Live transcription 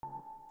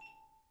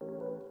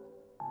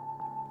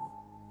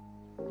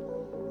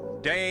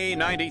Day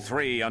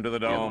 93 under the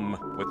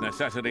dome. With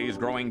necessities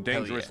growing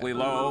dangerously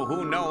low,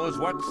 who knows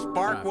what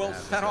spark will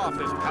set off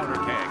this powder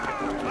keg?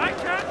 I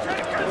can't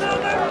take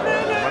another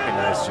minute! It might be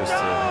nice just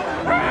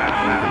to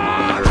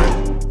monitor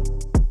it,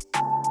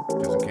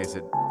 just in case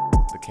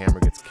the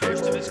camera gets kicked.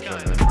 First of its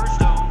kind, the first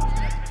dome.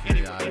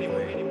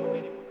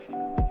 Periodically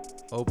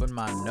open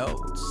my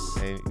notes.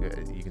 Hey,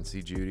 you can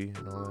see Judy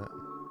and all that.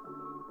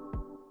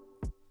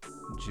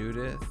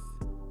 Judith.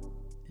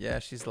 Yeah,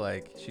 she's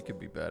like, she could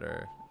be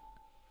better.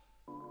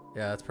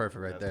 Yeah, that's perfect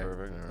right there.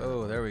 Perfect. All right.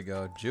 Oh, there we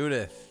go.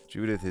 Judith.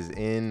 Judith is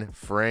in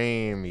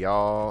frame,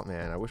 y'all.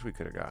 Man, I wish we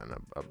could have gotten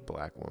a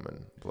black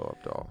woman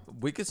blow-up doll.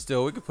 We could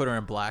put her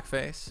in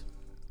blackface.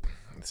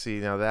 See,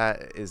 now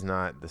that is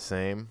not the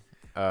same.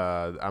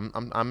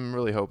 I'm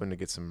really hoping to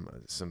get some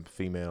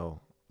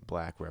female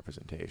black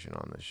representation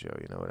on this show.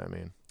 You know what I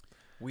mean?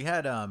 We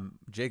had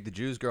Jake the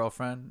Jew's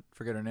girlfriend.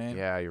 Forget her name.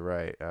 Yeah, you're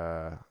right.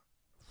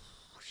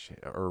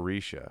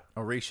 Orisha.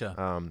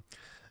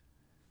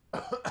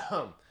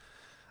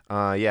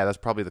 Yeah, that's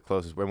probably the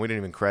closest. When we didn't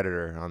even credit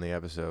her on the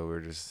episode, we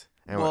were just.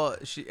 Well,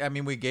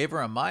 we gave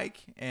her a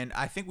mic, and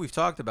I think we've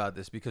talked about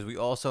this because we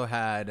also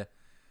had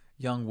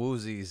Young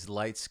Woozy's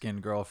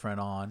light-skinned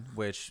girlfriend on,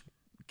 which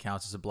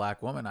counts as a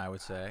black woman, I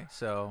would say.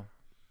 So.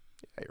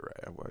 Yeah, you're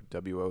right.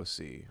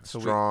 WOC. So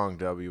strong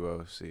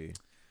WOC.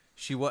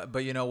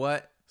 But you know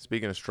what?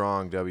 Speaking of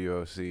strong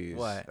WOCs,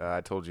 what?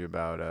 I told you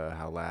about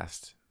how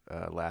last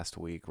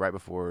week, right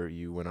before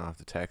you went off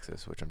to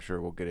Texas, which I'm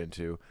sure we'll get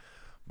into,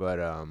 but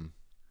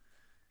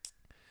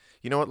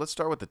you know what? Let's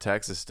start with the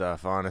Texas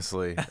stuff,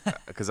 honestly,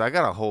 because I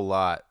got a whole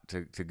lot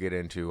to get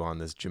into on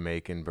this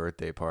Jamaican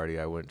birthday party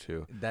I went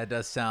to. That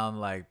does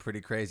sound like pretty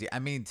crazy. I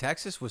mean,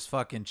 Texas was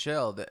fucking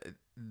chill.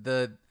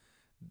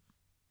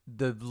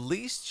 The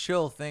least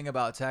chill thing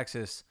about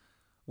Texas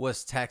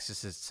was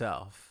Texas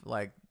itself.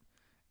 Like,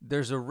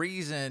 there's a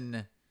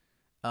reason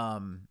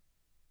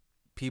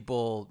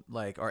people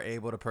like are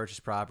able to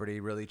purchase property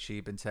really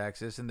cheap in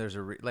Texas, and there's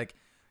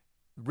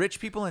rich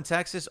people in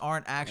Texas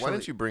aren't actually. Why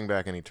don't you bring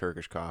back any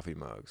Turkish coffee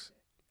mugs?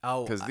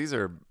 Oh, because these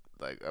are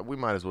like, we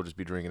might as well just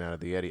be drinking out of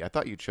the Yeti. I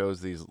thought you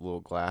chose these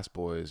little glass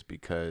boys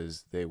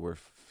because they were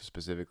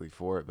specifically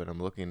for it, but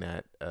I'm looking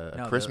at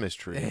a Christmas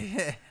tree.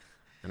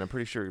 And I'm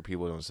pretty sure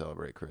people don't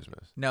celebrate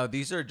Christmas. No,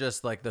 these are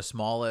just like the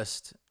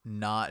smallest,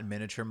 not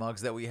miniature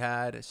mugs that we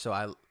had. So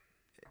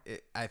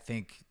I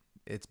think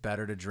it's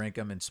better to drink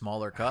them in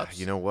smaller cups.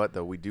 You know what,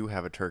 though? We do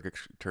have a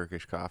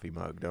Turkish coffee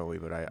mug, don't we?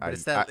 But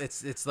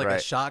it's like a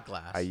shot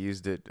glass. I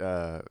used it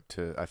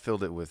I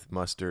filled it with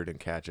mustard and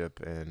ketchup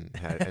and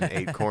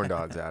ate corn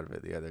dogs out of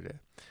it the other day.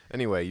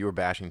 Anyway, you were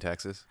bashing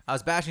Texas? I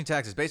was bashing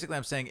Texas. Basically,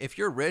 I'm saying if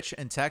you're rich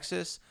in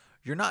Texas,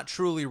 you're not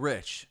truly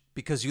rich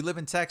because you live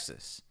in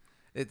Texas.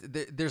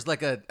 There's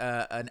like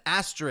an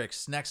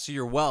asterisk next to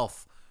your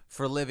wealth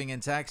for living in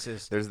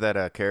Texas. There's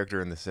that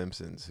character in The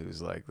Simpsons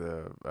who's like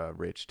the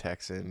rich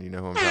Texan. You know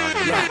who I'm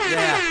talking about?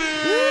 Yeah.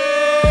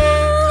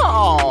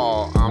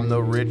 Oh, I'm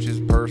the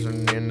richest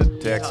person in the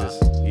Texas.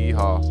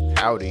 Yeehaw,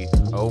 howdy,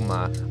 oh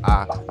my,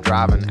 I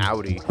drive an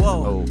Audi.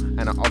 Whoa. Oh,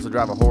 and I also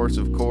drive a horse,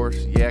 of course.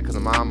 Yeah, cause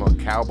I'm a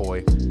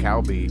cowboy,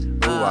 cowbee.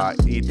 Ooh, I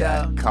eat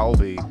that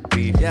Colby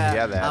beef.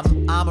 Yeah, that.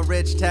 I'm a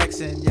rich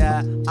Texan.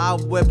 Yeah, I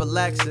whip a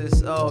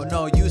Lexus. Oh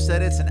no, you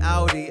said it's an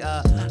Audi.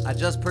 I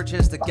just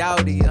purchased a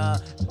Gaudi.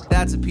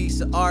 That's a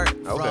piece of art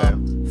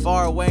from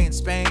far away in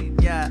Spain.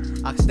 Yeah,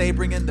 I stay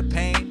bringing the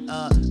pain.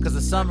 Cause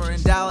the summer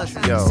in Dallas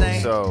is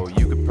insane. So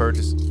you could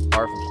purchase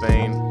art from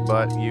Spain,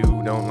 but you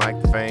don't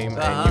like the fame.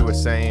 And you were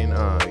saying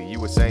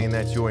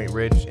that you ain't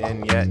rich,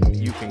 and yet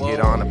you can get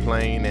on a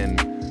plane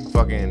and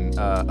fucking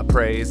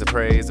appraise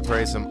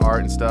some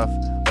art and stuff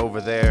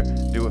over there.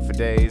 Do it for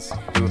days.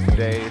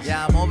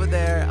 Yeah, I'm over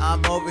there,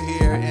 I'm over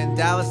here. In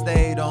Dallas,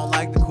 they don't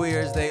like the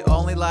queers. They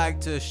only like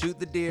to shoot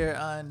the deer.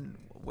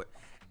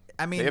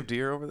 I mean, they have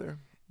deer over there?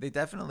 They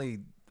definitely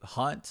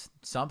hunt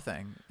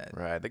something.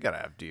 Right, they gotta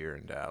have deer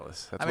in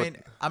Dallas.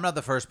 I'm not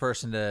the first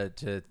person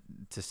to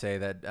say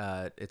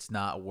that it's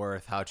not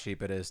worth how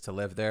cheap it is to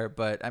live there,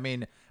 but I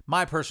mean,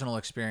 my personal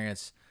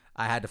experience,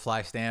 I had to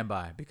fly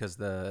standby because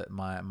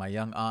my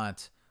young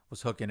aunt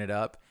was hooking it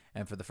up,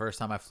 and for the first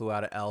time I flew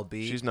out of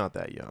LB. She's not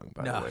that young,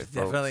 by the way. No,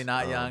 definitely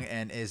not young,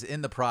 and is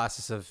in the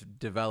process of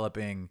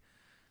developing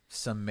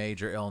some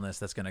major illness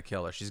that's going to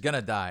kill her. She's going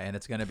to die, and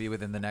it's going to be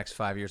within the next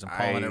 5 years. I'm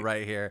calling it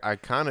right here. I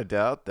kind of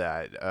doubt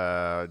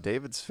that.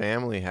 David's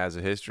family has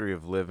a history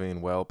of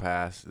living well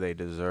past they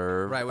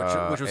deserve. Right,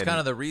 which was kind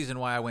of the reason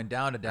why I went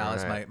down to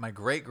Dallas. Right. My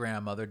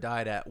great-grandmother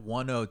died at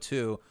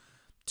 102.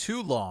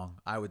 Too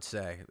long, I would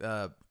say.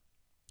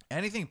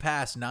 Anything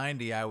past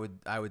 90, I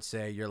would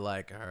say you're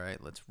like, all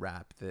right, let's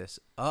wrap this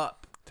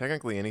up.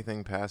 Technically,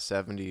 anything past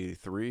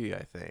 73,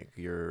 I think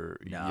you're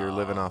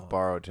living off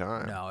borrowed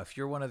time. No, if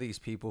you're one of these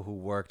people who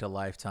worked a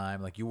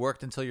lifetime, like you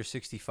worked until you're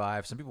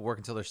 65, some people work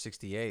until they're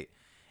 68,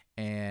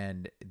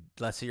 and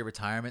let's say your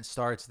retirement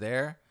starts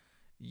there,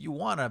 you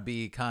want to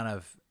be kind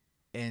of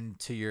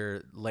into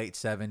your late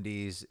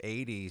 70s,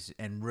 80s,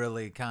 and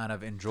really kind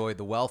of enjoy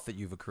the wealth that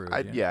you've accrued.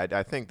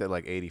 I think that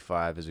like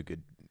 85 is a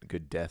good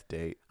good death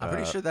date. I'm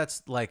pretty sure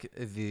that's like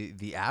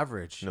the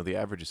average. No, the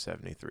average is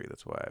 73.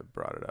 That's why I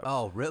brought it up.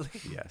 Oh, really?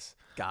 Yes.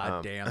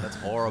 God damn, that's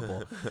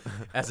horrible.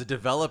 As a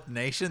developed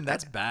nation,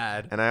 that's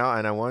bad. And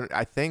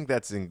I think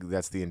that's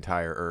the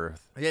entire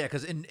Earth. Yeah,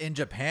 because in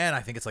Japan,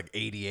 I think it's like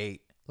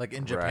 88. Like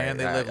in Japan, Right.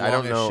 they live long I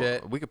don't know. as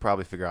shit. We could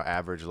probably figure out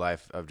average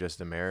life of just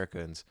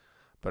Americans,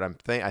 but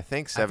I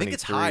think 73. I think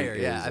it's higher.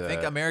 Yeah, is, I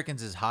think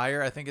Americans is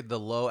higher. I think the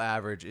low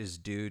average is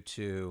due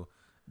to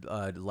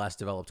less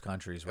developed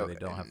countries where they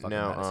don't have fucking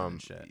medicine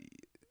and shit.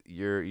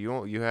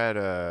 You had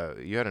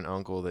an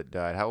uncle that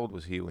died. How old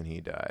was he when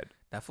he died?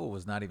 That fool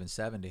was not even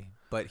 70,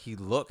 but he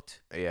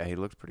looked. Yeah, he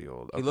looked pretty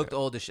old. He looked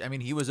old as shit. I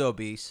mean, he was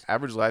obese.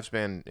 Average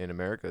lifespan in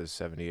America is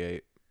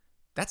 78.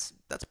 That's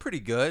pretty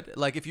good.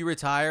 Like if you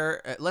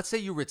retire, let's say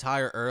you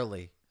retire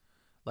early.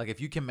 Like if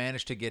you can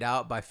manage to get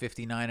out by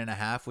 59 and a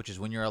half, which is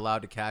when you're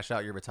allowed to cash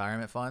out your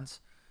retirement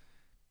funds,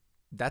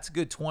 that's a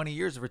good 20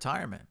 years of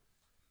retirement.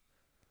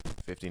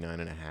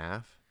 59 and a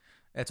half?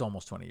 It's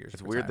almost 20 years.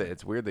 It's weird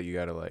that you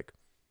got to like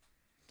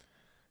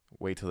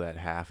wait till that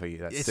half a year.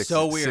 That's it's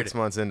so weird. 6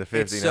 months into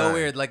 59. It's so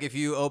weird. Like if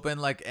you open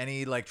like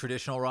any like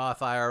traditional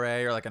Roth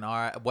IRA or like an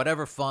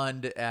whatever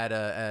fund at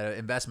a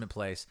investment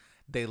place,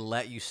 they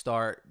let you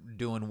start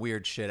doing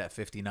weird shit at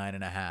 59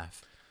 and a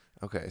half.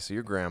 Okay, so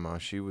your grandma,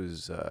 she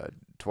was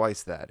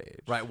twice that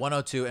age. Right,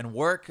 102. And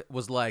work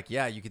was like,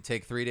 yeah, you could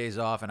take 3 days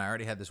off, and I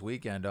already had this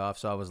weekend off,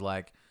 so I was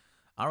like,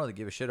 I don't really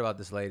give a shit about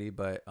this lady,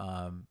 but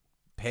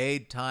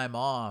paid time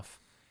off.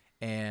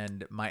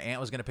 And my aunt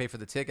was going to pay for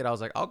the ticket. I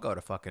was like, I'll go to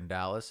fucking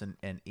Dallas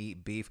and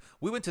eat beef.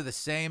 We went to the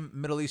same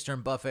Middle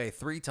Eastern buffet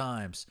 3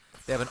 times.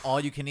 They have an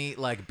all-you-can-eat,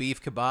 like, beef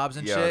kebabs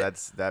and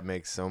shit. That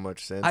makes so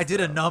much sense. I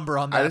did a number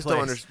on that I just place.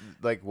 don't understand,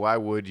 like, why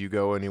would you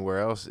go anywhere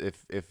else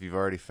if you've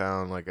already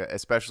found, like,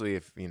 especially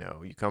if, you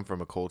know, you come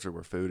from a culture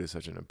where food is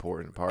such an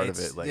important part of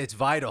it. Like, it's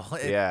vital.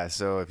 Yeah,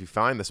 so if you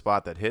find the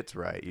spot that hits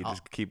right, you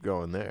just keep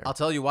going there. I'll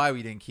tell you why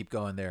we didn't keep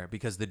going there.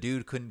 Because the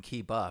dude couldn't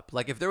keep up.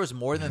 Like, if there was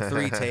more than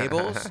 3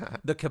 tables,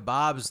 the kebabs,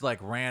 like,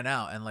 ran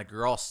out and like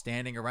you're all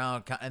standing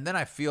around, and then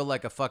I feel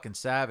like a fucking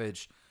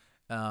savage,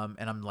 and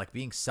I'm like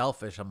being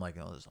selfish. I'm like,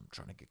 oh, I'm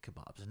trying to get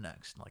kebabs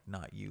next, like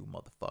not you,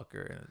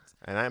 motherfucker.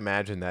 And I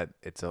imagine that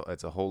it's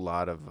a whole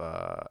lot of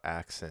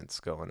accents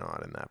going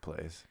on in that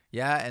place.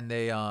 Yeah, and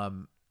they I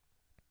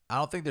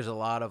don't think there's a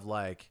lot of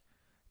like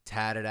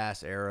tatted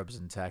ass Arabs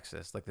in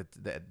Texas. Like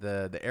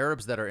the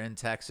Arabs that are in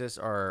Texas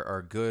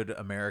are good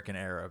American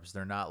Arabs.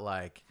 They're not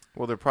like,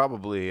 well, they're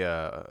probably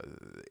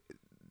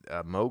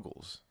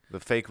moguls. The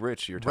fake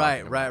rich you're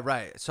talking about.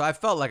 Right. So I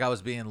felt like I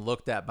was being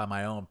looked at by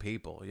my own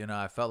people. You know,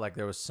 I felt like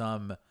there was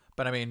some,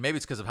 but I mean, maybe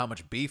it's because of how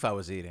much beef I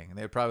was eating.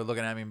 They were probably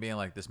looking at me and being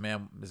like, this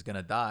man is going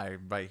to die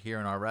right here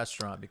in our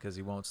restaurant because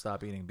he won't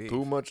stop eating beef.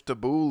 Too much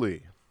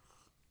tabbouleh.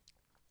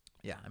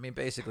 Yeah, I mean,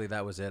 basically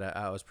that was it.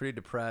 I was pretty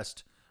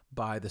depressed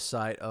by the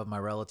sight of my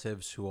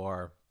relatives who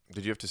are...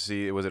 Did you have to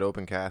see, was it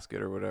open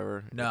casket or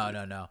whatever?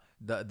 No.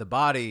 The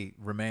body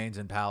remains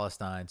in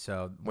Palestine,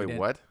 so... Wait,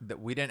 what?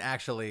 We didn't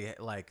actually,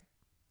 like...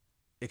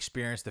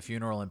 experienced the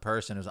funeral in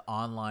person. It was an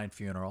online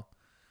funeral.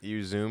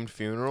 You Zoomed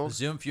funerals?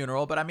 Zoom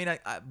funeral. But I mean, I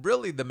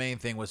really the main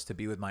thing was to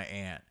be with my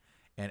aunt.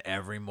 And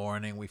every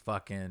morning we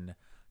fucking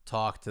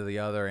talked to the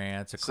other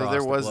aunts across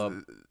the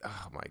globe.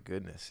 Oh my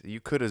goodness. You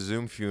could have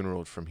Zoomed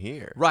funeraled from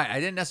here. Right. I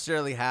didn't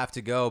necessarily have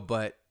to go,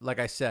 but like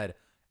I said,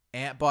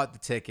 aunt bought the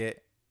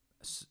ticket.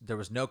 There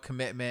was no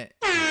commitment.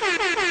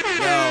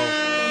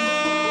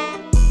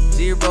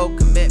 Zero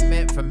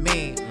commitment from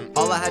me.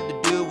 All I had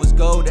to do was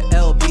go to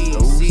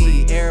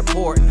LBC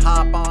airport and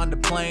hop on the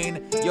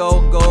plane.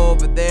 Yo, go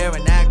over there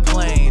and act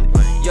plain.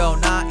 Yo,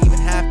 not even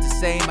have to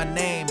say my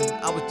name.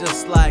 I was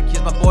just like,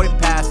 here's my boarding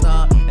pass,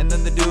 and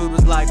then the dude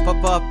was like,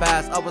 puff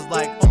pass. I was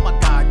like, oh my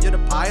god, you're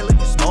the pilot,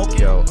 you smoking?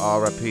 Yo,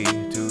 R.I.P.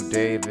 to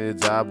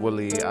David's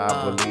Abueli,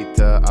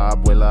 Abuelita,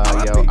 Abuela.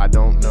 Yo, I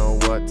don't know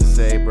what to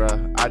say,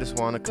 bruh. I just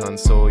wanna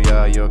console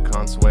ya, your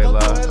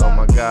Consuela. Oh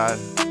my god.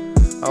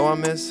 Oh, I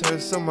miss her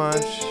so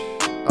much.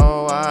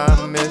 Oh,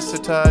 I miss her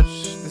touch.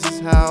 This is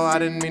how I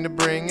didn't mean to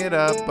bring it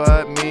up,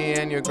 but me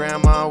and your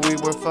grandma, we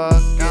were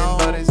fucking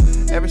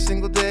buddies every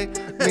single day.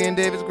 Me and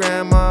David's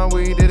grandma,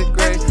 we did it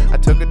great. I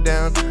took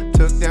down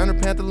her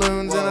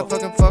pantaloons, and I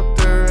fucking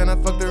fucked her in her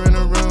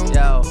room.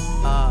 Yo,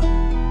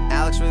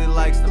 Alex really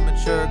likes the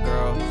mature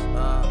girls,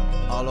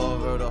 all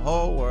over the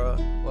whole world.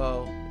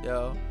 Whoa,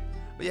 yo.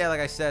 But yeah,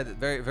 like I said,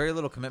 very, very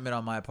little commitment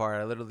on my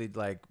part. I literally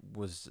like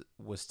was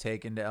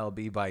taken to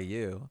LB by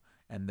you,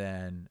 and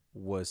then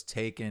was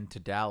taken to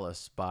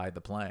Dallas by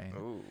the plane.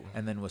 Ooh.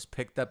 And then was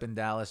picked up in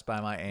Dallas by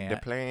my aunt. The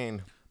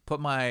plane. Put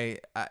my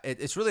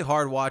it's really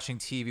hard watching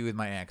TV with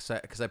my aunt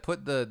because I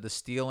put the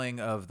stealing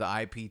of the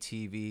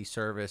IPTV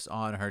service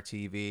on her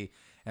TV,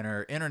 and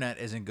her internet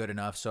isn't good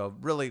enough, so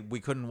really we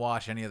couldn't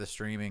watch any of the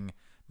streaming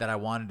that I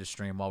wanted to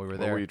stream while we were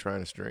there. What were you trying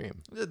to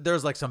stream?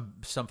 There's like some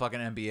fucking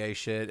NBA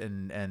shit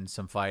and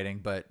some fighting,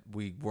 but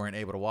we weren't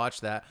able to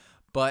watch that.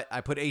 But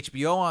I put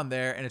HBO on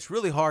there, and it's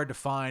really hard to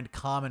find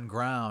common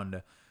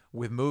ground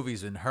with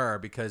movies in her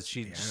because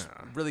she just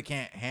really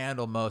can't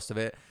handle most of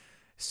it.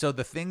 So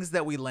the things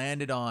that we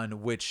landed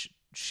on, which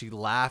she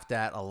laughed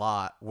at a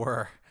lot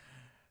were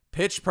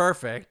Pitch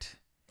Perfect.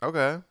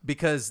 Okay.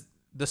 Because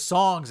the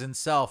songs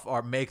itself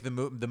make the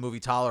movie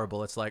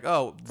tolerable. It's like,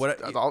 oh, what?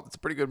 It's a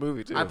pretty good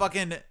movie too. I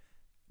fucking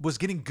was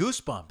getting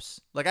goosebumps.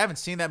 Like, I haven't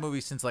seen that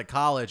movie since like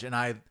college,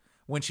 and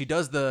when she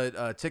does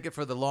the Ticket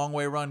for the Long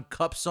Way Run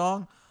Cup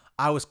song,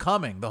 I was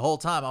coming the whole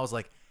time. I was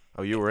like,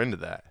 oh, you were into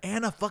that.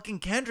 Anna fucking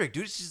Kendrick,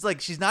 dude.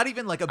 She's not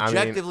even like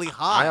objectively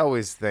hot. I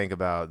always think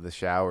about the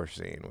shower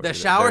scene. Where the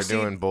shower they're scene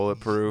doing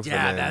Bulletproof.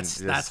 Yeah, and then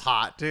that's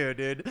hot too,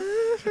 dude.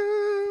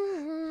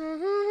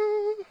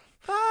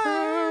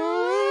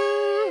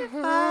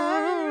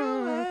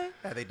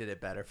 Yeah, they did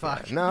it better.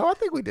 Fuck. Yeah. No, I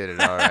think we did it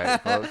all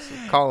right, folks.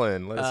 Call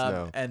in. Let us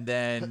know. And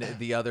then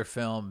the other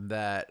film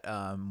that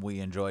we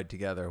enjoyed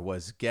together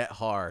was Get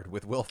Hard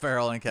with Will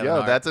Ferrell and Kevin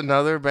Hart. That's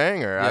another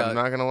banger. Yeah. I'm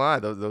not gonna lie.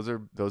 Those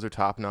are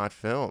top-notch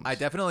films. I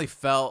definitely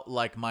felt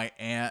like my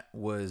aunt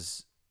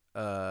was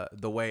the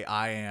way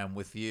I am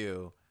with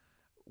you.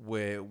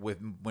 With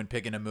when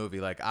picking a movie,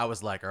 like I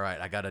was like, all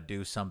right, I got to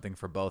do something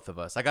for both of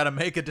us. I got to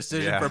make a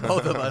decision for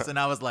both of us. And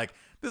I was like,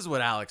 this is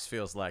what Alex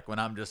feels like when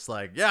I'm just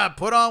like, yeah,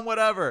 put on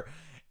whatever.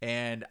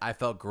 And I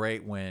felt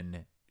great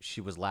when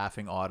she was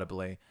laughing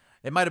audibly.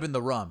 It might have been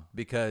the rum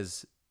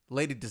because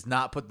lady does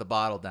not put the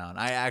bottle down.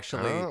 I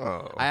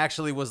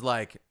actually was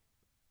like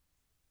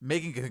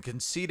making a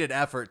conceited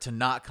effort to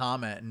not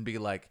comment and be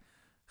like,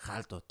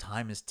 Alto,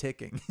 time is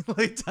ticking.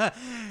 Like,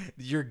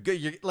 you're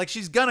like,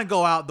 she's gonna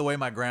go out the way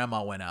my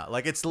grandma went out.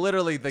 Like, it's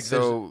literally like,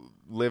 so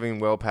living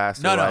well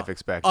past her life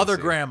expectancy. Other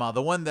grandma,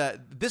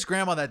 this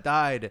grandma that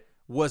died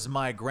was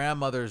my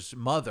grandmother's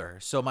mother.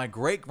 So my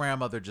great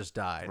grandmother just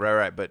died.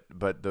 Right. But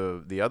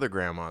the other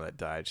grandma that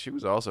died, she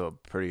was also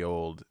pretty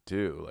old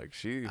too. Like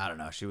I don't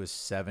know, she was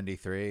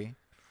 73.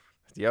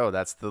 Yo,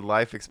 that's the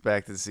life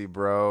expectancy,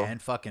 bro.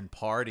 And fucking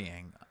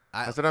partying.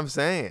 That's what I'm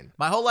saying.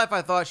 My whole life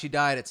I thought she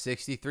died at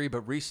 63,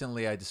 but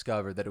recently I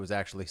discovered that it was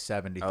actually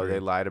 73. Oh, they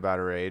lied about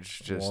her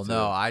age just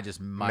I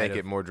just might make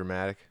it more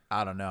dramatic.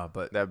 I don't know,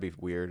 but that'd be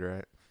weird,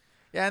 right?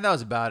 Yeah, and that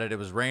was about it. It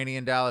was rainy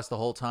in Dallas the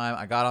whole time.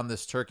 I got on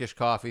this Turkish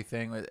coffee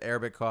thing with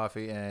Arabic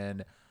coffee,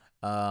 and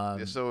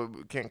so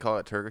we can't call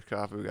it Turkish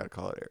coffee. We got to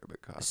call it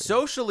Arabic coffee.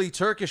 Socially,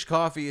 Turkish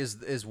coffee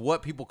is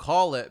what people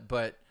call it,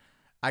 but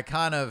I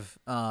kind of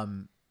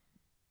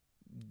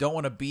don't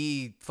want to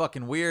be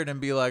fucking weird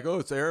and be like, oh,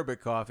 it's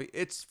Arabic coffee.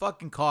 It's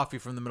fucking coffee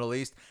from the Middle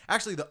East.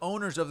 Actually, the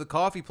owners of the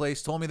coffee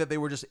place told me that they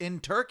were just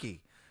in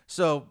Turkey.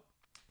 So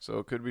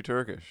it could be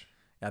Turkish.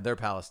 Yeah, they're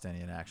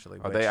Palestinian, actually.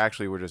 Oh, they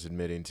actually were just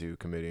admitting to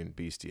committing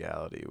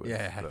bestiality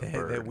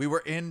with we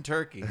were in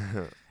Turkey.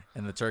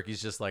 And the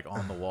turkey's just like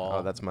on the wall.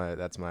 Oh, that's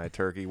my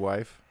turkey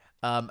wife.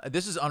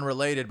 This is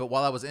unrelated, but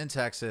while I was in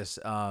Texas,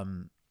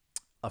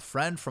 a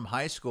friend from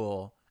high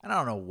school, and I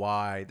don't know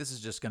why, this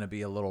is just going to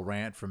be a little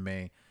rant from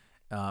me,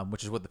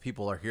 which is what the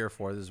people are here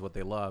for. This is what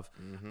they love.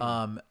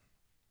 Mm-hmm.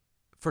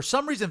 For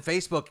some reason,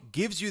 Facebook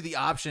gives you the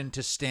option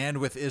to stand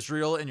with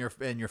Israel in your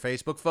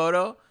Facebook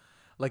photo.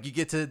 Like, you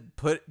get to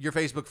put your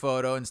Facebook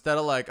photo, instead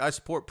of like, I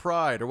support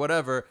pride or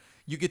whatever,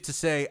 you get to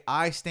say,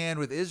 I stand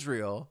with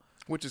Israel.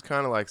 Which is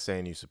kind of like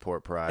saying you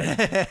support pride.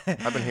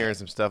 I've been hearing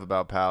some stuff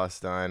about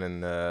Palestine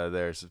and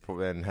their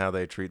support and how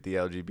they treat the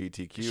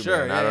LGBTQ.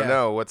 Sure, man. I don't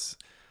know.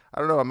 I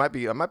don't know. I might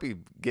be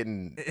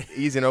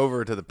easing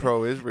over to the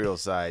pro-Israel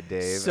side,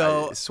 Dave.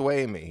 So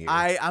sway me here.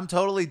 I'm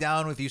totally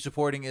down with you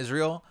supporting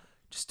Israel.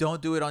 Just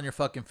don't do it on your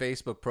fucking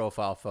Facebook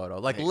profile photo.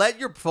 Like, let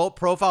your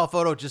profile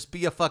photo just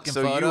be a fucking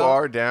photo. So you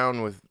are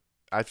down with...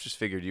 I just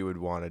figured you would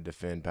want to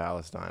defend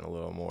Palestine a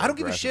little more. I don't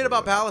give a shit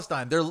about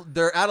Palestine.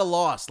 They're at a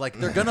loss. Like,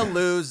 they're going to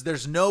lose.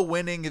 There's no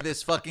winning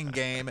this fucking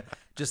game.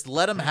 Just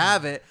let them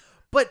have it.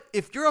 But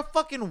if you're a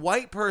fucking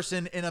white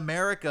person in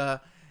America...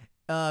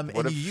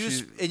 and you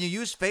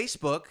use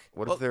Facebook.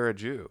 What if they're a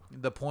Jew?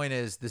 The point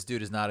is, this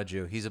dude is not a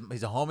Jew. He's a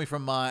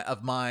homie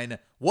of mine.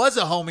 Was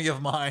a homie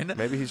of mine.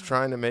 Maybe he's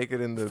trying to make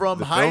it in the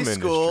high film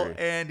school,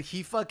 industry. And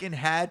he fucking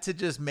had to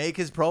just make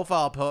his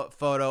profile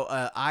photo.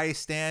 I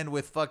stand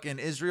with fucking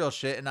Israel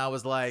shit, and I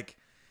was like,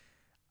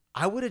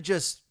 I would have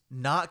just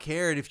not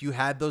cared if you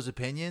had those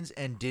opinions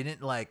and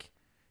didn't like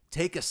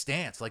take a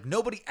stance. Like,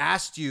 nobody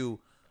asked you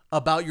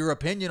about your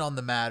opinion on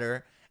the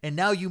matter. And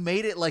now you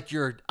made it like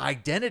your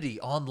identity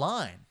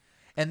online.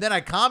 And then I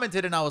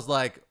commented and I was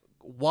like,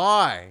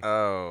 why?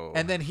 Oh.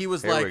 And then he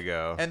was here like, we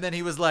go. And then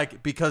he was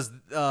like, because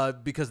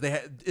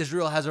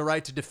Israel has a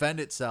right to defend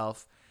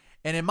itself.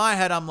 And in my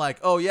head, I'm like,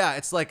 oh yeah,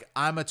 it's like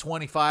I'm a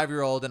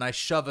 25-year-old and I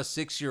shove a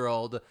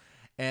 6-year-old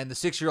and the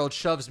 6-year-old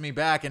shoves me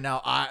back. And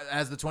now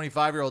as the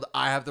 25-year-old,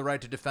 I have the right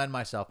to defend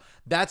myself.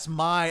 That's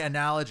my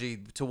analogy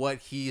to what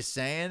he's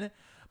saying.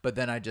 But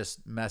then I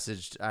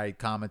I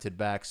commented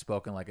back,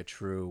 spoken like a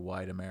true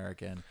white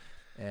American,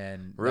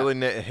 and really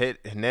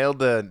nailed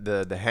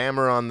the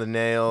hammer on the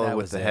nail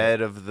with the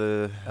head of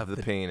the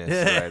penis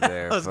right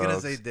there. I was gonna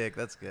say dick.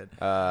 That's good.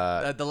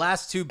 The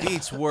last two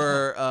beats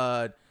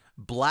were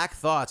 "Black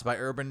Thoughts" by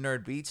Urban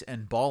Nerd Beats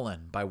and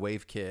 "Ballin" by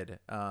Wave Kid.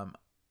 I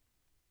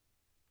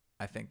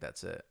think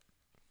that's it.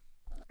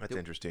 That's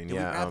interesting. Did we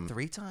rap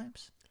 3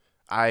 times?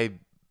 I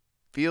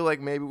feel like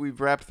maybe we've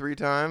rapped 3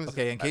 times.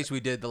 Okay, in case we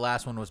did, the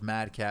last one was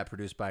Madcap,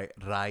 produced by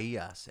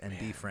Raias and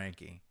D.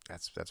 Frankie.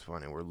 That's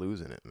funny. We're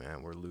losing it,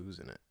 man. We're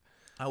losing it.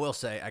 I will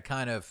say, I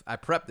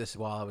prepped this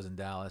while I was in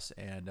Dallas,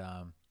 and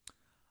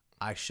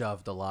I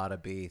shoved a lot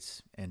of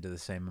beats into the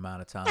same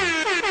amount of time.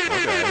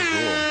 Okay,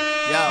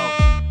 cool.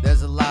 Yo,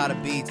 there's a lot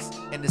of beats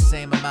in the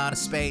same amount of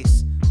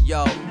space.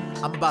 Yo,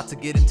 I'm about to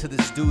get into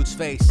this dude's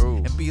face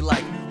and be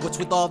like, what's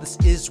with all this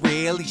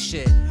Israeli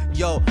shit?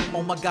 Yo,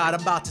 oh my God,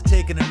 I'm about to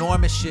take an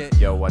enormous shit.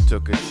 Yo, I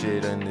took a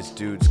shit in this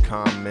dude's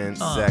comment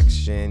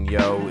section.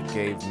 Yo, it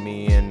gave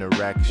me an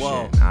erection.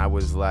 Whoa. I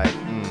was like,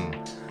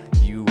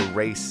 you a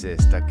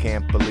racist. I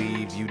can't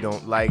believe you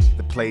don't like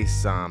the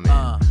place I'm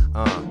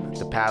in.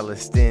 The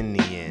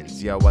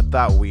Palestinians. Yo, I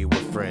thought we were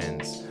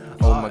friends.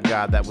 Oh my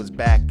God, that was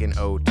back in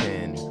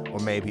 010 or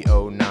maybe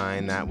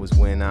 09. That was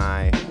when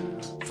I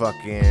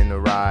fucking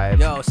arrived.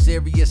 Yo,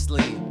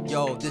 seriously,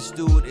 yo, this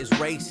dude is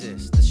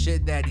racist. The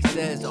shit that he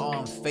says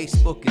on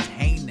Facebook is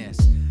heinous.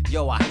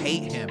 Yo, I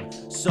hate him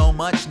so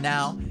much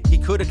now. He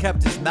could have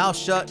kept his mouth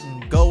shut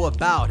and go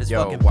about his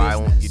fucking business. Why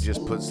won't you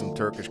just put some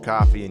Turkish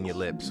coffee in your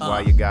lips?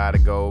 Why you gotta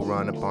go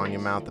run up on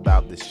your mouth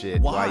about this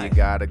shit? Why you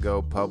gotta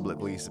go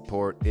publicly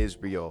support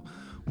Israel?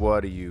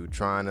 What are you,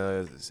 trying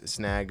to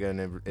snag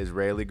an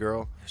Israeli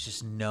girl? There's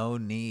just no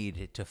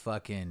need to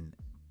fucking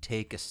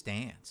take a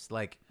stance.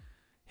 Like,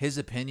 his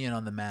opinion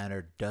on the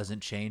matter doesn't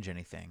change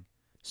anything.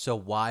 So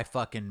why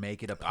fucking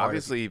make it a part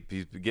Obviously,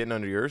 he's getting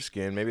under your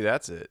skin. Maybe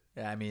that's it.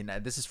 I mean,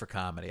 this is for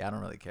comedy. I don't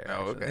really care.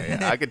 Oh, okay.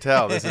 I could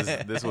tell this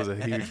was a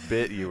huge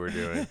bit you were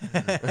doing.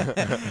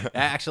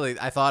 Actually,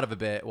 I thought of a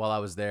bit while I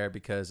was there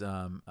because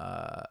I'm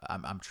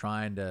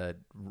trying to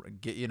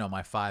get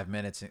my 5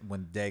 minutes.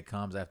 When the day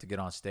comes, I have to get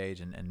on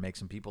stage and make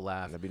some people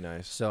laugh. That'd be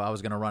nice. So I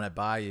was gonna run it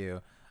by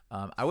you.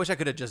 I wish I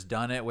could have just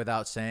done it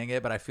without saying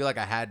it, but I feel like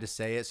I had to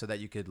say it so that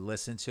you could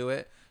listen to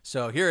it.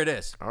 So here it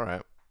is. All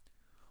right.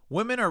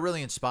 Women are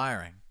really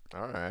inspiring.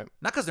 All right.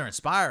 Not because they're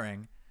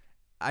inspiring.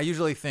 I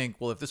usually think,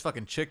 well, if this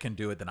fucking chick can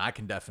do it, then I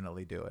can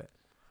definitely do it.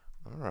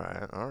 All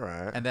right. All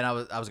right. And then I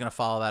was gonna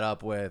follow that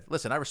up with,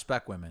 listen, I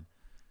respect women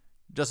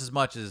just as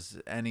much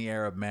as any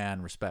Arab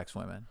man respects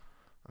women.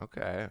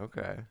 Okay.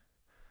 Okay.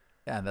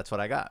 Yeah, and that's what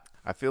I got.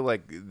 I feel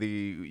like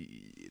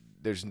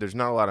there's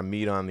not a lot of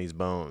meat on these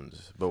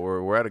bones, but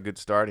we're at a good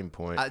starting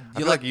point. I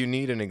feel like you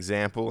need an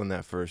example in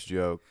that first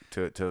joke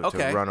to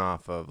run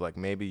off of. Like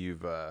maybe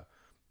you've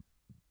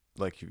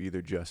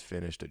either just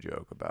finished a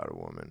joke about a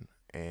woman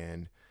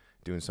and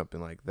doing something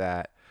like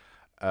that,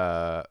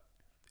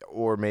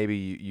 or maybe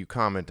you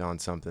comment on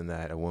something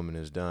that a woman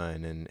has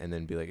done and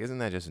then be like, isn't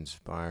that just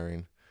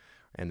inspiring?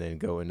 And then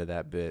go into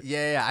that bit.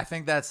 Yeah. I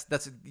think that's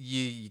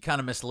you kind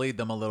of mislead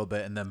them a little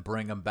bit and then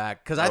bring them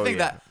back because I think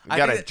that you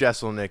gotta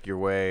Jesselnick your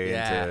way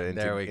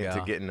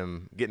into getting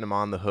them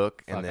on the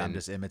hook. Fuck, and then I'm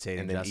just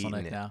imitating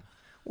Jesselnick now.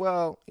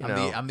 Well,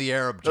 I'm the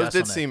Arab. Those Jesselnick.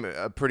 did seem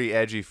pretty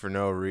edgy for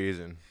no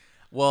reason.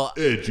 Well,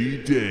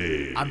 Edgy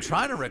Day. I'm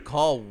trying to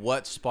recall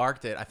what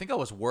sparked it. I think I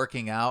was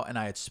working out and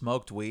I had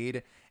smoked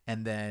weed,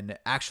 and then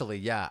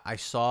actually, I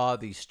saw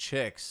these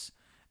chicks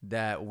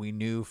that we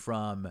knew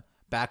from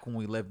back when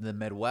we lived in the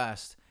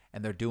Midwest,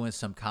 and they're doing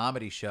some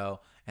comedy show,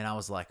 and I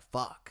was like,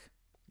 fuck.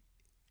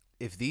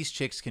 If these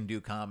chicks can do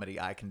comedy,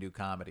 I can do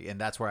comedy.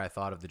 And that's where I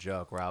thought of the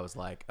joke, where I was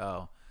like,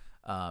 and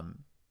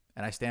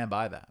I stand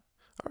by that.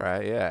 All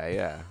right,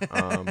 yeah.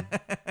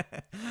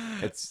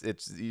 It's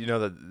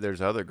that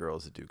there's other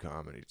girls that do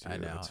comedy too. I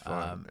know. It's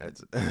fun.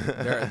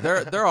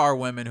 There are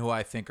women who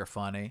I think are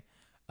funny,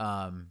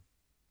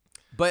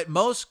 but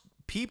most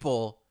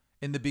people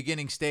in the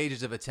beginning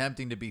stages of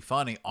attempting to be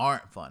funny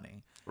aren't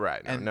funny.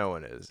 Right. No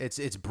one is.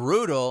 It's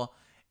brutal,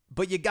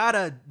 but you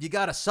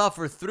gotta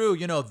suffer through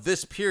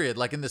this period,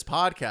 like in this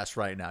podcast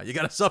right now. You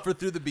gotta suffer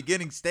through the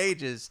begining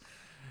stages.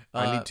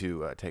 I need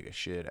to take a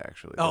shit,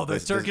 actually. Oh, the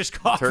Turkish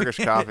coffee.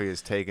 Turkish coffee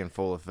is taking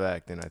full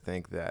effect, and I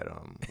think that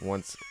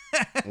once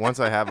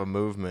I have a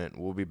movement,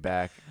 we'll be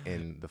back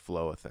in the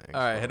flow of things. All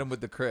right, hit him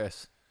with the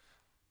Chris.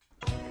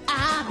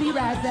 I'll be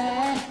right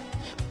back.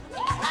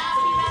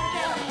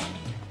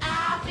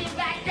 I'll be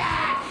right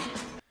back.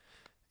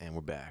 And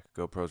we're back.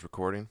 GoPro's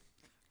recording.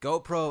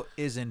 GoPro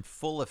is in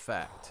full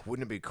effect.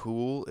 Wouldn't it be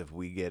cool if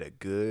we get a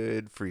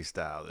good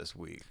freestyle this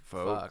week,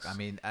 folks? Fuck. I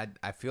mean,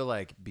 I feel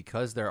like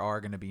because there are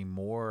going to be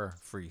more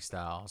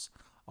freestyles,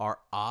 our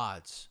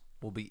odds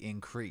will be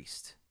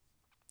increased.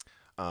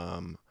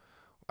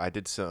 I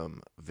did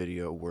some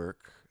video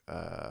work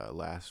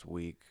last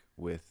week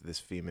with this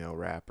female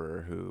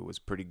rapper who was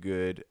pretty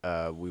good.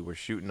 We were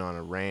shooting on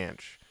a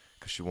ranch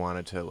because she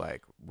wanted to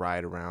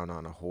ride around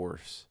on a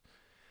horse,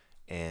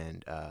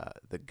 and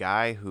the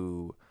guy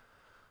who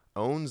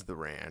owns the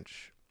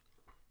ranch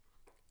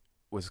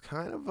was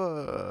kind of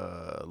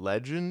a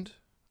legend.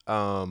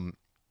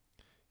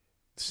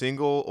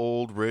 Single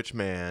old rich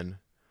man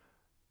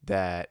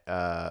that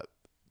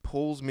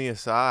pulls me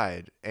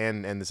aside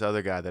and this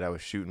other guy that I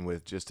was shooting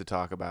with just to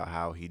talk about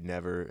how he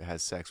never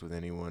has sex with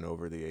anyone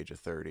over the age of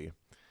 30.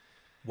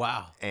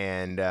 Wow.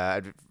 And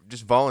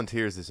just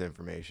volunteers this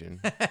information,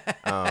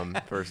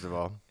 first of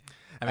all.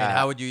 I mean,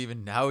 how would you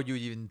even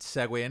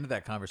segue into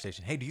that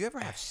conversation? Hey, do you ever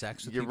have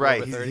sex with You're people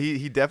right. over 30?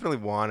 He definitely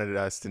wanted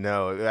us to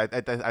know.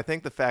 I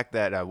think the fact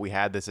that we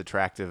had this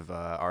attractive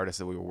artist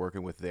that we were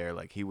working with there,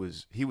 like he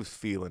was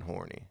feeling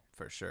horny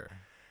For sure.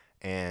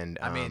 and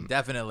I mean,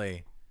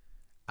 definitely.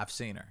 I've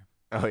seen her.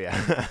 oh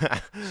yeah,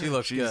 She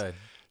looks good.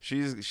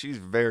 She's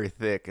very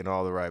thick in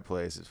all the right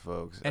places,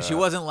 folks. And she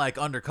wasn't like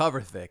undercover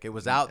thick. It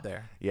was out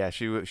there. Yeah,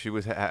 she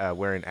was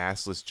wearing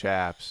assless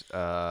chaps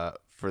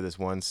for this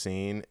one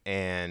scene,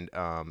 and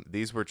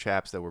these were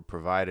chaps that were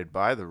provided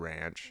by the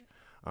ranch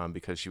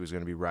because she was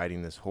going to be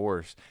riding this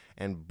horse.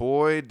 And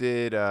boy,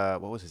 did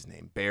what was his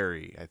name?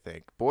 Barry, I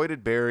think. Boy,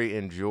 did Barry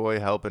enjoy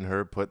helping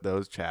her put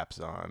those chaps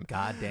on.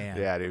 God damn.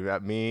 Yeah,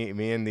 dude.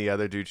 Me and the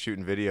other dude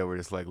shooting video were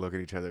just like looking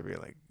at each other, being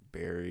like,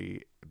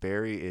 Barry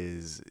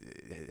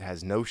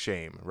has no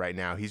shame right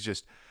now. He's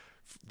just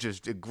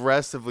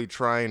aggressively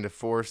trying to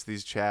force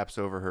these chaps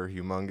over her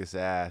humongous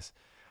ass.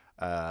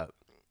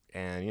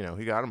 And you know,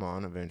 he got them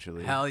on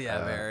eventually. Hell yeah,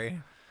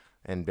 Barry.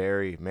 And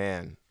Barry,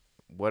 man,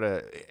 what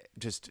a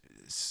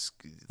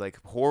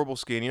like horrible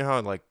skin. You know how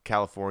in like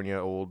California,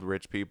 old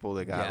rich people,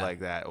 they got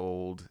like that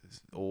old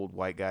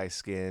white guy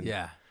skin.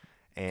 Yeah.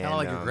 And Kind of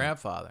like your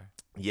grandfather.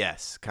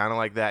 Yes, kind of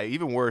like that.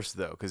 Even worse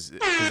though, because this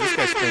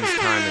guy spends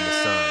time in the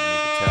sun. You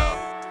can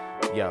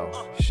tell.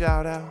 Yo,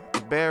 shout out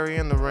to Barry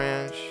and the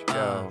ranch.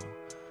 Yo,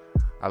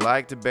 I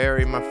like to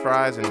bury my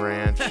fries in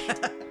ranch.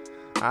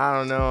 I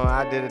don't know,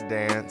 I did a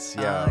dance.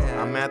 Yo,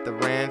 I'm at the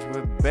ranch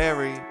with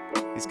Barry.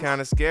 He's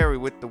kind of scary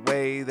with the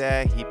way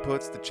that he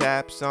puts the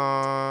chaps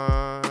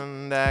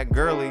on that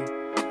girly.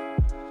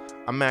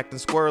 I'm acting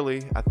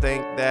squirrely. I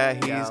think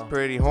that he's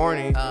pretty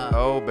horny.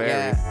 Oh, Barry.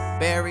 Yeah,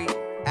 Barry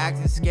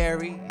acting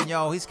scary.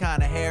 Yo, he's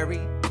kind of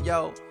hairy.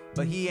 Yo,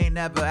 but he ain't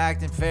never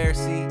acting fair.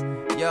 See,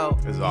 yo,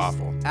 It's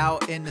awful.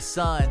 out in the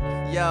sun.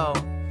 Yo,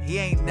 he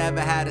ain't never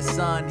had a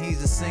son.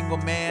 He's a single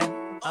man.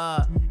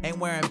 Ain't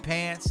wearing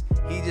pants.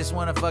 He just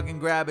wanna fucking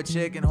grab a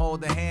chick and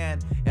hold the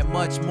hand and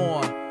much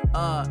more.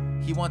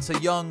 He wants a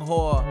young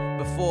whore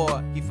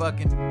before he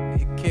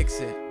kicks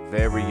it.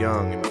 Very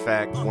young, in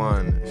fact,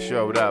 one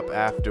showed up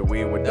after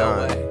we were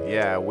done. way.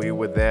 Yeah, we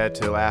were there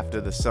till after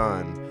the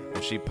sun.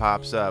 And she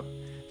pops up.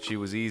 She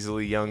was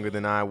easily younger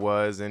than I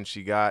was, and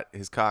she got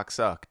his cock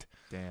sucked.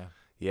 Damn.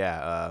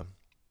 Yeah,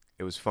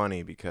 it was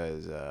funny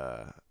because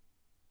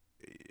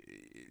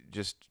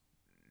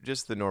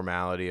just the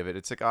normality of it.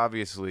 It's like,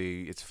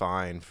 obviously it's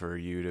fine for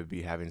you to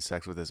be having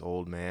sex with this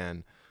old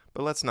man,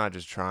 but let's not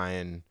just try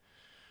and,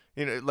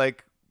 you know,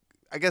 like,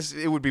 I guess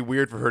it would be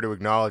weird for her to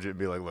acknowledge it and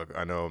be like, look,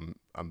 I know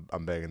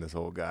I'm banging this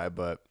old guy,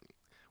 but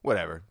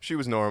whatever. She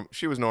was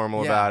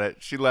normal about it.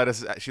 She let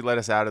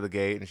us out of the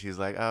gate, and she's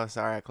like, oh,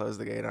 sorry, I closed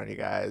the gate on you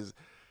guys.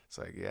 It's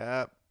like,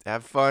 yeah,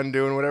 have fun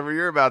doing whatever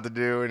you're about to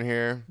do in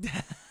here.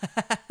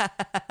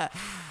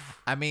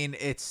 I mean,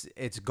 it's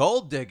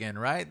gold digging,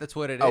 right? That's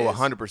what it is. Oh,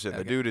 100%. Okay.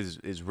 The dude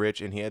is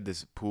rich, and he had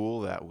this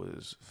pool that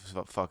was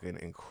fucking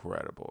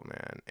incredible,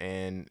 man.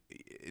 And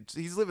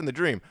he's living the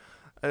dream.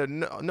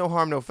 No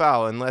harm, no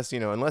foul, unless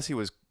he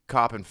was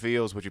copping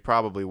feels, which he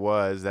probably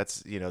was.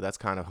 That's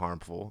kind of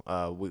harmful.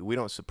 We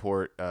don't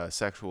support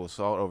sexual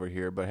assault over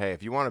here. But hey,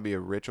 if you want to be a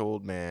rich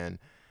old man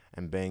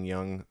and bang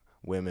young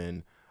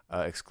women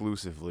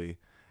exclusively,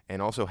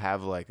 and also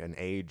have like an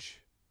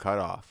age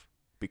cutoff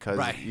because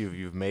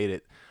you've made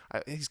it,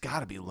 he's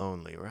got to be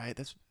lonely, right?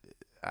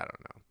 I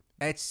don't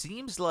know. It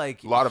seems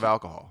like A lot of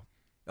alcohol.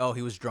 Oh,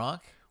 he was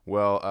drunk?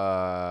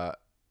 Well,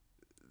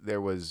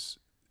 there was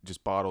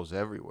just bottles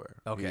everywhere.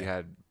 Okay. He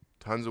had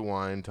tons of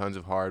wine, tons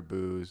of hard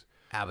booze.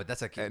 But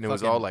that's And it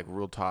was all like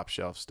real top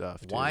shelf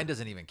stuff, too. Wine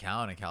doesn't even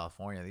count in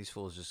California. These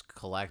fools just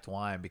collect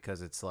wine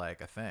because it's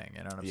like a thing. You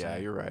know what I'm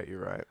saying? Yeah, you're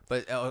right.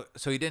 But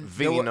so he didn't.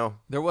 Vino.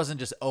 There wasn't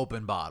just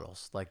open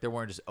bottles. Like there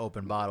weren't just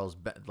open bottles.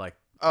 Like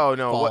Oh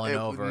no, falling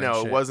over and it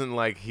shit. wasn't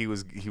like he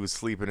was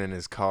sleeping in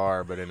his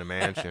car but in a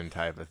mansion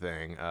type of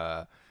thing.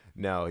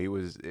 No,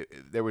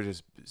 there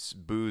was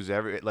just booze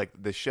like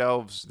the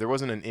shelves. There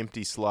wasn't an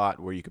empty slot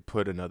where you could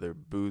put another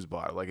booze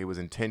bottle. Like it was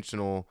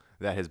intentional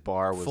that his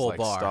bar was Full like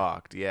bar.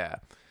 stocked. Yeah,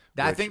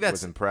 I think that's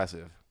was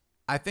impressive.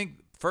 I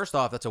think first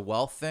off, that's a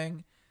wealth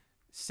thing.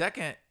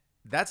 Second,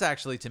 that's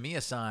actually to me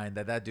a sign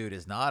that dude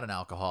is not an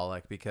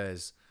alcoholic,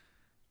 because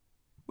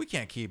we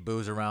can't keep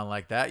booze around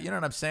like that. You know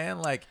what I'm saying?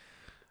 Like,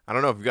 I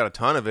don't know if you've got a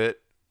ton of it.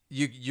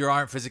 You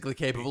aren't physically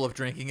capable of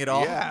drinking it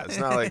all. Yeah, it's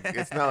not like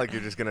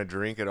you're just gonna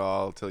drink it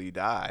all till you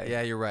die.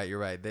 Yeah, you're right. You're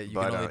right. That you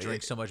But, can only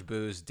drink so much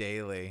booze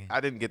daily.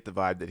 I didn't get the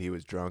vibe that he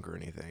was drunk or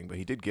anything, but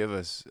he did give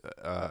us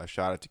a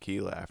shot of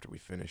tequila after we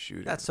finished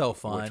shooting. That's so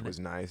fun. Which was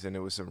nice, and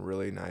it was some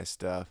really nice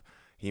stuff.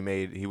 He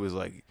was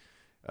like,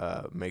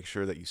 make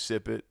sure that you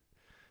sip it.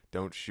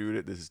 Don't shoot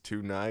it. This is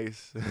too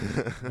nice.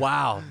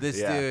 Wow, this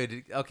Yeah.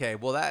 dude. Okay,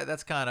 well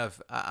that's kind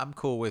of. I'm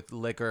cool with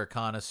liquor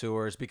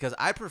connoisseurs because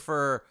I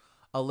prefer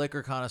a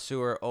liquor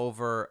connoisseur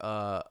over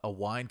a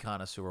wine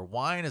connoisseur.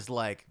 Wine is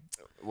like,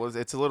 Well,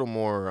 it's a little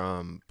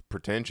more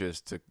pretentious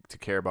to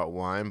care about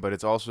wine, but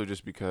it's also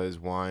just because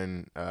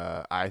wine,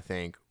 I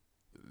think,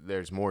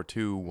 there's more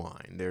to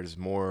wine. There's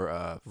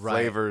more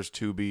flavors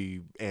to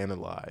be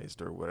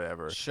analyzed or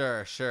whatever.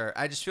 Sure.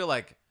 I just feel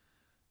like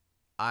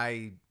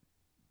I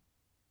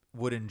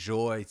would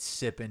enjoy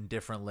sipping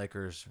different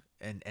liquors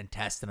and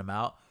testing them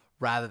out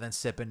rather than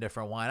sipping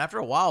different wine. After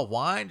a while,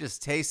 wine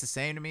just tastes the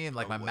same to me, and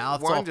like my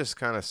mouth's wine all... just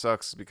kind of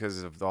sucks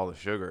because of all the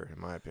sugar, in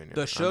my opinion.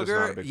 The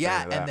sugar,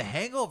 yeah, and and the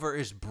hangover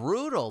is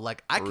brutal.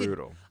 Like I could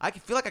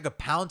feel like I could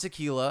pound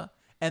tequila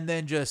and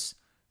then just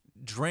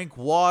drink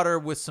water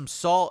with some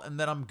salt, and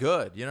then I'm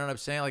good. You know what I'm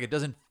saying? Like it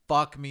doesn't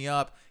fuck me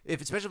up.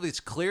 Especially if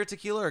it's clear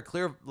tequila or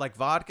clear like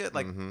vodka,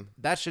 like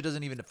that shit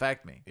doesn't even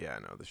affect me. Yeah,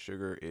 no, the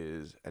sugar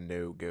is a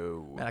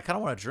no-go. Man, I kind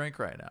of want to drink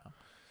right now.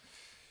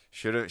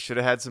 Should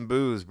have had some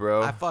booze,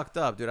 bro. I fucked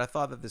up, dude. I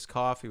thought that this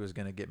coffee was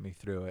going to get me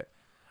through it.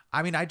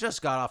 I mean, I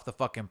just got off the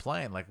fucking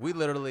plane. Like, we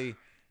literally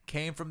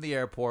came from the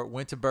airport,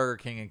 went to Burger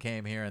King, and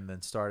came here, and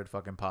then started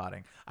fucking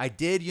potting. I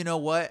did, you know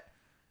what?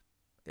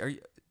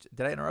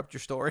 Did I interrupt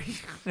your story?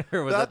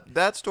 Or was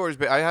that story's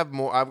big. I have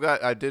more.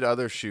 I did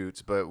other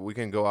shoots, but we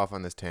can go off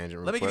on this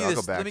tangent. Let me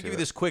give you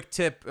this quick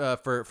tip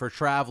for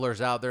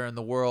travelers out there in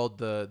the world,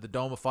 the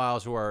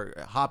domophiles who are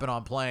hopping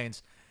on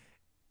planes.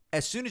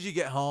 As soon as you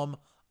get home,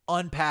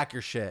 unpack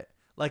your shit.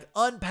 Like,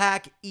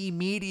 unpack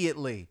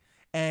immediately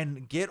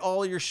and get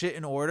all your shit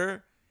in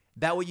order.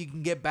 That way you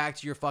can get back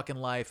to your fucking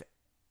life.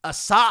 A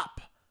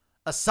sop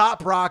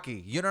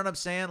Rocky. You know what I'm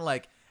saying?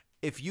 Like,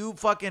 if you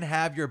fucking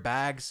have your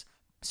bags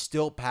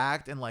still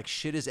packed and like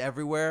shit is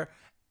everywhere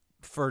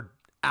for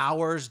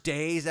hours,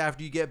 days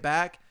after you get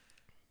back,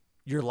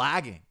 you're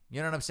lagging. You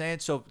know what I'm saying?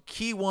 So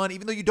key one,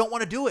 even though you don't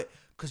want to do it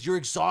because you're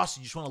exhausted,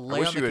 you just want to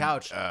lay on the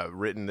couch.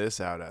 Written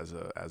this out as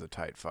a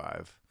tight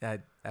 5.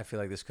 I feel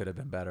like this could have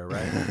been better,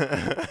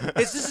 right?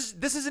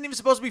 This isn't even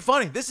supposed to be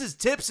funny. This is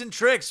tips and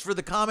tricks for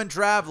the common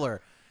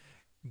traveler.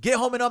 Get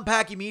home and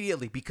unpack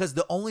immediately, because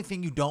the only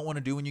thing you don't want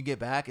to do when you get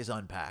back is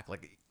unpack.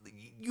 Like,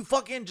 you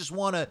fucking just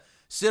want to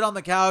sit on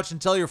the couch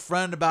and tell your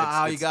friend about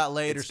how you got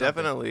late or something. It's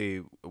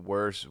definitely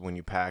worse when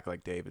you pack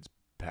like David's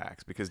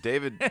packs, because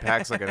David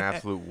packs like an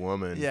absolute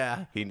woman.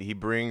 Yeah. He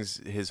brings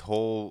his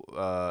whole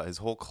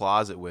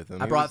closet with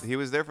him. He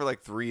was there for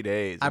like 3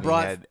 days. He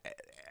had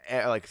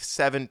like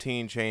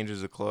 17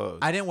 changes of clothes.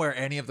 I didn't wear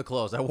any of the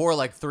clothes. I wore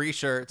like 3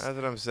 shirts. That's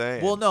what I'm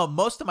saying. Well, no,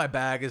 most of my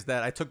bag is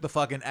that I took the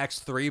fucking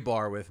X3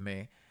 bar with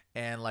me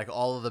and like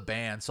all of the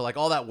bands. So like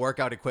all that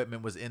workout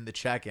equipment was in the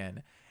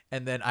check-in.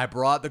 And then I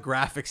brought the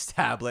graphics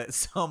tablet.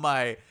 So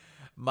my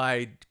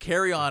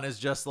carry-on is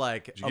just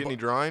like... Did you get any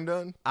drawing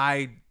done?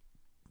 I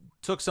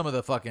took some of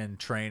the fucking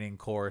training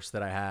course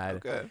that I had.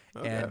 Okay.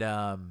 And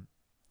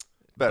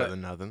better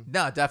than nothing.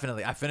 No,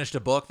 definitely. I finished a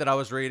book that I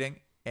was reading,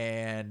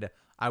 and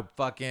I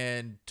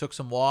fucking took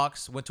some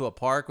walks, went to a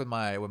park with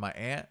my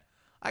aunt.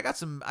 I got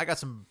some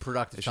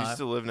productive time. Does she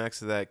still live next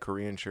to that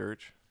Korean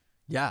church?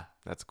 Yeah.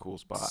 That's a cool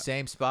spot.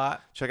 Same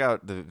spot. Check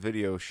out the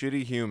video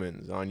Shitty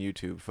Humans on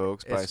YouTube,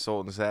 folks, by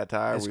Sultan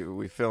Satire.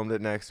 We filmed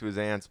it next to his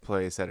aunt's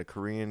place at a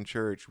Korean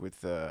church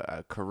with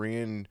a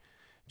Korean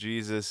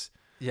Jesus.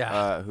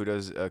 Yeah. Who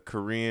does a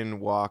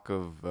Korean walk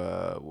of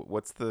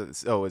it's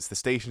the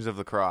Stations of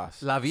the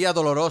Cross. La Via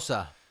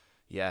Dolorosa.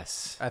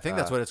 Yes. I think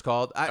that's what it's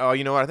called.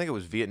 You know what? I think it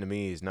was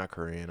Vietnamese, not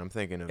Korean. I'm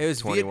thinking of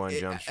 21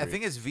 Jump Street. I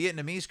think it's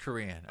Vietnamese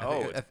Korean.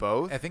 It's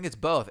both? I think it's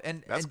both.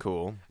 And that's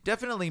cool.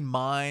 Definitely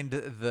mind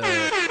the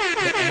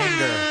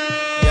anger.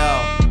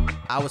 Yo,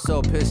 I was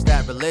so pissed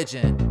at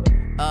religion.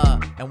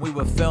 And we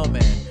were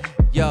filming.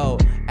 Yo,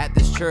 at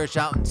this church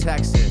out in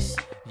Texas.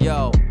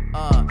 Yo,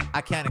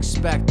 I can't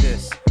expect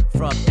this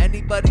from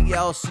anybody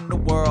else in the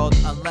world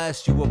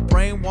unless you were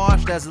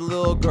brainwashed as a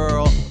little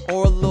girl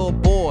or a little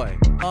boy,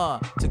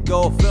 to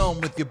go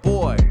film with your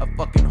boy. A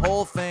fucking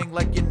whole thing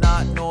like you're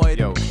not annoyed.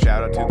 Yo,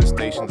 shout out to the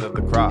Stations of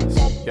the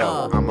Cross.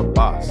 Yo, I'm a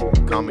boss.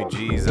 Call me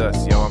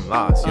Jesus. Yo, I'm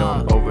lost. Yo,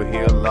 I'm over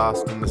here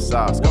lost in the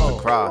sauce. Got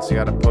the cross. You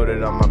gotta put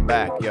it on my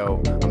back.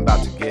 Yo, I'm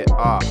about to get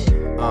off.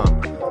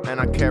 And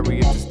I carry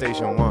it to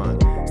Station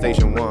 1.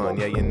 Station 1,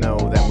 yeah, you know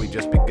that we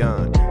just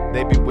begun.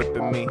 They be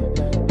whipping me,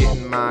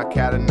 getting my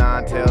cat of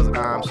 9 tails.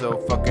 I'm so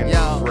fucking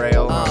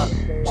frail.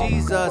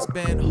 Jesus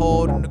been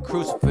holding the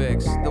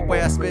crucifix. The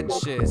way I spit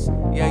shits,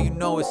 yeah, you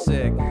know it's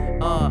sick.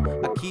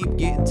 I keep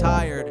getting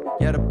tired.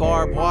 Yeah, the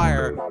barbed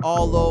wire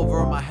all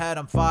over my head.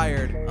 I'm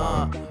fired.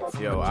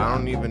 Yo, I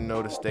don't even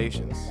know the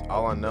stations.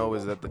 All I know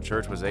is that the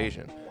church was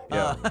Asian.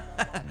 Yo.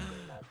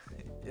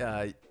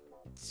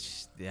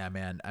 Yeah,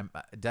 man. I'm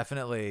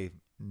definitely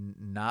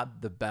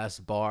not the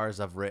best bars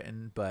I've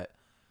written, but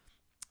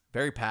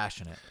very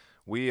passionate.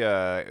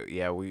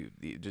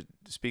 Just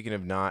speaking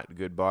of not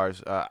good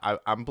bars,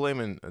 I'm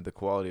blaming the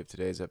quality of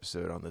today's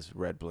episode on this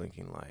red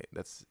blinking light.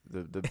 That's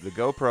the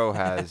GoPro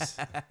has.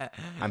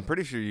 I'm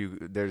pretty sure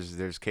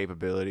there's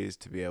capabilities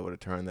to be able to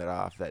turn that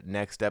off. That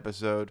next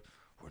episode,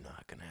 we're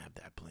not gonna have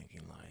that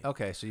blinking light.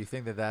 Okay, so you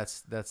think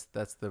that's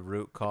the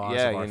root cause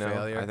of our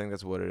failure? I think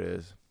that's what it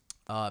is.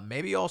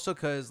 Maybe also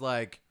because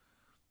like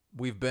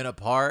we've been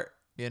apart.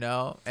 you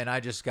know, and I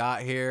just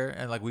got here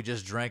and like we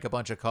just drank a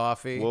bunch of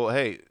coffee. Well,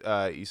 hey,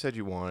 you said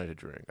you wanted a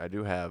drink. I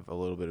do have a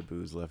little bit of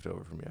booze left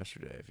over from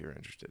yesterday if you're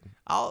interested.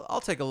 I'll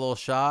take a little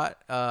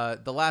shot.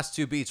 The last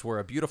two beats were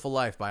A Beautiful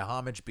Life by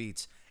Homage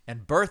Beats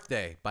and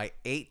Birthday by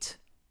 8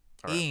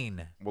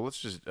 Een. Well, let's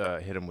just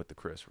hit him with the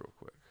Chris real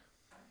quick.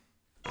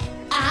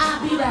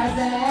 I'll be right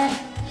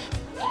back.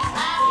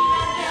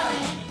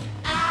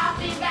 I'll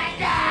be back.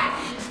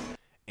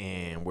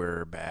 And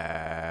we're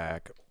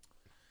back.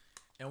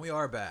 And we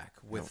are back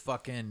with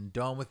fucking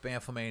Dome with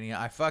Bamfomania.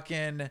 I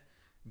fucking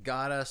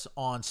got us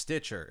on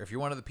Stitcher. If you're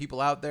one of the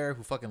people out there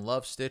who fucking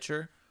love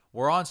Stitcher,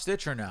 we're on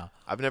Stitcher now.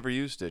 I've never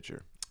used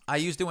Stitcher. I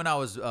used it when I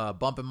was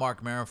bumping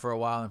Mark Maron for a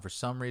while, and for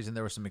some reason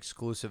there was some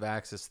exclusive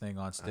access thing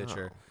on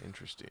Stitcher. Oh,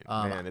 interesting.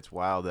 Man, it's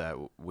wild that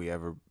we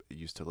ever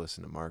used to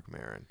listen to Mark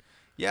Maron.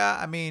 Yeah,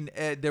 I mean,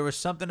 there was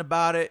something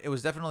about it. It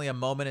was definitely a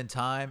moment in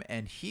time,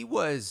 and he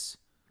was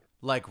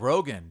like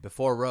Rogan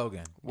before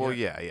Rogan. Well,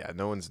 yeah.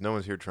 No one's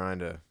here trying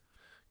to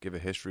give a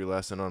history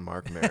lesson on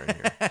Mark Maron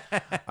here.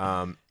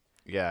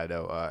 Yeah,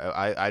 no.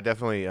 I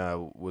definitely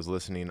was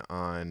listening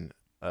on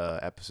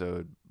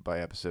episode by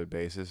episode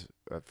basis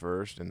at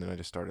first, and then I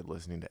just started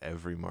listening to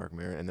every Mark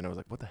Maron, and then I was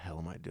like, what the hell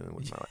am I doing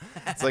with my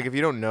life? It's like if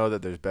you don't know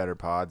that there's better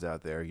pods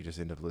out there, you just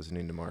end up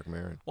listening to Mark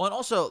Maron. Well, and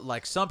also,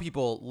 like, some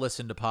people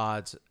listen to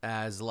pods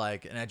as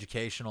like an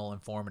educational,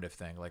 informative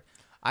thing. Like,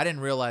 I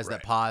didn't realize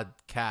that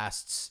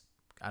podcasts,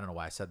 I don't know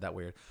why I said that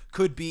weird,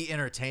 could be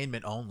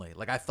entertainment only.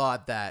 Like, I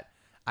thought that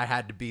I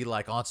had to be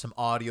like on some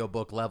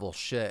audiobook level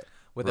shit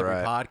with every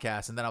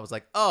podcast, and then I was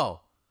like,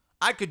 oh,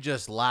 I could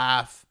just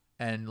laugh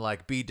and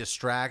like be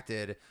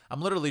distracted.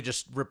 I'm literally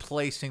just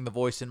replacing the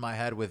voice in my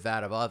head with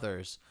that of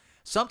others.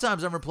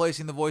 Sometimes I'm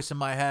replacing the voice in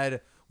my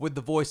head with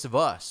the voice of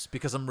us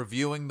because I'm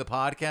reviewing the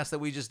podcast that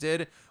we just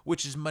did,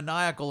 which is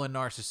maniacal and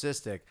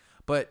narcissistic,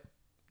 but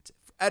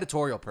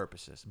editorial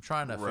purposes. I'm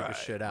trying to figure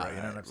shit out.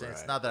 You know what I'm saying?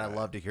 It's not that I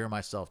love to hear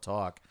myself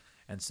talk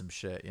and some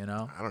shit, you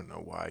know? I don't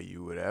know why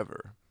you would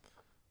ever.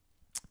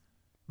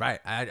 Right.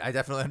 I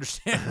definitely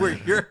understand where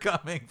you're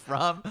coming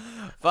from.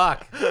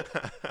 Fuck.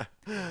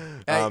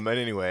 But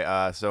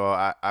anyway, so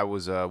I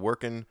was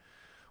working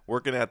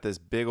at this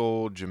big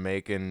old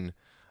Jamaican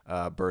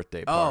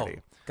birthday party.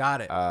 Oh,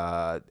 got it.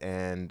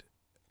 And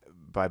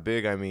by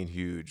big, I mean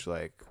huge.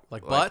 Like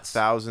butts?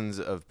 Thousands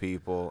of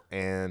people,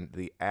 and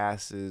the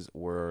asses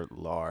were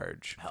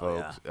large,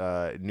 folks.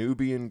 Yeah.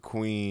 Nubian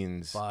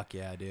queens. Fuck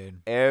yeah,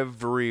 dude.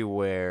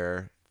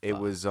 Everywhere. It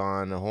was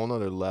on a whole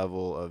nother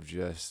level of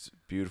just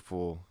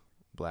beautiful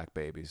black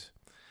babies.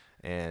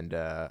 And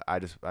I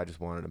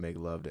just wanted to make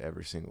love to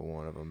every single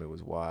one of them. It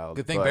was wild.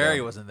 Good thing Barry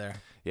wasn't there.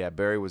 Yeah,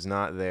 Barry was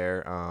not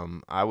there.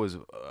 I was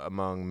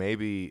among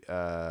maybe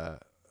I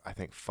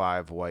think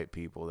 5 white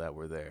people that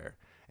were there.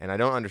 And I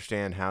don't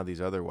understand how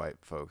these other white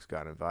folks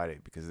got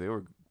invited because they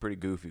were pretty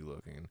goofy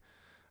looking.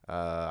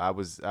 I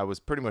was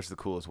pretty much the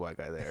coolest white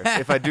guy there,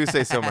 if I do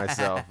say so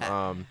myself.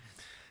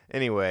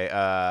 Anyway,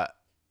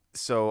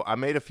 so I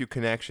made a few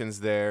connections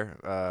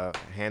there,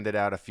 handed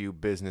out a few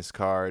business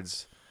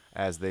cards,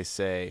 as they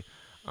say,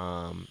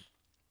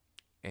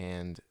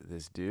 and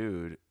this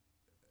dude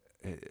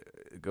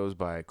goes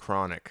by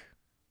Chronic.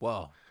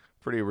 Whoa.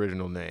 Pretty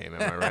original name,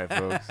 am I right,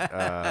 folks?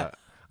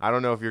 I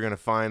don't know if you're going to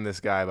find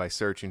this guy by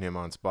searching him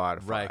on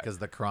Spotify. Right, because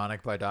the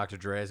Chronic by Dr.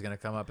 Dre is going to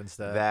come up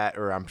instead. That,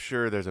 or I'm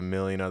sure there's a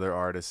million other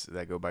artists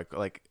that go by,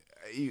 like,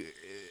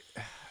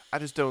 I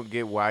just don't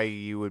get why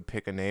you would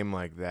pick a name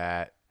like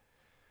that.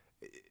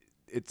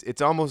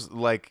 It's almost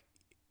like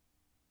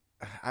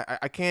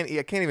I can't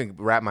even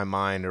wrap my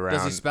mind around.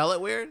 Does he spell it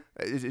weird?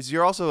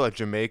 You're also a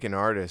Jamaican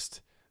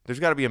artist. There's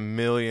got to be a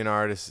million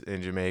artists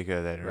in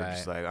Jamaica that are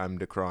just like, I'm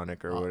the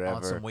Chronic or whatever.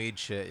 On some weed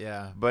shit,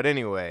 yeah. But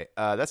anyway,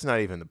 that's not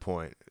even the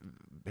point.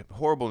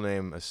 Horrible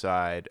name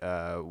aside,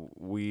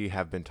 we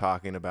have been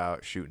talking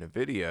about shooting a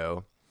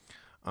video,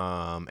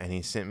 and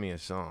he sent me a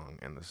song,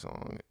 and the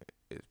song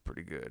is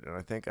pretty good, and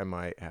I think I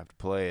might have to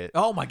play it.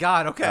 Oh my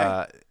God!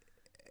 Okay.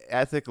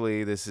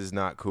 Ethically, this is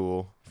not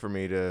cool for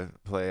me to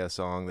play a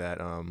song that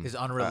is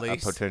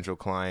unreleased. A potential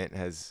client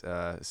has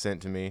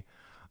sent to me,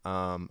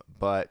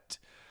 but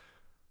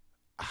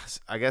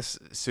I guess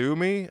sue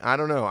me. I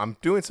don't know. I'm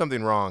doing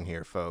something wrong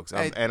here, folks,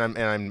 and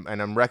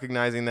I'm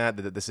recognizing that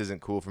this isn't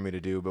cool for me to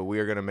do. But we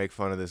are gonna make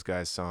fun of this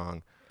guy's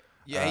song.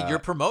 Yeah, you're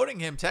promoting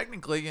him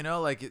technically. You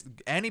know, like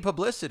any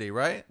publicity,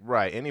 right?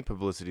 Right. Any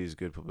publicity is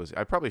good publicity.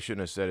 I probably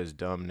shouldn't have said his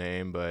dumb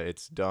name, but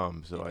it's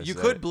dumb. So you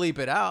could bleep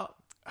it out.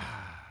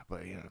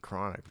 But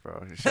Chronic,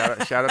 bro.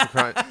 Shout out to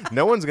Chronic.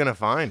 No one's gonna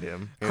find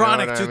him.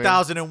 Chronic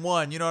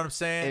 2001. You know what I'm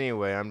saying?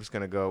 Anyway, I'm just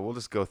gonna go. We'll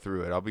just go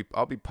through it.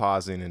 I'll be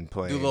pausing and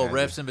playing. Do little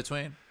riffs in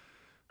between.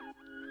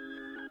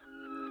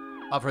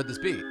 I've heard this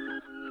beat.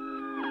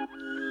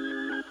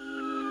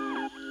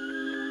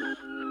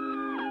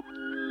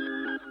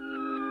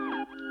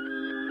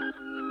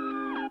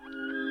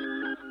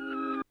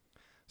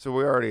 So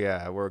we already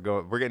we're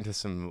getting to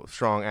some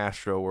strong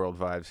Astro World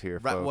vibes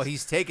here, folks. Right. Well,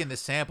 he's taking the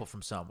sample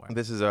from somewhere.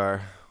 This is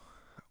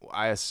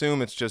I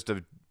assume it's just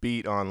a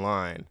beat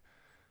online.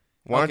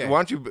 Why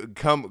don't you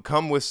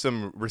come with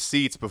some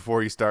receipts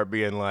before you start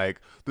being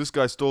like, this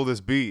guy stole this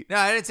beat? No,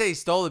 I didn't say he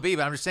stole the beat,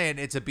 but I'm just saying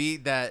it's a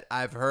beat that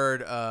I've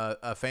heard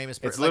a famous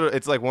person.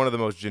 It's like one of the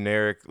most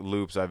generic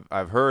loops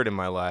I've heard in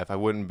my life. I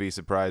wouldn't be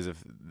surprised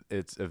if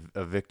it's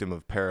a victim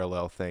of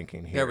parallel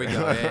thinking here. There we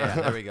go.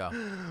 Yeah, there we go.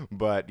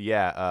 But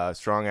yeah,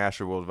 strong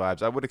Astroworld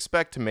vibes. I would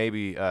expect to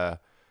maybe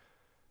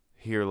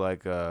hear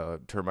like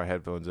turn my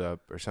headphones up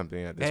or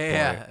something at this point.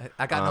 Yeah,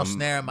 I got no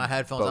snare in my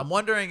headphones. I'm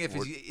wondering if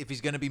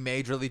he's gonna be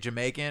majorly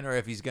Jamaican or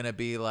if he's gonna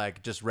be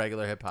like just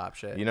regular hip hop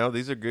shit. You know,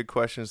 these are good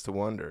questions to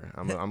wonder.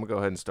 I'm gonna go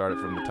ahead and start it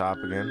from the top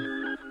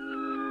again.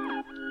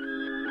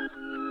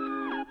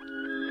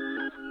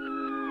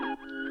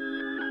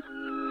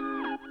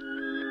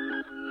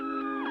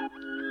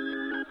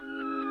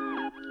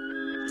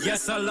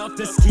 Yes, I love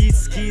the skeet.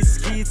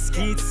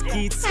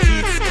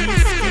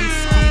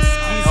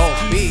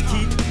 Oh, beat.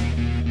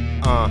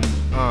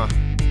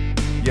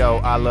 Yo,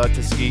 I love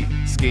to skeet.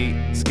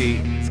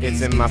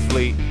 It's in my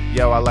fleet.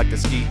 Yo, I like to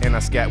skeet and I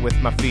scat with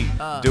my feet.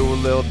 Do a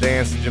little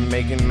dance,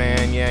 Jamaican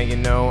man. Yeah, you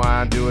know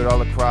I do it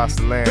all across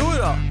the land. Do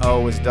it all.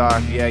 Oh, it's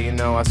dark. Yeah, you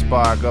know I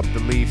spark up the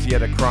leaves. Yeah,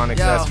 the Chronics.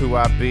 Yo. That's who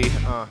I be.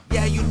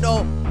 Yeah, you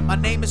know, my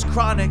name is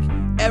Chronic.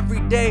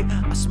 Every day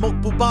I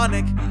smoke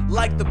bubonic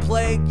like the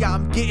plague. Yeah,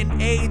 I'm getting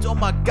AIDS. Oh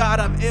my God,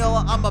 I'm ill.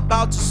 I'm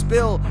about to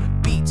spill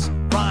beats,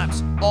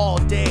 rhymes all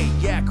day.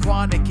 Yeah,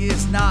 Chronic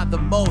is not the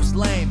most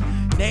lame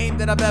name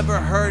that I've ever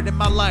heard in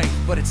my life,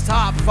 but it's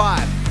top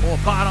 5 or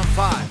bottom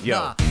 5. Yo,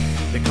 Nah.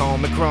 they call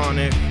me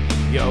Chronic.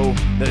 Yo,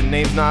 the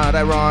name's not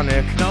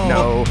ironic.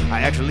 No. I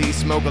actually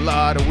smoke a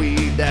lot of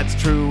weed. That's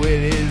true,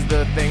 it is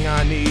the thing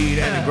I need.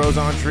 And it grows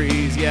on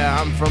trees.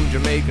 Yeah, I'm from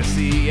Jamaica,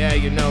 see. Yeah,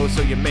 you know,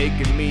 so you're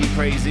making me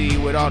crazy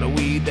with all the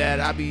weed that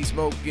I be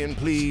smoking,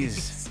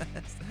 please.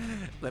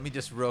 Let me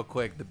just real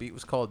quick. The beat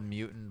was called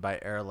Mutant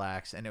by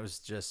Airlax, and it was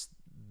just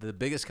the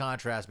biggest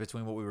contrast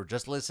between what we were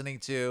just listening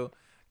to.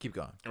 Keep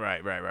going.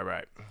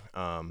 Right.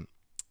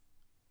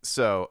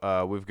 So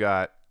we've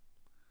got.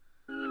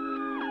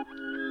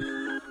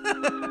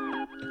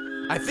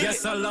 I think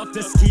Yes, I love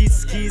the skeet.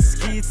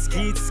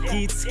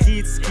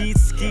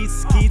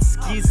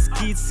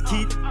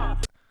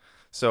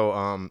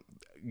 So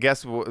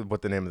guess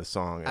what the name of the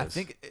song is? I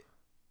think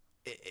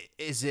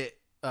is it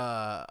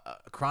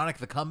Chronic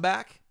the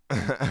Comeback?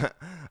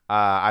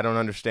 I don't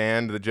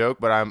understand the joke,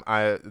 but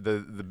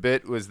the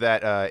bit was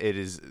that it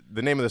is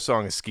the name of the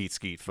song is Skeet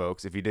Skeet,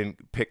 folks. If you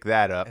didn't pick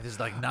that up, There's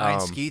like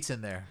 9 skeets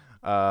in there.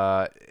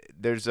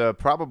 there's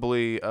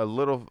probably a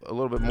little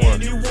bit more.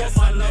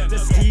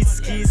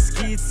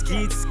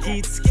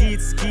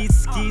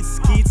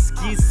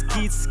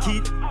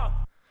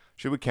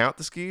 Should we count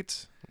the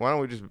skeets? Why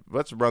don't we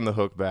let's run the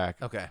hook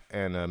back? Okay.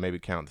 And maybe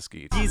count the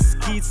skeets.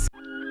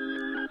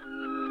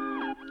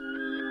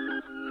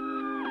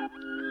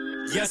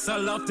 Yes, I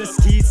love the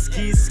skeet.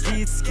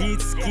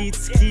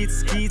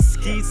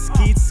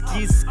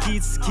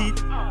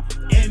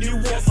 And you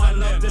want I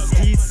love the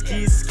skeet.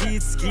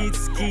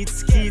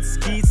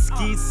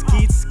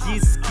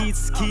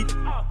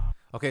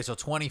 Okay, so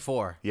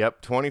 24.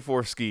 Yep,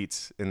 24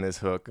 skeets in this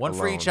hook. One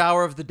for alone. each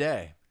hour of the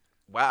day.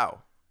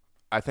 Wow.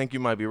 I think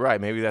you might be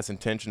right. Maybe that's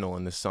intentional,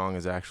 and this song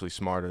is actually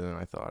smarter than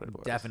I thought it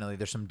was. Definitely.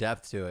 There's some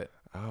depth to it.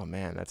 Oh,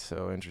 man, that's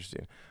so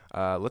interesting.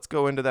 Let's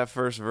go into that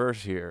first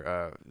verse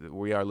here.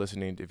 We are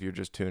listening, if you're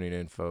just tuning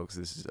in, folks.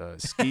 This is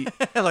Skeet.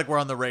 Like we're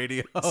on the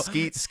radio.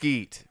 Skeet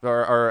Skeet.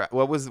 Or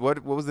what was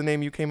the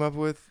name you came up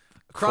with?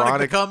 Chronic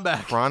the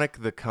Comeback. Chronic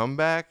the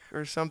Comeback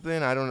or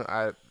something? I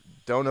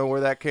don't know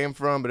where that came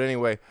from, but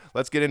anyway,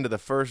 let's get into the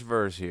first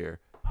verse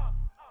here.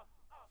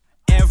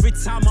 Every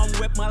time I'm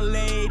with my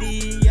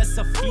lady, yes,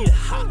 I feel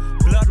hot.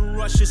 Blood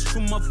rushes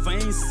through my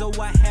veins, so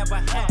I have a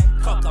hat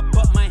cock. I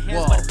put my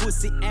hands by the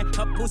pussy and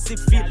her pussy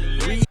feel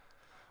real.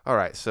 All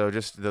right, so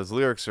just those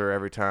lyrics are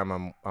every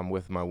time I'm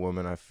with my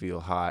woman, I feel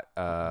hot.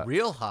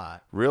 Real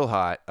hot. Real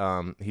hot.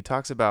 He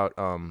talks about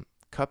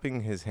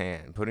cupping his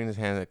hand, putting his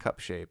hand in a cup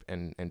shape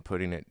and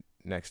putting it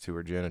next to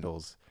her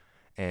genitals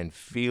and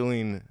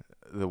feeling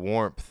the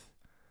warmth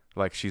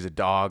like she's a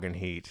dog in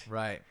heat.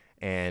 Right.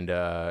 And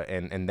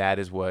that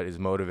is what is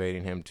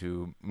motivating him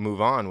to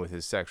move on with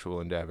his sexual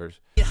endeavors.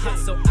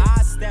 So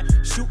I step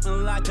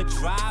shooting like a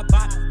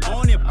drive-by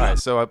on your All right,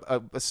 so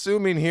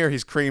assuming here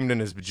he's creamed in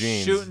his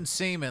jeans. Shooting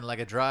semen like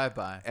a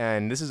drive-by.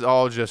 And this is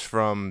all just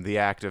from the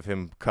act of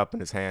him cupping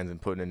his hands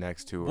and putting it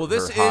next to her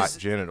hot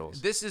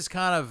genitals. This is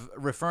kind of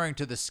referring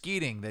to the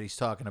skeeting that he's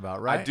talking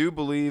about, right? I do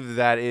believe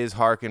that is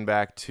harken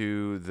back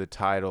to the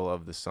title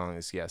of the song.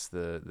 Yes,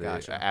 the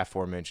Gotcha.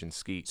 aforementioned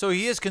Skeet. So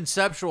he is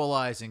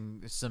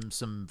conceptualizing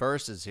some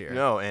verses here.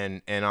 No,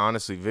 and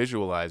honestly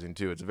visualizing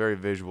too. It's a very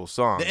visual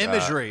song. The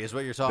imagery is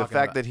what you're talking the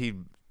fact about. that he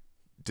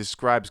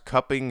describes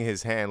cupping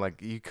his hand, like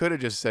you could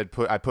have just said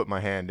I put my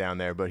hand down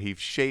there, but he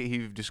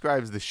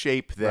describes the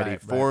shape that he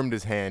formed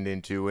his hand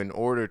into in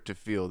order to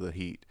feel the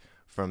heat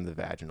from the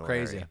vaginal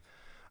Crazy.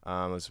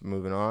 area. Let's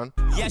moving on.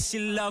 Yeah, she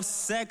loves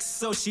sex,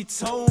 so she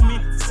told me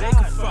take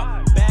a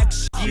fuck back.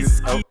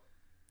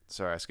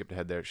 Sorry, I skipped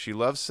ahead there. She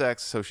loves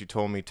sex, so she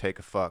told me take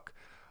a fuck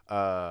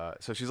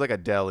So she's like a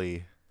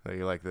deli.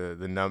 Like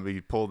the number,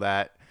 you pull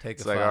that. Take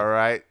it's a like, fuck. all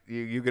right,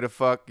 you get a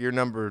fuck. You're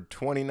number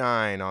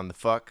 29 on the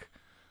fuck.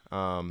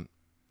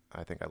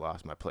 I think I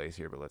lost my place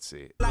here, but let's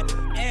see. Like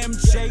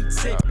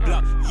MJ, take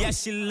block. Yeah,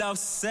 she loves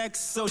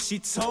sex, so she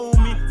told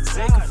me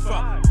take a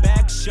fuck.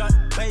 Back shut,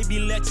 baby,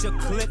 let your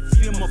clit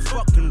feel my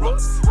fucking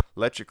rocks.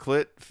 Let your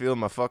clit feel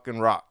my fucking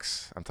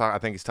rocks. I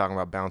think he's talking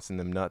about bouncing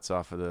them nuts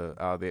off of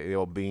the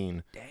old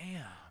bean.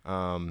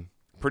 Damn.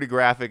 Pretty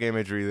graphic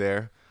imagery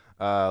there.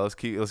 Let's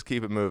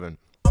keep it moving.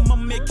 I'ma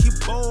make you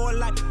ball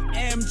like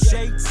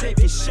MJ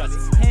taking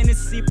shots.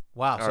 Hennessy.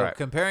 Wow. All So right.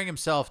 comparing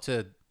himself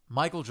to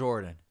Michael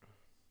Jordan.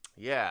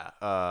 Yeah.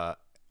 I'm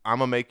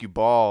gonna make you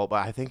ball,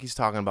 but I think he's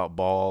talking about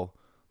ball,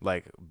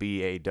 like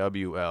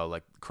BAWL,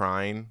 like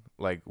crying,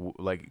 like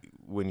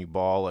when you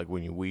bawl, like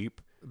when you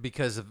weep.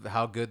 Because of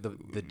how good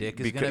the dick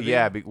is going to be?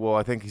 Yeah, well,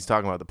 I think he's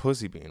talking about the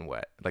pussy being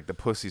wet. Like the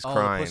pussy's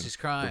crying. The pussy's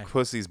crying. The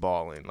pussy's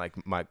bawling, like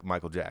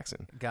Michael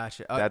Jackson.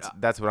 Gotcha.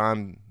 That's what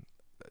I'm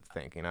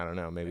thinking. I don't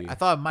know, maybe. I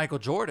thought Michael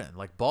Jordan,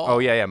 like ball. Oh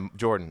yeah,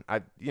 Jordan.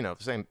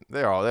 Same.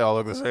 They all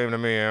look the same to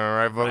me. All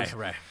right, folks.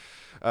 Right.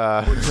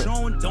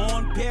 John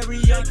Dawn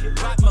period,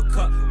 rock my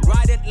cup,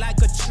 ride it like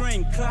a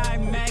train.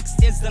 Climax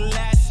is the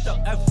last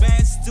stop.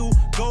 Advance to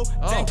go,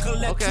 then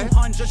collect okay.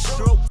 200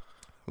 stroke.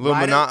 A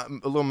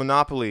little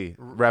Monopoly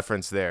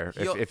reference there,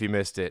 Yo- if you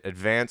missed it.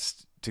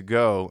 Advanced to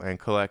go and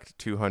collect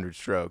 200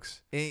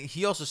 strokes.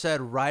 He also said,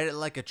 ride it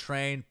like a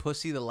train,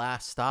 pussy the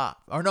last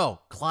stop. Or no,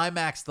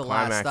 climax the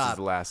last Climax stop. is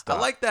the last stop.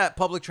 I like that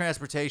public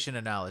transportation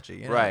analogy.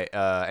 You know? Right,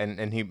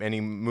 and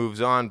he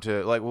moves on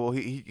to like, well,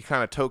 he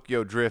kind of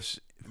Tokyo drifts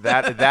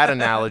that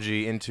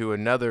analogy into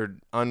another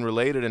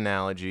unrelated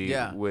analogy.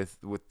 Yeah. with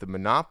the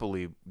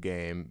Monopoly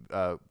game,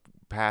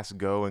 pass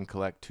go and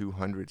collect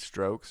 200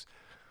 strokes,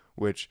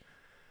 which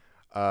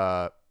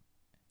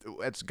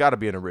it's got to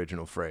be an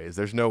original phrase.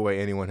 There's no way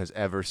anyone has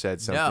ever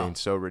said something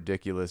so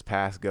ridiculous.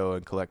 Pass go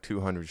and collect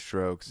 200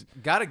 strokes.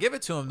 Got to give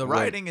it to him. The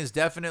writing is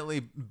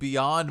definitely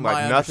beyond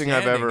Like my nothing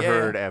I've understanding. ever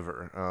Yeah. heard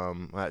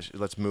ever.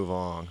 Let's move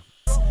on.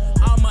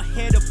 I'ma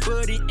hit a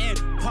buddy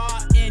and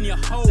part in your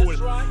hole.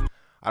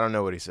 I don't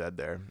know what he said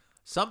there.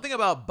 Something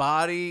about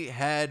body,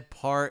 head,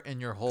 part in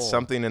your hole.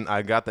 Something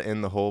I got the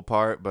in the hole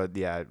part, but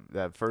yeah,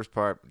 that first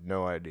part,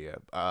 no idea.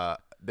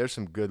 There's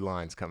some good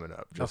lines coming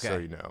up, just so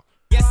Okay. you know.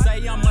 Yes, I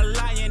am a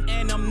lion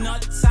and I'm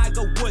not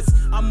Tiger Woods.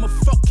 I'ma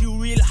fuck you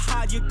real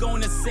hard, you're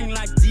gonna sing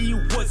like D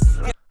Woods.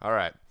 All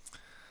right.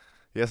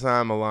 Yes,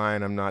 I'm a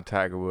lion. I'm not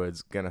Tiger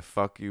Woods. Gonna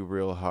fuck you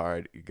real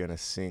hard. You're gonna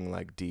sing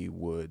like D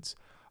Woods.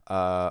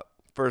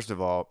 First of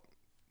all,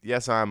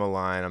 yes, I'm a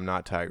lion. I'm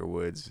not Tiger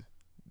Woods.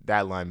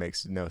 That line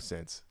makes no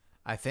sense.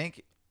 I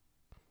think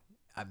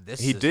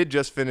He did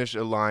just finish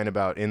a line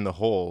about in the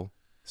hole.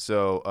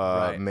 So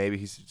Right.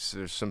 maybe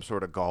there's some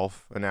sort of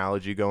golf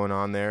analogy going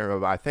on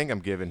there. I think I'm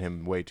giving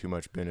him way too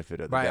much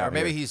benefit of the Right, doubt or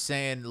maybe here. he's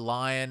saying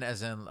lion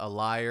as in a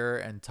liar,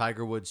 and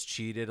Tiger Woods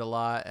cheated a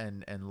lot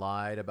and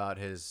lied about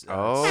his.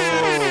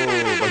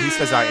 Sex. But he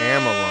says I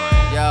am a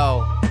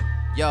lion.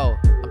 Yo,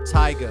 I'm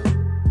Tiger,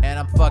 and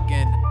I'm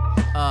fucking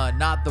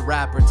not the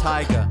rapper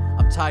Tiger.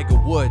 I'm Tiger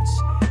Woods.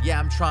 Yeah,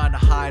 I'm trying to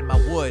hide my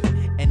wood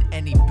and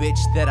any bitch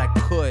that I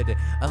could,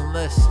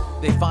 unless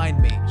they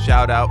find me.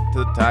 Shout out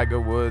to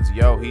Tiger Woods.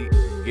 Yo, he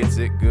gets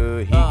it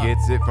good. He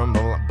gets it from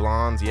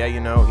blondes. Yeah,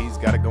 you know, he's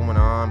got it going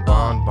on.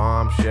 Blonde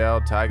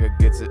bombshell. Tiger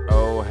gets it.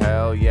 Oh,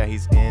 hell yeah.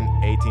 He's in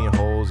 18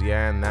 holes.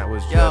 Yeah, and that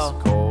was just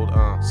cold.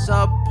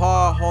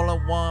 Subpar hole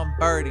in one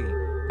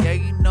birdie. Yeah,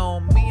 you know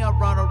me, I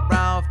run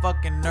around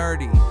fucking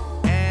nerdy.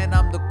 And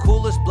I'm the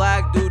coolest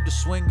black dude to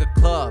swing a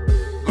club.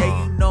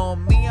 Yeah, you know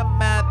me,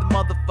 I'm at the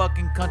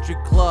motherfucking country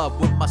club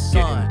with my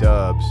son. Getting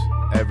dubs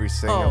every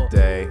single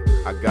day.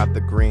 I got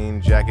the green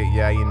jacket.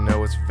 Yeah, you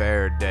know it's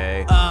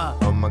Verde.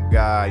 Oh my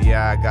god,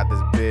 yeah, I got this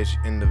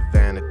bitch in the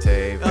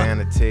vanity.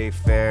 Vanity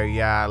Fair.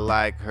 Yeah, I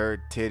like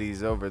her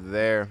titties over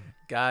there.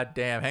 God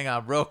damn, hang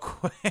on real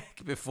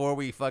quick before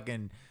we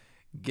fucking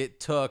get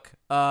took.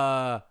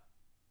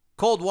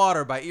 Cold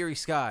Water by Eerie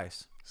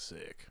Skies.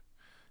 Sick.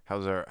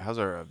 How's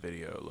our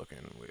video looking?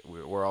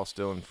 We're all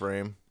still in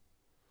frame.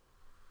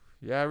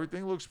 Yeah,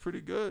 everything looks pretty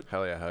good.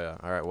 Hell yeah.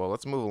 All right, well,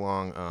 let's move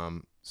along.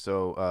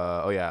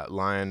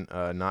 Lion,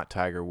 not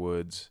Tiger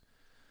Woods.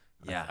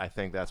 Yeah. I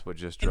think that's what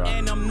just dropped.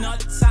 And I'm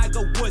not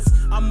Tiger Woods.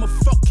 I'ma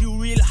fuck you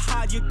real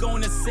hard, you're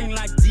gonna sing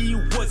like D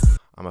Woods.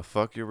 I'm gonna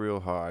fuck you real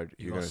hard.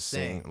 You're gonna gonna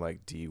sing sing.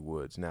 like D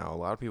Woods. Now, a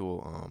lot of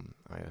people,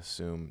 I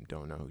assume,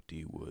 don't know who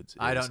D Woods is.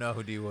 I don't know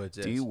who D Woods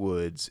is. D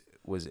Woods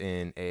was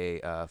in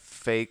a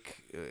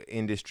fake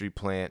industry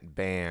plant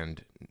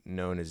band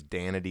known as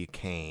Danity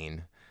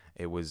Kane.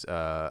 It was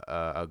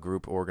a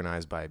group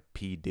organized by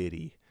P.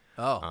 Diddy.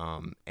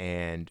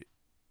 And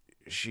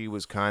she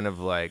was kind of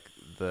like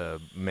the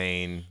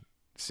main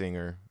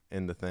singer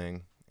in the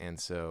thing. And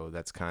so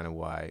that's kind of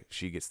why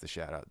she gets the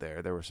shout out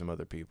there. There were some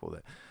other people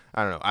that,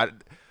 I don't know.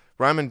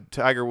 Rhyming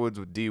Tiger Woods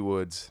with D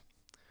Woods,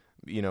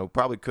 you know,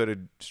 probably could have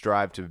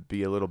strived to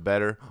be a little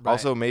better. Right.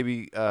 Also,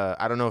 maybe,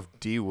 I don't know if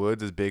D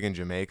Woods is big in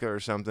Jamaica or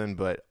something,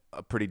 but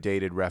a pretty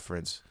dated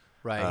reference.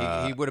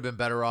 Right. He would have been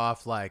better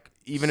off like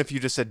even if you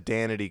just said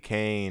Danity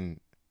Kane,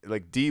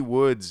 like D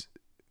Woods.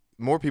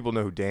 More people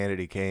know who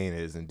Danity Kane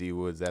is than D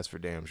Woods. That's for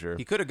damn sure.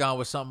 he could have gone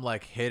with something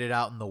like "Hit It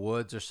Out in the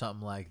Woods" or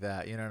something like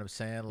that. You know what I'm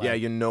saying? Like, Yeah,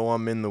 you know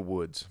I'm in the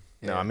woods.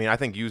 No, Yeah. I mean I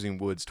think using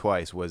woods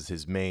twice was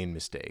his main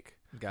mistake.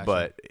 Gotcha.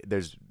 But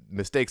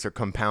mistakes are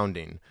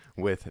compounding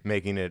with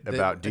making it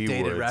about D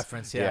dated Woods.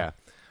 reference, yeah.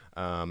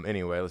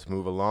 Anyway, let's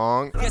move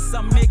along. Guess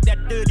I make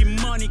that dirty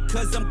money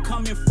cause I'm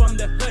coming from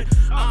the hood.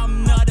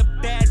 I'm not a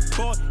bad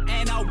boy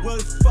and I will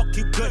fuck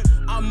you good.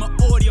 I'm an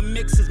Audio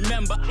Mixers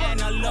member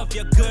and I love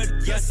you good.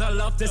 Yes, I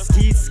love the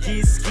skeet.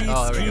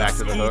 Oh, there we go. Back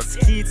to the hook.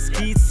 Skeet.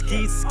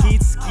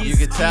 You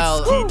could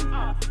tell.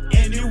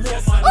 And you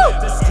want my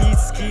love the skeet.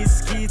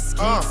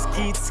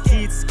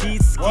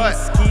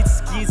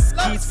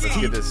 Let's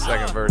get this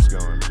second verse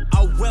going.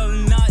 I will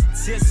not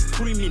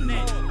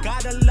discriminate.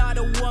 Got a lot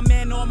of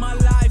women on my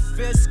life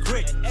is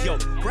great. Yo,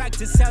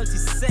 practice healthy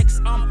sex.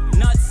 I'm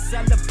not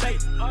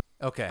celebrate.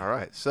 Okay. All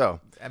right, so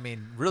I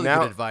mean, really Now-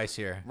 good advice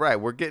here. right,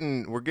 we're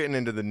getting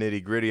into the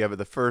nitty gritty of it.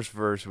 The first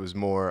verse was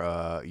more,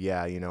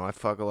 I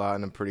fuck a lot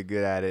and I'm pretty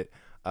good at it.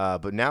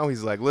 But now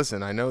he's like,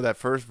 listen, I know that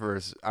first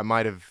verse, I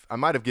might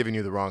have given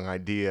you the wrong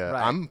idea.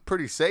 Right. I'm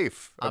pretty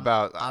safe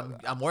about.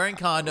 I'm wearing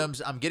condoms.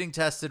 I'm getting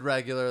tested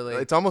regularly.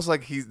 It's almost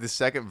like the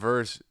second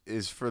verse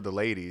is for the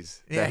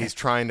ladies Yeah. that he's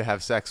trying to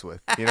have sex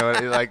with. You know,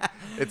 like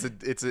it's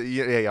a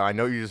yeah. I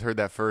know you just heard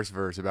that first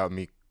verse about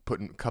me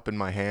cupping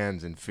my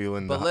hands and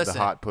feeling the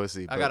hot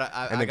pussy, I got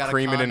and then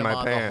creaming in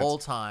my pants the whole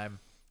time.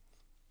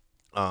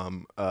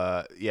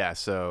 Yeah.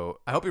 So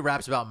I hope he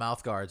raps about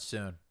mouth guards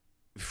soon.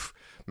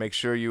 make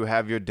sure you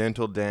have your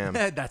dental dam.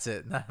 That's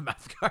it. Not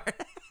mouth guard.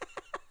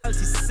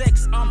 Healthy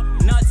sex, I'm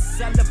not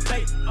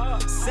celebrate.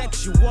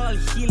 Sexual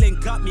healing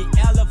got me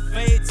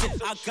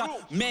elevated. I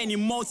got many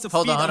more to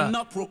Hold feed. on. I'm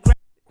not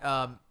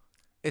procrastinating.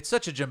 It's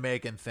such a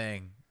Jamaican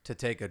thing to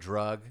take a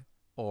drug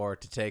or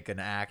to take an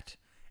act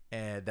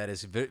and that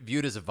is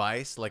viewed as a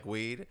vice, like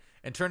weed,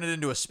 and turn it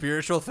into a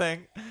spiritual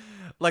thing.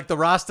 Like the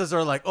Rastas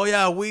are like, oh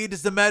yeah, weed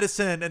is the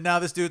medicine, and now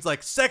this dude's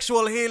like,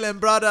 sexual healing,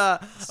 brother.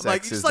 I'm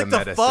like, Sex just is like the the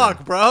medicine.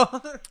 fuck, bro.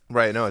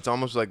 Right. No, it's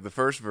almost like the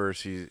first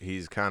verse.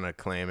 He's kind of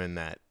claiming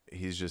that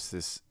he's just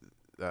this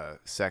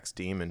sex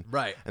demon.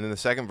 Right. And then the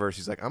second verse,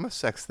 he's like, I'm a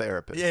sex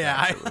therapist. Yeah,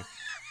 actually.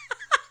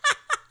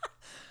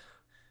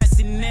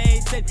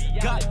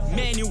 Got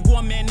many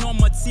women on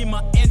my team,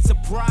 my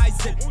enterprise.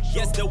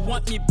 Yes, they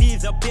want me be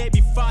the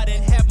baby father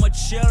and have my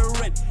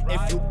children.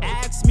 If you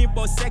ask me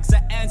about sex,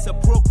 I answer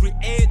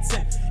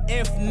procreating.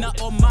 If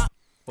not on my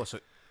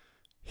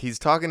He's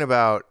talking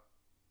about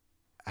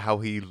how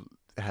he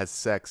has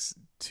sex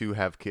to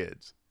have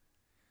kids.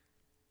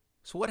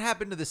 So what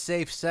happened to the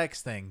safe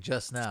sex thing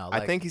just now?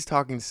 I think he's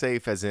talking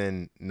safe as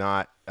in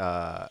not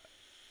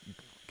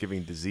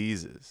giving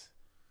diseases.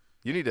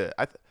 You need to.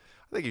 I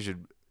think you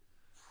should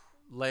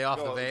lay off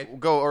the vape.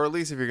 go, or at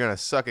least if you're gonna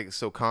suck it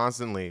so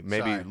constantly,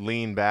 maybe Sorry.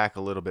 lean back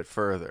a little bit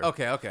further.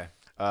 Okay.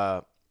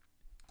 What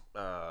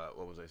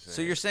was I saying?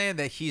 So you're saying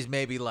that he's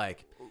maybe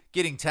like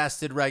getting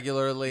tested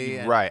regularly,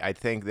 and Right. I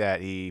think that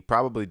he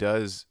probably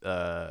does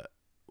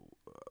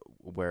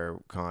wear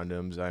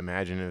condoms. I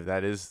imagine if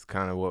that is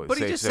kind of what. But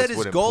he safe just sex said his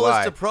would goal imply.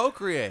 is to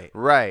procreate.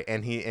 Right,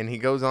 and he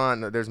goes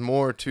on. There's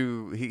more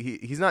to.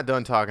 He's not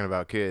done talking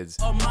about kids.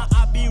 on my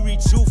I be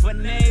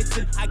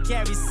rejuvenating. I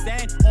carry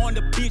sand on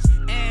the beach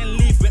and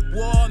leave it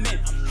warm.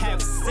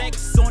 Have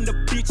sex on the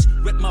beach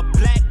with my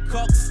black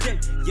cock stick.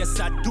 Yes,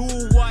 I do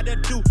what I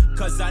do,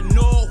 cause I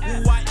know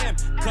who I am.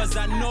 Cause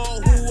I know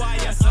who I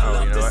am. Yes, I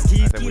love you know the what?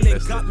 ski I think we feeling,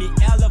 missed got it. me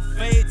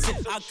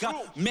elevated. I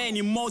got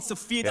many more to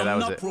feed. Yeah, that I'm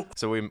was not it.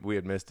 So we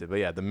had missed it, but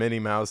yeah, the Minnie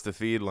Mouse to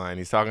feed line.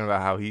 He's talking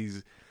about how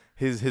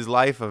his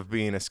life of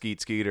being a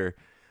skeeter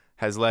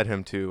has led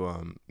him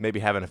to maybe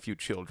having a few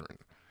children.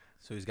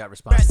 So he's got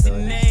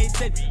responsibility.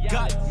 procrastinated.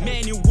 Got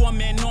many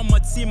women on my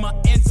team, my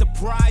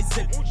enterprise.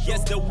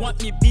 Yes, they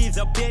want me be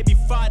the baby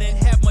father and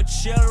have my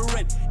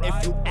children.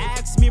 If you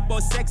ask me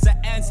about sex, I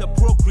answer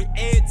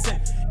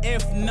procreating.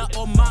 If not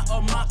on my,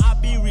 I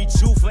be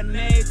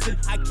rejuvenating.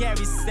 I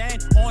carry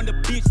sand on the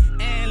beach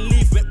and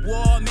leave it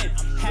warm.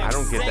 I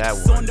don't get sex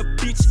that one. on the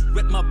beach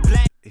with my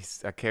black.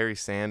 I carry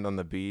sand on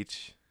the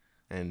beach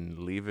and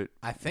leave it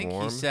I think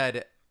warm. he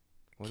said,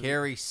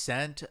 "Carry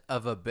scent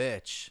of a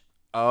bitch."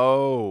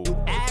 Oh.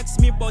 Ask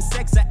me about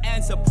sex, I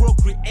answer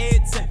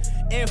procreating.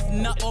 If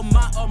not on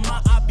my,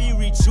 I be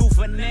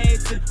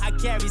rejuvenating. I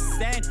carry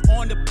sand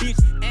on the beach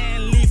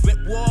and leave it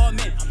warm.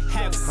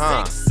 Have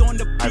sex on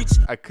the beach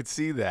I could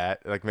see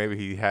that. Like maybe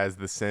he has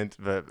the scent,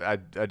 but I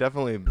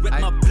definitely with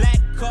my black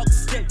cock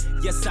stick.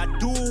 Yes, I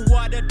do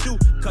what I do,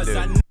 cause Dude.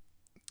 I know.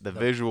 the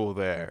visual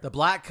there. The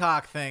black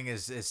cock thing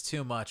is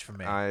too much for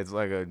me. It's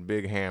like a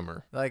big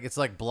hammer. Like it's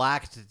like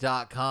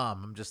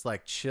blacked.com. I'm just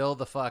like, chill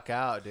the fuck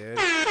out, dude.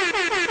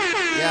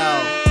 Yo,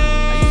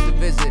 I used to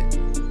visit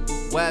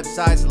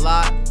websites a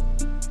lot.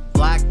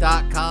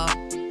 Black.com.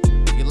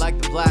 If you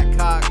like the black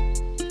cock,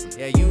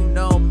 yeah, you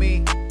know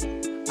me.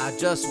 I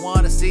just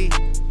wanna see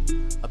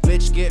a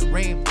bitch get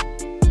reamed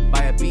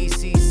by a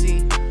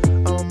BCC.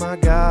 Oh my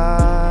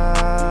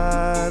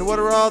God, what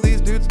are all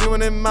these dudes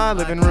doing in my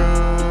living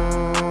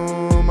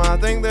room? I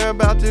think they're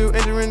about to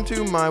enter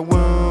into my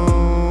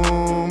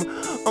womb.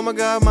 Oh my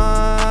god,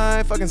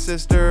 my fucking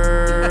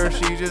sister.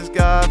 She just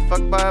got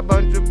fucked by a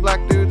bunch of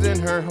black dudes in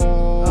her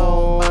hole.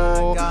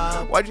 Oh my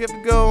god. Why'd you have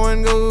to go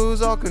and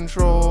lose all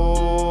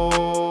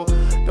control?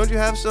 Don't you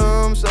have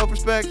some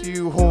self-respect,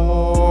 you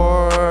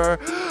whore?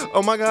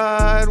 Oh my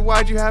god,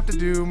 why'd you have to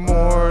do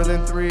more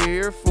than 3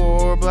 or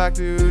 4 black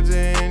dudes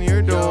in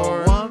your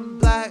door? Yo, one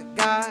black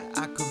guy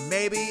I could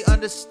maybe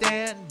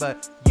understand,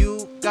 but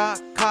you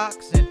got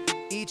cocks in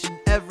each and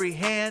every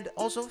hand.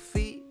 Also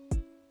feet.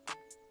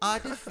 I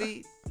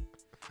defeat.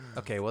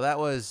 Okay, well that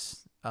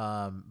was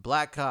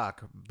Black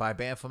Cock by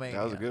Bamfomania.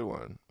 That was a good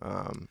one.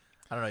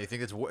 I don't know. You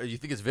think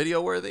it's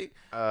video worthy?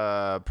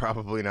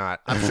 Probably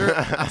not. I'm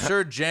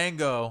sure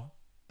Django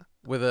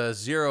with a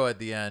 0 at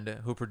the end,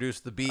 who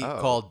produced the beat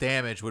called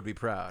Damage, would be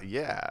proud.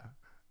 Yeah.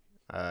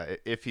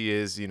 If he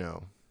is,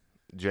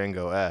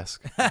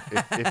 Django-esque.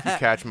 if you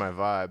catch my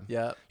vibe.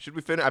 Yeah. Should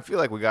we finish? I feel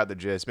like we got the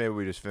gist. Maybe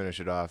we just finish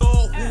it off.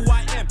 Know who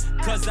I am,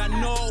 cause I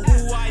know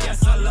who I am.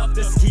 I love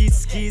the skeet,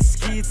 skeet,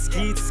 skeet,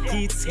 skeet,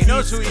 skeet, skeet. He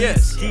knows who he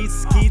is. Skeet,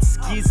 skeet,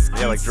 skeet, skeet.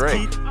 Yeah, like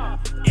Drake.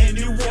 And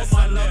you want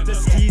my love the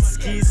skeet,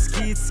 skeet,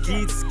 skeet,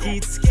 skeet,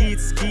 skeet, skeet,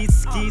 skeet, skeet,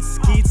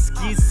 skeet,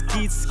 skeet,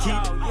 skeet, skeet.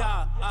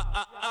 Yeah,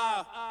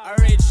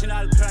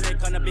 original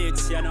Chronic on the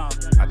beats, you know.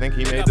 I think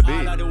he made the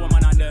beat. All of the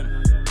woman on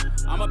them.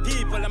 I'm a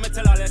people, let me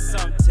tell all you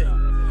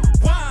something.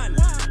 One,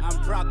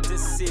 I'm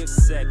practice safe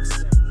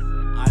sex.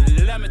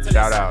 And let me tell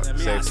Shout you out,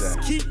 something. safe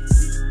sex.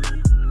 Skeets.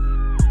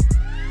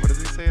 What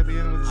does he say at the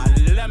end of this?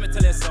 And let me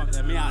tell you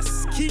something. Me a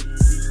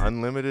skeets.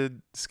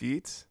 Unlimited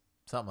skeets?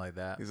 Something like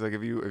that. He's like,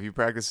 if you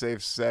practice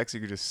safe sex,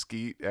 you could just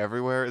skeet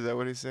everywhere. Is that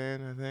what he's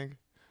saying? I think.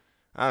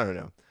 I don't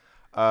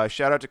know.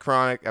 Shout out to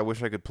Chronic. I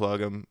wish I could plug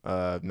him.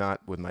 Not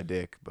with my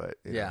dick, but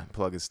you know,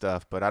 plug his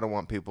stuff. But I don't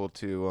want people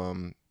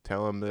to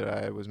tell him that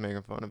I was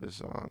making fun of his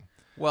song.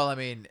 Well, I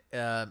mean,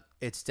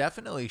 it's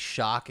definitely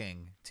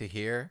shocking to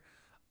hear.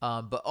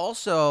 But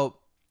also,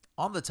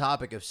 on the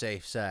topic of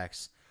safe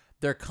sex,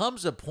 there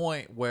comes a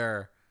point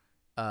where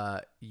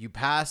you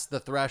pass the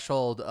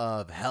threshold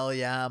of hell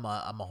yeah, I'm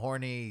a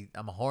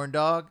horn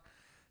dog,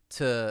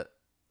 to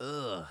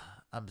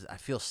I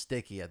feel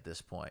sticky at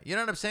this point. You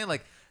know what I'm saying?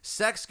 Like,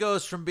 sex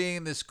goes from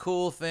being this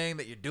cool thing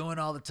that you're doing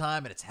all the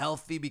time and it's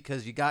healthy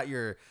because you got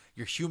your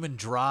human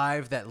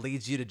drive that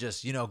leads you to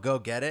just, go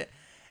get it.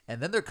 And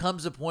then there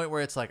comes a point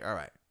where it's like, all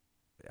right,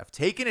 I've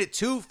taken it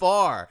too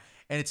far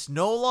and it's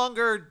no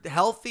longer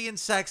healthy and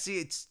sexy.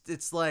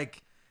 It's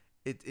like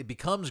it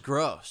becomes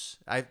gross.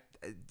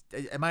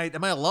 Am I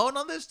alone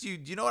on this? Do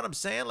you know what I'm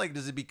saying? Like,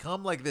 does it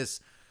become like this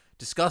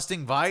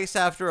disgusting vice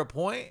after a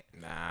point?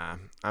 Nah.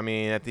 I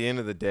mean, at the end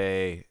of the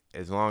day,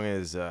 as long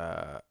as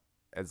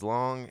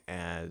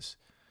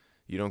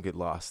you don't get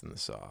lost in the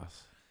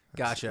sauce.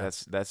 Gotcha.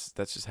 That's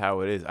just how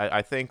it is.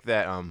 I think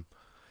that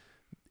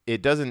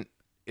it doesn't.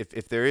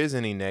 If there is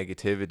any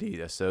negativity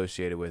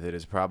associated with it,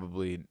 it's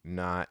probably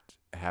not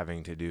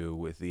having to do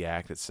with the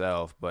act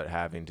itself, but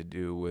having to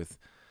do with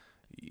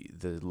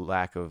the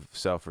lack of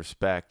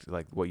self-respect,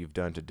 like what you've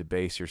done to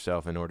debase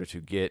yourself in order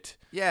to get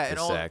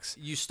sex.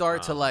 You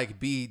start to like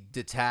be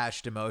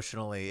detached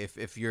emotionally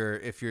if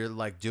you're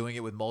like doing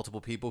it with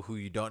multiple people who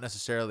you don't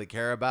necessarily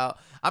care about.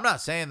 I'm not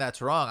saying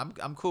that's wrong.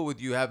 I'm cool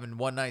with you having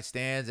one night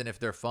stands, and if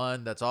they're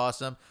fun, that's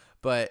awesome.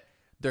 But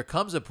there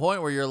comes a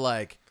point where you're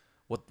like,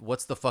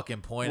 what's the fucking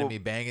point of me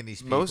banging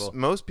these people?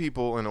 Most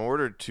people, in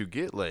order to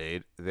get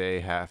laid, they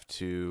have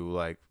to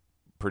like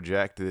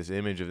project this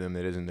image of them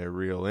that isn't their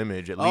real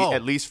image,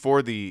 at least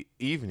for the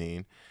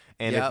evening.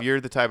 And if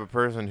you're the type of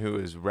person who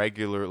is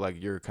regular,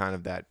 like you're kind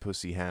of that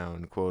pussy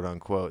hound, quote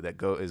unquote,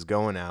 that is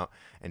going out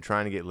and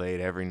trying to get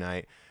laid every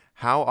night,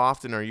 how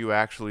often are you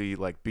actually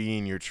like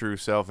being your true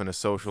self in a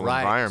social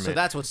environment? So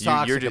that's what's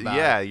toxic about it.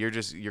 Yeah,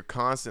 you're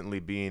constantly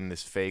being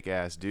this fake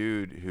ass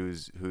dude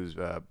who's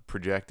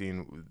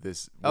projecting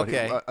this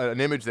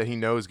an image that he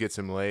knows gets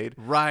him laid,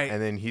 right?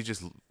 And then he's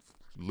just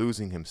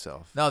losing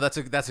himself. No, that's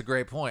a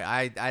great point.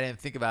 I didn't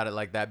think about it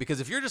like that, because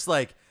if you're just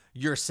like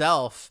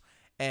yourself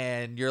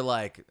and you're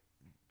like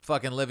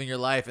fucking living your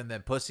life, and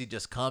then pussy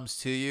just comes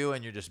to you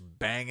and you're just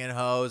banging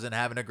hoes and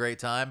having a great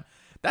time,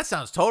 that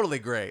sounds totally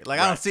great. Like,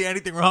 right. I don't see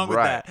anything wrong with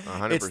that.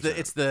 100%.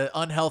 It's the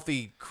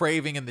unhealthy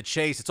craving and the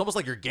chase. It's almost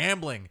like you're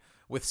gambling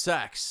with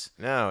sex.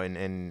 No,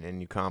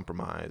 and you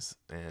compromise.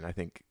 And I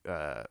think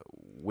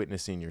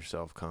witnessing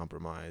yourself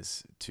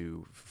compromise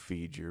to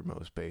feed your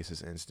most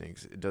basest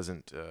instincts, it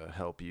doesn't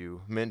help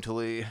you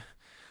mentally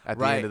at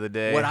the end of the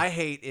day. What I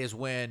hate is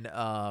when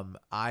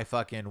I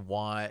fucking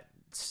want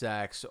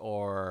sex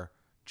or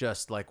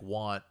just like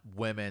want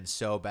women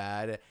so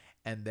bad,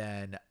 and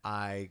then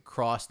I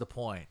cross the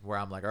point where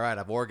I'm like, all right,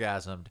 I've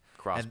orgasmed.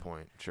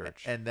 Point,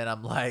 church. And then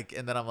I'm like,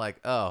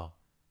 oh,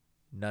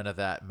 none of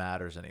that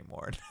matters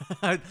anymore.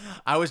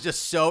 I was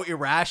just so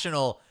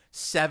irrational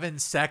 7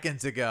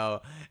 seconds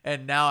ago,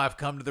 and now I've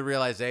come to the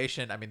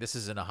realization, I mean, this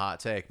isn't a hot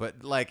take,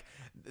 but like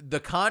the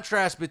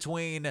contrast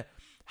between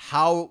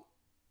how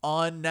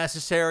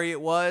unnecessary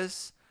it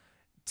was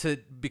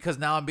because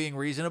now I'm being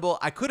reasonable.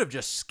 I could have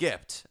just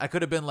skipped. I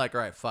could have been like,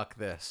 all right, fuck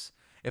this.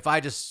 If I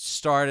just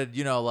started,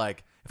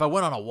 like if I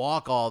went on a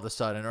walk all of a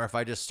sudden, or if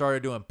I just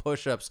started doing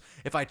push-ups,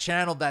 if I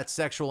channeled that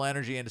sexual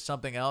energy into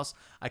something else,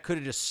 I could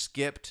have just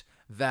skipped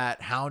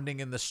that hounding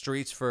in the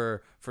streets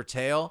for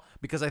tail,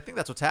 because I think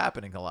that's what's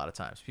happening a lot of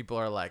times. People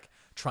are like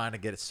trying to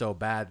get it so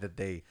bad that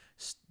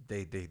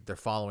they're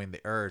following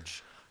the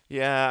urge.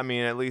 Yeah, I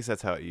mean, at least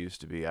that's how it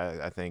used to be.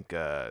 I think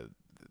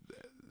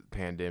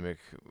pandemic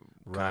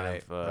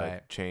kind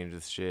of changed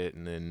this shit,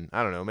 and then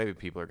I don't know, maybe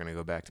people are gonna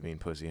go back to being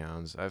pussy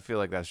hounds. I feel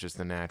like that's just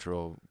the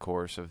natural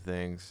course of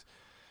things.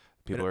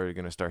 People are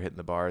gonna start hitting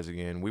the bars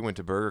again. We went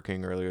to Burger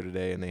King earlier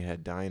today, and they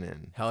had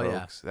dine-in. Hell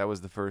folks. Yeah! That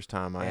was the first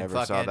time I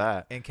ever saw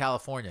that in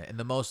California, in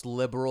the most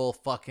liberal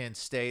fucking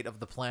state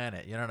of the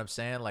planet. You know what I'm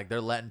saying? Like they're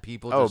letting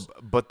people.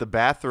 But the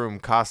bathroom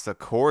costs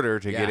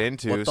 $0.25 to get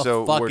into. What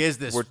the fuck is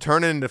this? We're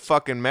turning into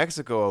fucking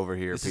Mexico over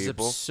here, this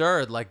people. This is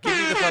absurd. Like, give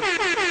me the fuck.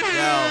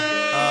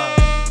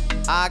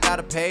 I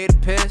gotta pay to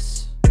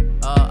piss.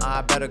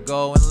 I better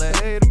go and live.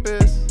 Pay to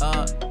piss.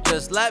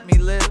 Just let me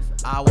live.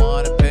 I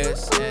wanna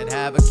piss and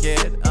have a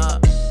kid.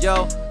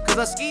 Cause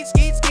I skeet.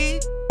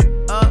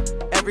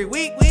 Every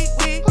week.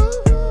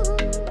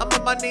 I'm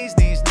on my knees.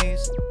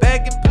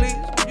 Begging, please,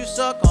 would you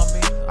suck on me?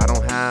 I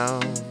don't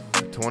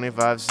have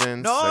 25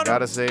 cents. I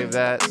gotta save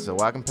that so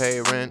I can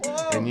pay rent.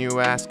 And you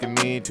asking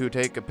me to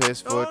take a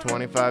piss for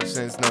 25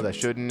 cents? No, that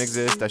shouldn't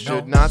exist. I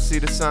should not see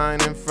the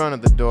sign in front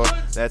of the door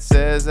that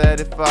says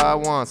that if I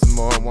want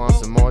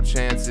some more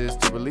chances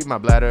to relieve my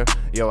bladder.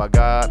 Yo, I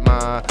got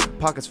my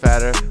pockets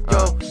fatter.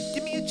 Yo,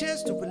 give me a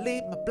chance to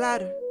relieve my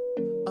bladder.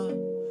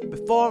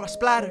 Before I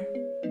splatter.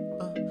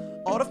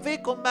 All the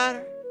fecal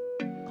matter.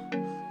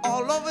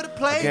 All over the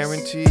place. I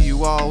guarantee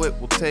you all it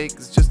will take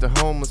is just a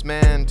homeless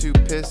man to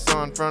piss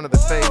on front of the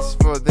face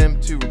for them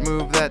to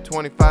remove that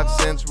 25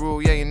 cents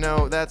rule. Yeah, you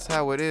know, that's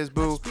how it is,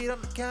 boo. Speed on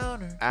the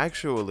counter.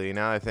 Actually,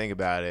 now that I think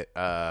about it,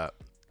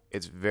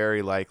 it's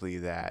very likely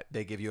that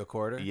they give you a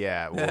quarter.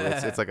 Yeah, well,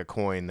 it's like a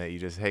coin that you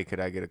just, hey, could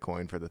I get a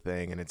coin for the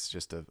thing? And it's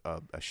just a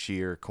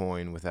sheer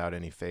coin without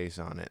any face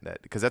on it.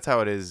 Because that's how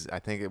it is. I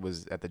think it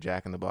was at the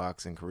Jack in the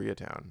Box in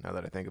Koreatown. Now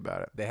that I think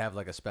about it, they have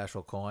like a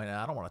special coin.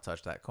 I don't want to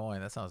touch that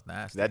coin. That sounds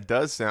nasty. That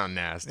does sound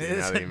nasty.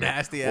 It's a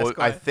nasty ass coin.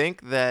 I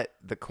think that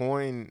the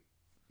coin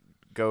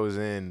goes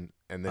in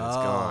and then it's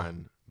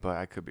gone, but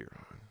I could be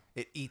wrong.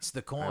 It eats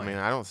the coin. I mean,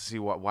 I don't see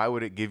why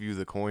would it give you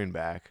the coin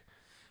back?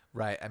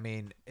 Right. I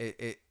mean,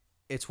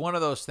 it's one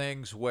of those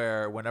things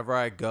where whenever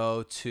I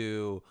go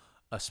to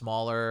a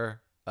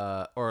smaller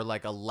or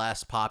like a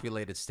less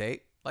populated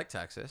state like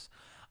Texas,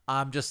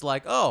 I'm just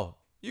like, oh,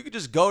 you could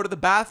just go to the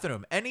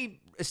bathroom.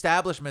 Any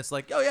establishment's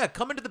like, oh yeah,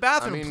 come into the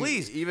bathroom,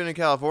 please. Even in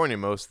California,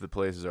 most of the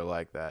places are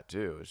like that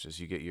too. It's just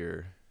you get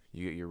your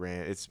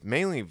rant. It's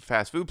mainly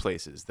fast food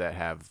places that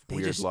have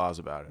weird laws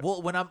about it.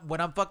 Well,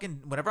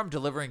 whenever I'm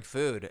delivering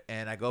food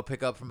and I go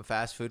pick up from a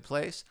fast food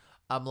place,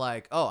 I'm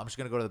like, oh, I'm just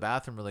gonna go to the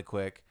bathroom really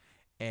quick.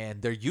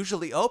 And they're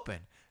usually open,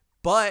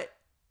 but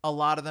a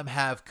lot of them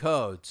have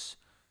codes.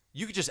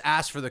 You could just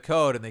ask for the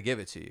code and they give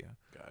it to you.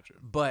 Gotcha.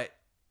 But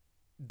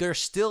there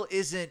still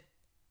isn't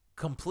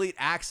complete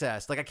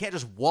access. Like I can't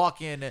just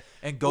walk in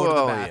and go to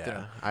the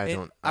bathroom.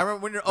 Yeah. I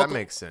remember that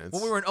makes sense.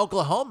 When we were in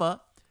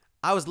Oklahoma,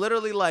 I was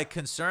literally like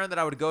concerned that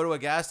I would go to a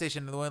gas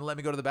station and they wouldn't let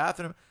me go to the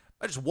bathroom.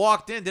 I just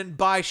walked in, didn't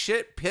buy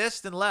shit,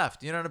 pissed, and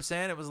left. You know what I'm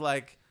saying? It was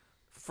like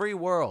free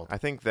world. I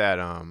think that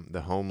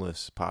the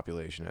homeless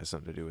population has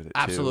something to do with it.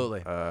 Absolutely.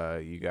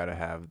 You got to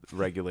have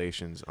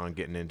regulations on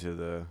getting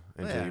into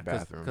your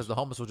bathrooms because the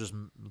homeless will just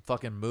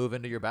fucking move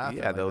into your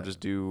bathroom. Yeah, they'll just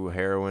do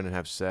heroin and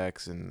have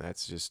sex, and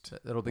that's just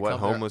what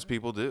homeless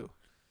people do.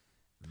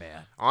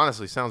 Man,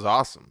 honestly, sounds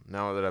awesome.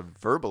 Now that I've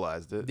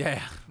verbalized it,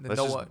 yeah, let's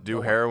just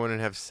do heroin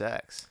and have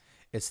sex.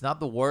 It's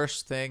not the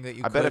worst thing that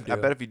you could do. I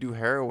bet if you do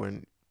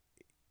heroin,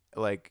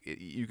 like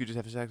you could just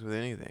have sex with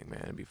anything,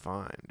 man, and be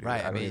fine. Dude.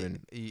 Right. I mean,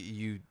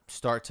 you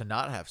start to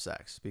not have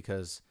sex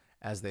because,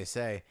 as they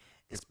say,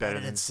 it's better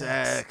than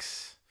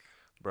sex.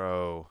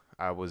 Bro,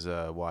 I was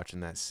watching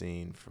that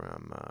scene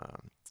from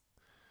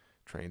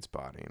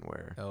Trainspotting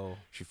where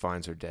she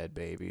finds her dead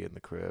baby in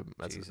the crib.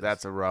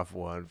 That's a rough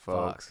one,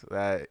 folks.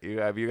 Have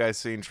you guys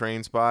seen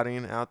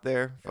Trainspotting out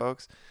there,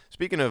 folks?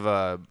 Speaking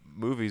of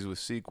movies with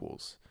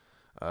sequels.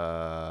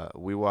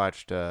 We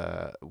watched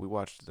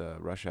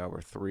Rush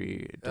Hour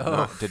 3. It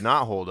did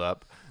not hold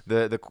up.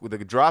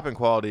 The drop in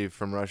quality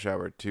from Rush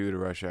Hour 2 to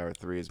Rush Hour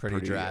 3 is pretty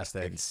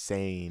drastic,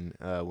 insane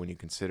when you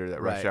consider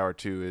that Rush Hour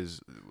 2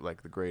 is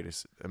like the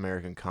greatest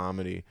American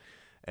comedy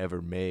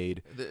ever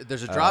made.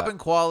 There's a drop in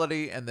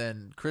quality, and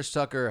then Chris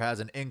Tucker has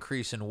an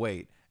increase in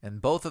weight,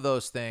 and both of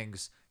those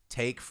things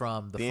take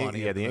from the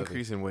funny. Yeah, the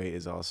increase in weight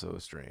is also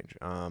strange.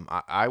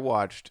 I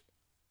watched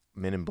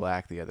Men in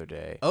Black the other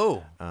day.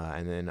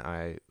 And then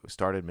I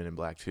started Men in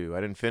Black 2. I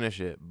didn't finish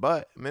it,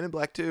 but Men in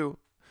Black 2,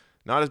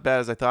 not as bad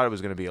as I thought it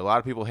was going to be. A lot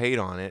of people hate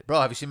on it.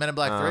 Bro, have you seen Men in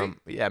Black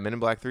 3? Yeah, Men in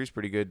Black 3 is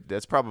pretty good.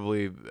 That's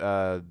probably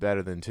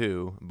better than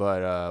 2.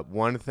 But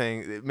one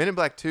thing, Men in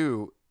Black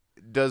 2,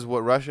 does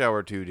what Rush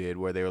Hour 2 did,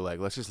 where they were like,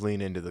 let's just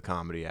lean into the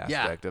comedy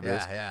aspect of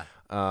this.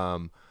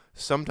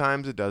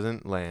 Sometimes it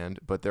doesn't land,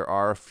 but there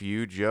are a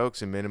few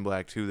jokes in Men in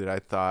Black 2 that I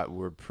thought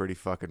were pretty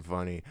fucking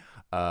funny.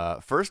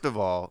 First of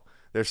all,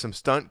 there's some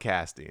stunt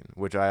casting,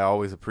 which I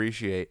always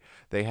appreciate.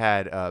 They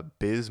had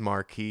Biz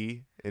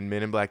Marquis in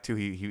Men in Black 2.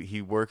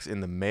 He works in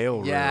the mail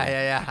room.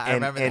 Yeah. I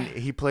remember that. And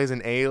he plays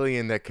an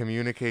alien that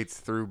communicates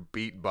through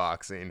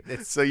beatboxing.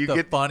 It's so you the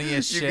get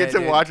funniest you shit, get to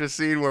dude. watch a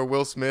scene where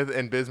Will Smith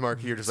and Biz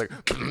Marquis are just like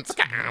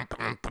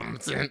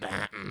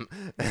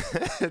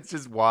it's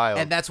just wild.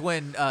 And that's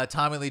when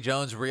Tommy Lee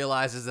Jones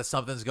realizes that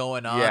something's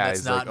going on yeah, that's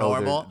he's not like,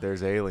 normal.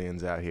 There's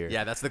aliens out here.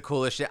 Yeah, that's the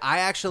coolest shit. I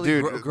actually,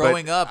 Dude,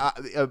 growing but, up,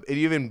 an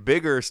even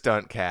bigger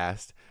stunt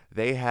cast.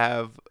 They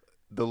have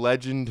the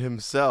legend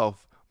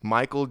himself,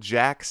 Michael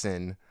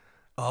Jackson,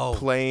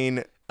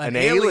 playing an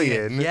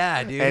alien.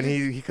 Yeah, dude. And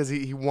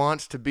he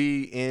wants to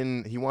be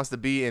in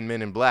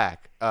Men in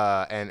Black.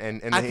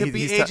 And I could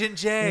be Agent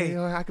J. You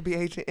know, I could be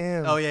Agent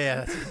M. Oh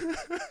yeah.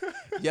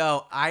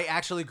 Yo, I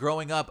actually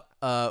growing up,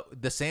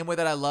 the same way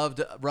that I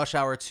loved Rush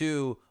Hour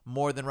 2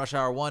 more than Rush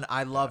Hour 1,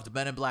 I loved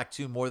Men in Black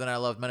 2 more than I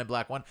loved Men in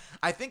Black 1.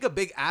 I think a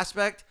big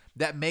aspect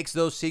that makes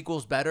those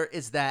sequels better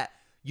is that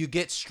you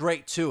get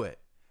straight to it.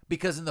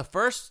 Because in the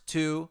first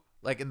two,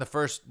 like in the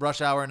first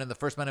Rush Hour and in the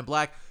first Men in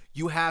Black,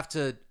 you have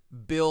to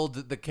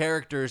build the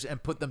characters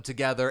and put them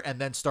together and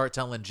then start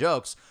telling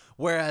jokes.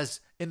 Whereas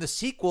in the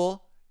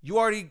sequel, you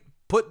already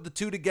put the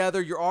two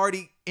together, you're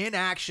already in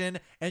action,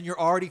 and you're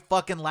already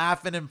fucking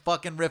laughing and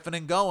fucking riffing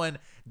and going.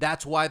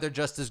 That's why they're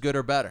just as good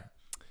or better.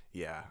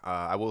 Yeah,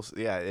 I will.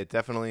 Yeah, it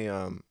definitely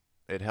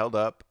it held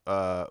up.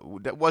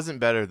 That wasn't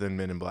better than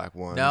Men in Black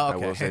 1. No,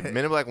 okay. I will say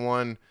Men in Black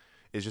 1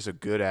 is just a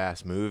good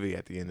ass movie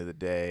at the end of the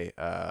day.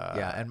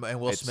 Yeah, and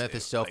Will Smith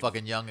is so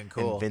fucking young and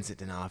cool. And Vincent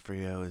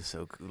D'Onofrio is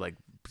so like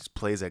just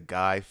plays a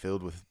guy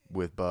filled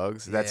with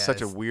bugs. That's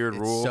such a weird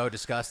rule. It's so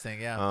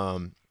disgusting. Yeah.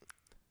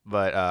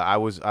 But I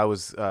was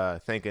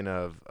thinking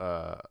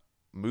of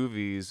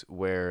movies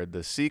where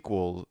the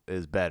sequel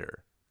is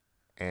better,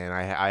 and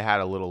I had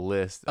a little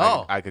list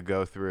I could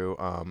go through,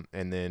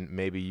 and then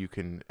maybe you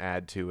can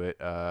add to it.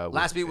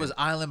 Last beat was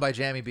Island by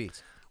Jammy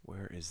Beats.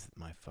 Where is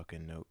my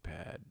fucking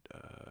notepad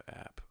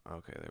app?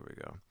 Okay, there we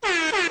go.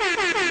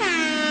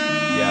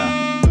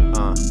 Yeah.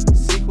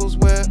 Sequels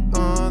where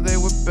they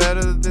were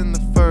better than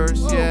the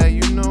first. Yeah,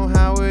 you know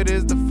how it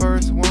is. The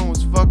first one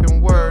was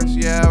fucking worse.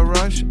 Yeah,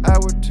 Rush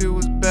Hour 2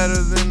 was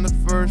better than the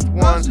first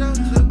one.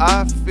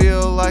 I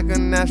feel like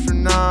an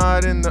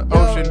astronaut in the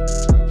ocean.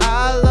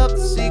 I love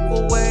the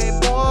sequel way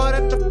more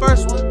than the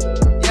first one.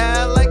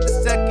 Yeah, like the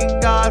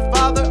second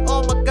Godfather.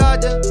 Oh my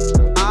God, yeah.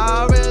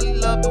 I really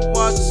love to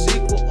watch the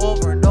sequel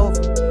over and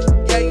over.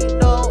 Yeah, you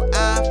know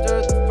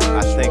after the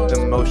first I think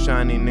the most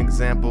shining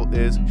example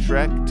is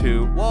Shrek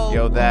 2.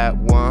 Yo, that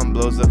one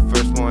blows the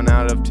first one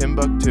out of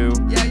Timbuktu.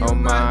 Oh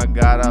my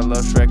God, I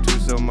love Shrek 2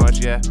 so much,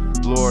 yeah.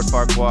 Lord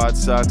Farquaad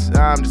sucks.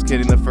 I'm just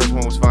kidding, the first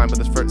one was fine, but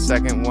the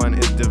second one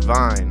is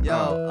divine. Yo,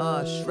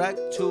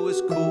 Shrek 2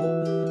 is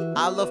cool.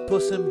 I love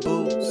Puss in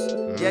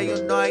Boots. Yeah,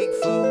 you know I eat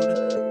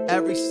food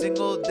every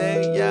single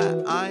day.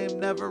 Yeah, I am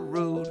never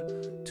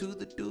rude to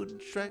the dude in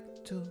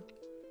Shrek 2.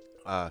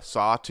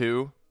 Saw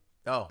 2.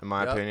 Oh, in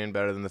my opinion,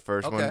 better than the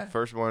first one. Okay.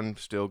 First one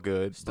still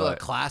good. Still a but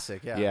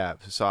classic, yeah. Yeah,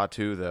 Saw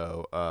 2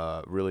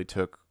 though really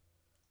took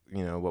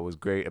what was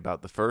great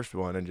about the first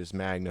one and just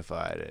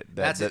magnified it.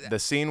 The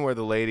scene where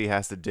the lady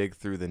has to dig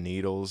through the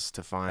needles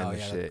to find the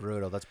shit. That's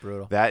brutal. That's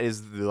brutal. That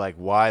is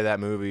why that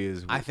movie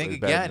is. I think is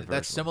better than again, the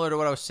that's first one. similar to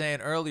what I was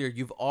saying earlier.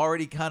 You've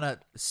already kind of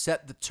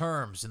set the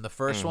terms in the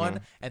first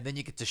one, and then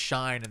you get to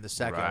shine in the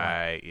second one.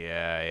 Right?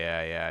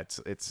 Yeah.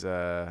 It's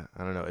I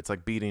don't know. It's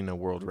like beating a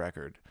world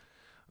record.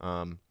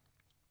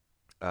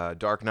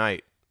 Dark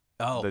Knight.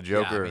 Oh, the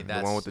Joker, yeah,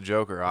 the one with the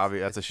Joker.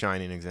 That's a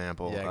shining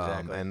example. Yeah,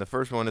 exactly. And the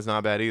first one is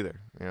not bad either.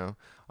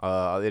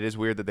 It is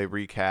weird that they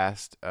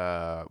recast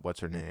what's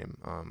her name,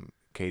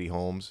 Katie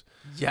Holmes.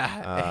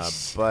 Yeah.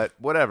 But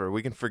whatever,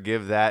 we can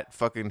forgive that.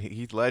 Fucking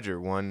Heath Ledger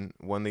won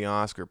the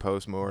Oscar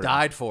post-mortem.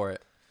 Died for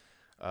it.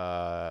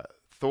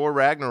 Thor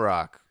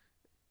Ragnarok.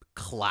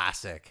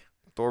 Classic.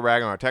 Thor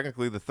Ragnarok,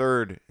 technically the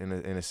third in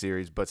a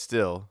series, but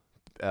still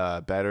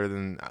better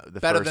than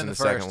the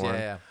second one.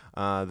 Yeah.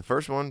 The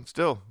first one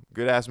still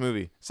good ass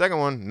movie. Second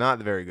one not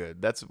very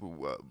good. That's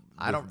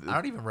I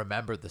don't even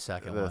remember the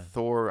second one.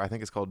 Thor, I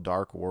think it's called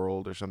Dark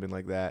World or something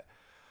like that.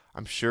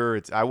 I'm sure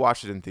I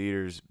watched it in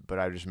theaters, but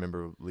I just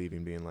remember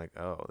leaving being like,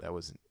 oh, that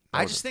wasn't.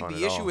 I just think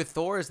the issue with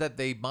Thor is that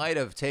they might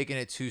have taken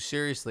it too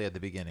seriously at the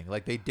beginning.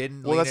 Like they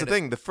didn't. Well, that's the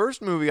thing. The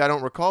first movie, I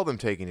don't recall them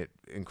taking it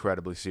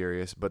incredibly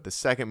serious, but the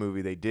second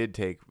movie they did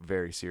take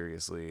very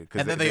seriously.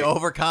 And then they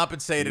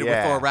overcompensated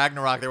with Thor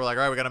Ragnarok. They were like,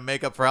 all right, we got to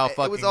make up for how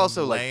fucking was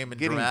also lame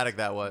and dramatic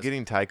that was.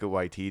 Getting Taika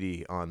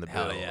Waititi on the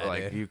bill,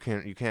 yeah, you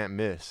can't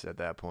miss at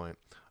that point.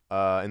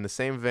 In the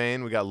same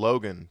vein, we got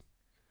Logan.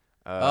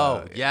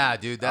 Yeah,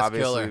 dude, that's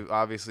killer.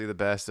 Obviously the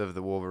best of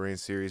the Wolverine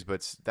series,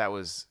 but that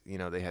was,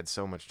 they had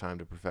so much time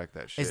to perfect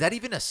that shit. Is that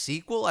even a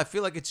sequel? I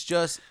feel like it's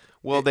just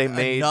Well, they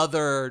made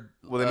another.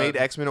 Well, they made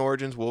X-Men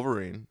Origins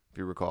Wolverine, if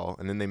you recall,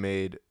 and then they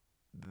made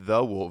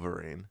The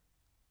Wolverine,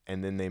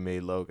 and then they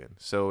made Logan.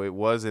 So it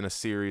was in a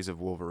series of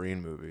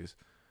Wolverine movies.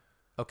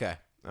 Okay.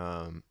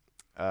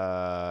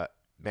 Mad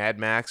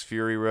Max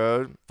Fury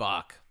Road.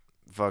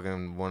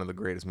 Fucking one of the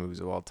greatest movies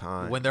of all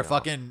time. When they're I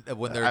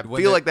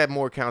feel like that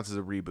more counts as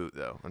a reboot,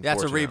 though.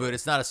 That's a reboot.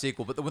 It's not a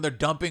sequel. But when they're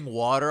dumping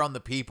water on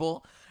the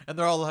people, and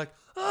they're all like,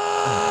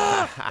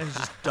 ah, and he's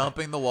just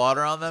dumping the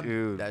water on them.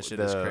 Dude, that shit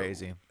is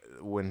crazy.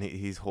 When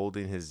he's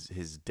holding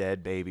his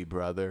dead baby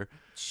brother.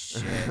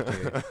 Shit,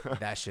 dude.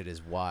 That shit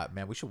is wild.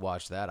 Man, we should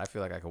watch that. I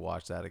feel like I could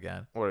watch that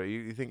again. What,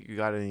 you think you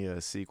got any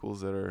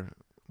sequels that are...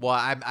 Well,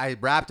 I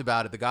rapped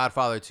about it. The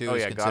Godfather 2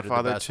 is considered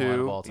Godfather the best 2, one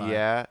of all time.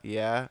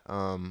 Yeah.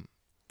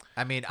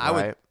 I mean,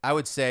 right. I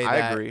would say I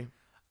that... agree.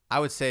 I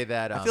would say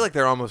that... I feel like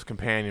they're almost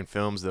companion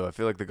films, though. I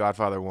feel like The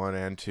Godfather 1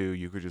 and 2,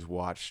 you could just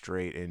watch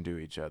straight into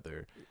each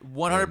other.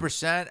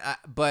 100%,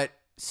 but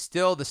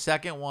still the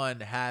second one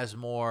has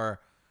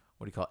more,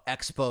 what do you call it,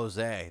 expose.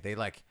 They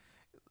like,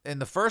 in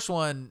the first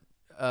one...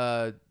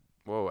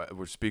 Whoa,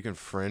 we're speaking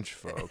French,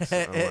 folks.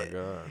 Oh, my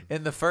God.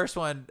 In the first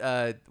one,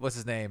 what's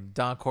his name?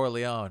 Don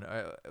Corleone.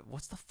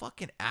 What's the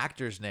fucking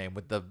actor's name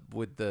with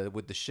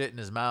the shit in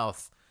his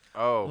mouth?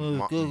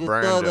 Oh,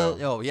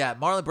 Brando. Oh yeah,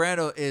 Marlon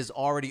Brando is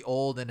already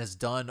old and has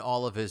done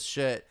all of his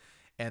shit,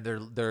 and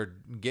they're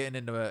getting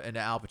into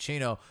Al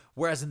Pacino.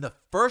 Whereas in the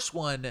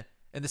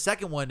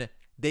second one,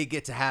 they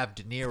get to have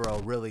De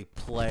Niro really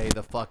play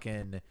the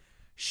fucking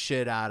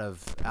shit out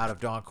of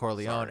Don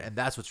Corleone, and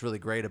that's what's really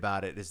great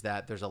about it is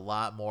that there's a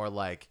lot more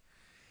like,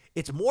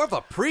 it's more of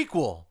a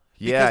prequel.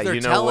 Yeah, you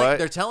know what?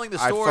 They're telling the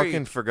story. I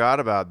fucking forgot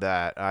about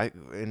that.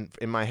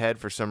 In my head,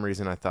 for some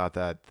reason, I thought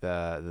that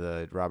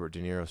the Robert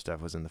De Niro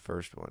stuff was in the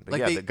first one.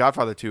 But The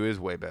Godfather 2 is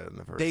way better than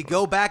the first one. They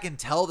go back and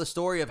tell the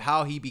story of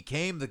how he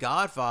became the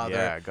Godfather.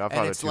 Yeah,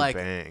 Godfather 2 like,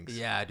 bangs.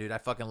 Yeah, dude, I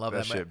fucking love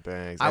that. That shit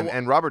bangs.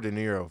 And Robert De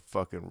Niro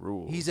fucking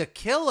rules. He's a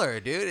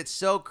killer, dude. It's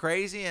so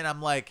crazy. And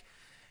I'm like,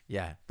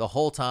 yeah, the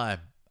whole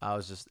time I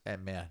was just,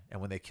 and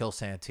when they kill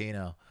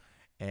Santino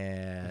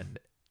and...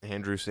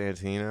 Andrew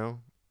Santino?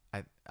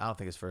 I don't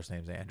think his first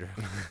name's Andrew.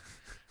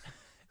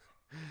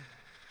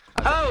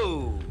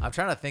 I'm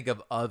trying to think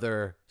of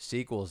other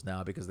sequels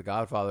now because The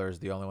Godfather is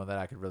the only one that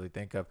I could really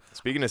think of.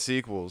 Speaking of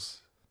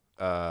sequels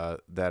that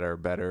are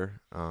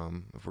better,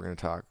 if we're going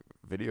to talk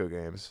video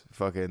games,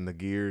 fucking the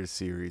Gears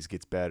series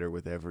gets better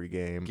with every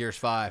game. Gears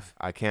 5.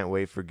 I can't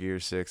wait for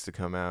Gears 6 to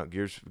come out.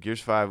 Gears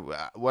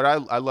 5. What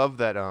I love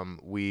that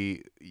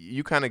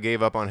you kind of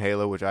gave up on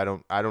Halo, which I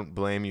don't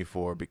blame you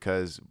for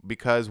because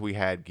we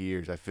had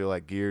Gears. I feel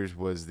like Gears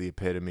was the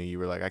epitome. You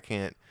were like, I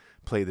can't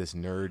play this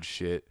nerd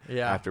shit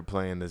after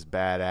playing this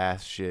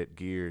badass shit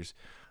Gears.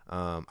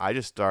 I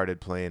just started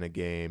playing a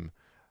game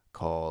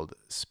called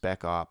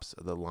Spec Ops: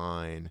 The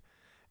Line,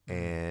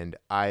 and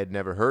I had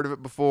never heard of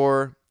it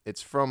before.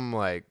 It's from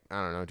like,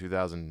 I don't know,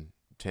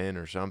 2010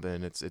 or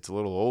something. It's a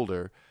little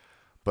older,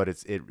 but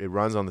it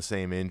runs on the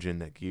same engine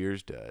that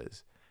Gears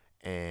does,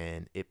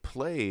 and it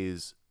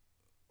plays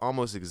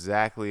almost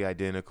exactly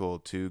identical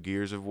to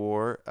Gears of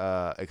War,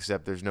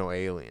 except there's no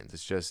aliens.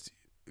 It's just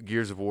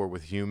Gears of War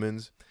with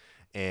humans,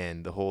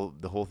 and the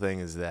whole thing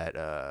is that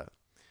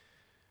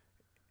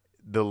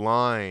the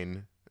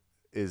line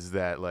is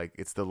that like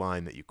it's the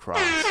line that you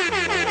cross in war. You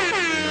know what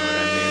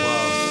I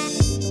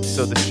mean?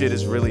 So the shit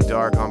is really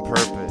dark on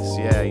purpose.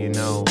 Yeah, you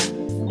know,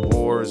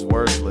 war is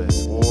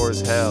worthless. War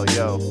is hell,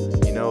 yo.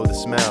 You know the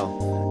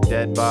smell.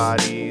 Dead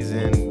bodies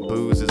and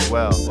booze as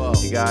well. Whoa.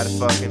 You gotta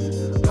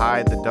fucking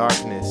hide the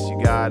darkness. You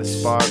gotta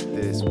spark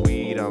this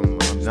weed. I'm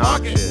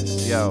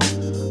obnoxious, yo.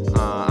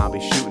 I'll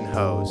be shooting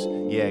hoes.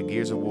 Yeah,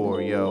 Gears of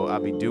War, yo.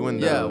 I'll be doing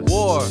those. Yeah,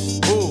 war.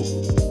 Ooh,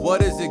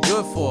 what is it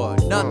good for?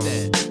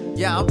 Nothing.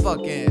 Yeah, I'm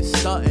fucking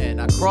stunting.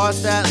 I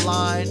cross that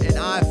line and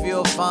I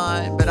feel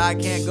fine, but I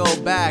can't go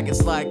back.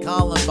 It's like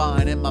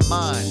Columbine in my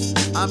mind.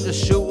 I'm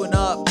just shooting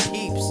up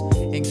peeps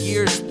in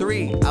Gears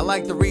 3. I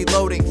like the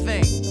reloading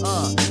thing,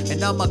 and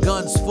now my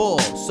gun's full.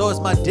 So is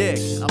my dick.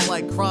 I'm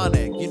like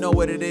Chronic. You know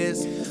what it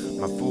is?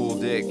 My fool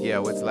dick, yeah,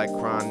 what's like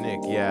chronic,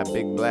 yeah,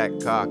 big black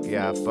cock,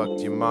 yeah, I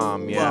fucked your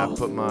mom, yeah, Whoa. I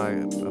put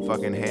my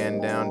fucking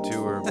hand down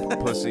to her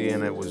pussy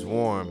and it was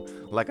warm,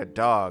 like a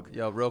dog.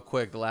 Yo, real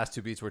quick, the last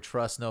two beats were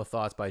Trust No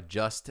Thoughts by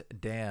Just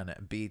Dan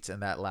Beats,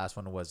 and that last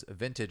one was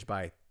Vintage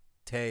by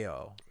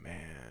Teo.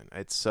 Man,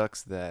 it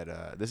sucks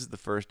that this is the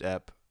first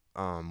ep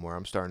where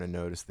I'm starting to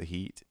notice the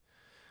heat.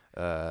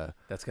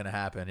 That's gonna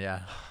happen,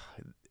 yeah.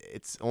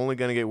 It's only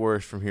going to get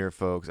worse from here,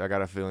 folks. I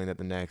got a feeling that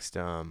the next,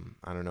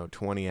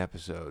 20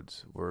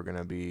 episodes, we're going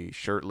to be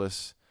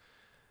shirtless,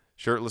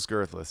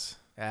 girthless.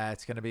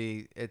 It's gonna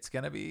be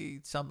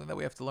something that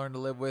we have to learn to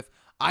live with.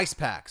 Ice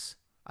packs.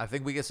 I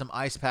think we get some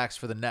ice packs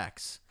for the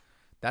necks.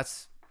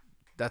 That's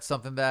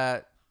something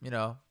that,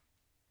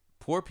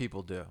 poor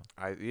people do.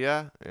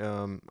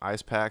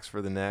 Ice packs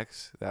for the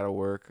necks. That'll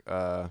work.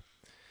 I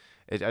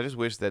just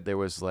wish that there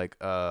was like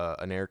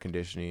an air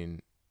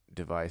conditioning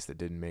device that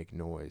didn't make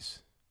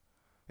noise.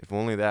 If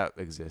only that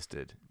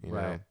existed, you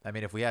know. I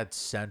mean, if we had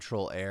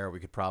central air, we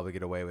could probably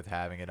get away with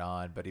having it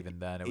on. But even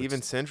then,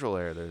 even central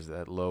air, there's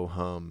that low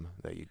hum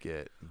that you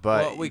get.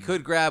 But well, we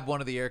could grab one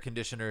of the air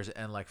conditioners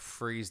and like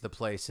freeze the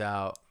place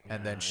out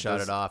and then shut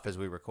it off as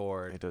we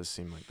record. It does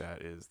seem like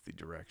that is the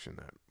direction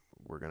that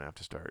we're gonna have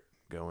to start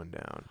going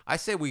down. I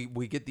say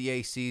we get the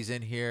ACs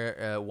in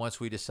here once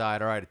we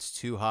decide, all right, it's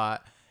too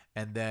hot,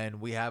 and then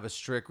we have a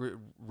strict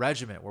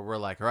regiment where we're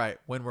like, all right,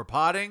 when we're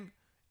potting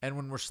and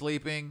when we're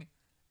sleeping,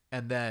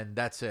 and then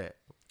that's it.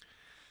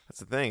 That's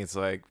the thing. It's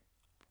like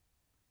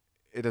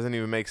it doesn't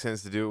even make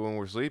sense to do it when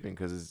we're sleeping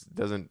because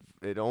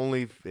it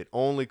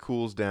only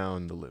cools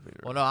down the living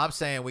room. Well, no, I'm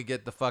saying we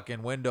get the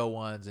fucking window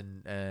ones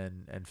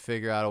and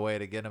figure out a way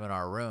to get them in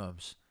our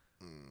rooms.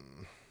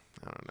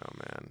 I don't know,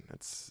 man.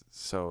 It's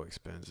so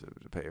expensive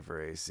to pay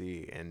for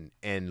AC,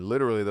 and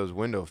literally those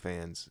window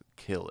fans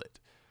kill it.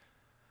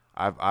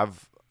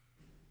 I've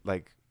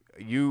like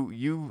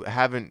you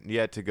haven't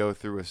yet to go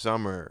through a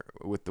summer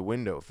with the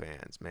window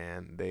fans,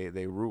 man.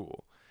 They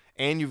rule.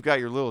 And you've got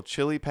your little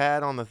chili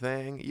pad on the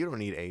thing. You don't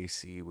need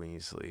AC when you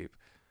sleep.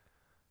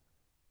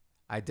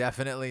 I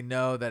definitely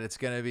know that it's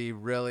going to be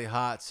really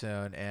hot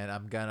soon, and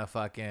I'm going to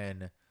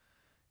fucking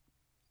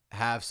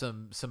have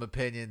some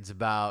opinions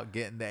about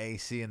getting the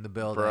AC in the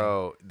building.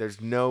 Bro,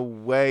 there's no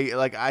way.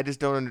 Like, I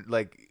just don't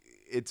like.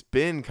 It's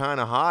been kind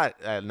of hot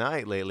at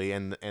night lately,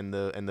 and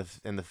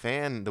the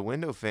fan, the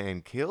window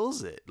fan,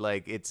 kills it.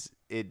 Like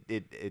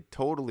it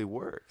totally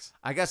works.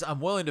 I guess I'm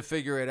willing to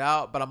figure it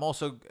out, but I'm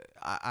also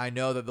I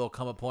know that there'll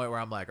come a point where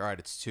I'm like, all right,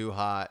 it's too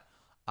hot.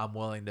 I'm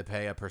willing to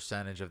pay a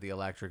percentage of the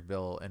electric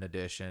bill in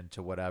addition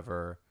to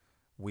whatever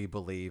we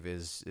believe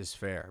is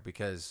fair,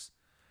 because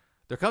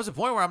there comes a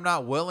point where I'm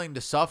not willing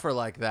to suffer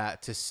like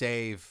that to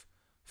save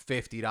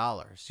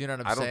 $50. You know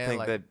what I'm saying? I don't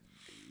think that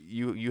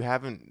you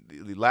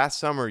haven't. Last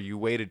summer, you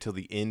waited till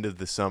the end of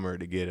the summer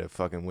to get a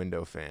fucking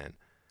window fan,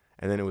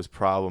 and then it was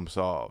problem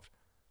solved.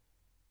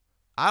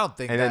 I don't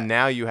think. And then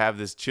now you have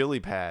this chili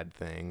pad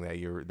thing that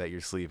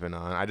you're sleeping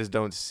on. I just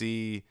don't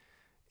see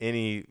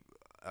any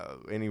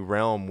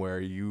realm where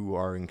you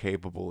are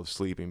incapable of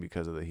sleeping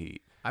because of the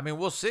heat. I mean,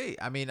 we'll see.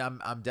 I mean,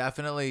 I'm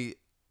definitely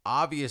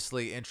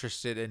obviously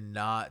interested in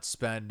not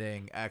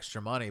spending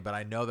extra money, but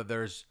I know that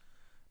there's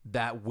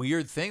that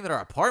weird thing that our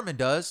apartment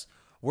does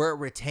where it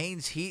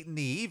retains heat in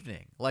the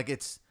evening. Like,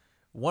 it's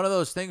one of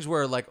those things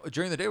where, like,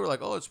 during the day we're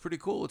like, oh, it's pretty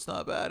cool, it's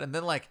not bad, and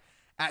then like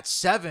at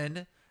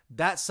 7,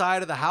 that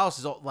side of the house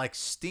is like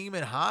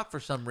steaming hot for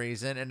some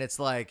reason, and it's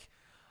like,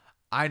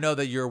 I know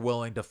that you're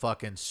willing to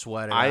fucking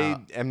sweat it out. I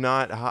am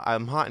not.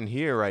 I'm hot in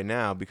here right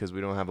now because we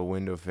don't have a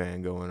window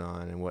fan going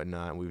on and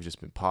whatnot. We've just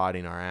been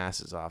potting our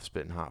asses off,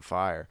 spitting hot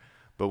fire.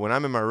 But when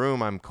I'm in my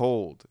room, I'm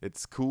cold.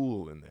 It's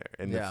cool in there,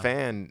 and the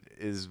fan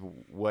is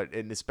what.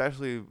 And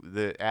especially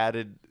the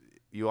added.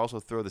 You also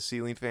throw the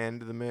ceiling fan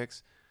into the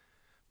mix,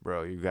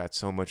 bro. You got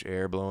so much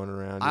air blowing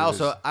around. I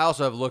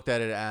also have looked at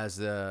it as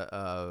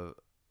an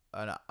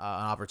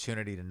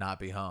opportunity to not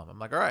be home. I'm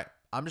like, all right,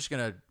 I'm just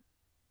gonna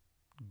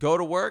go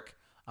to work.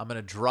 I'm going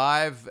to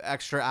drive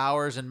extra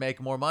hours and make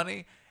more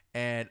money,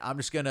 and I'm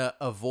just going to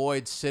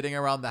avoid sitting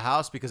around the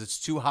house because it's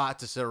too hot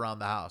to sit around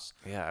the house.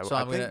 Yeah, so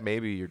I think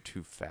maybe you're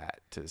too fat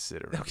to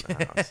sit around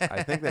the house.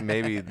 I think that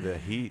maybe the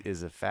heat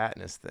is a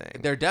fatness thing.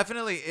 There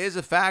definitely is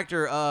a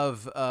factor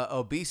of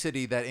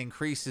obesity that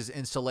increases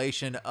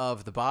insulation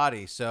of the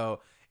body. So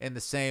in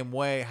the same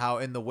way how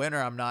in the winter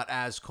I'm not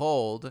as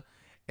cold,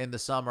 in the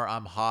summer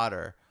I'm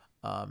hotter.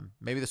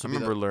 Maybe this. I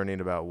remember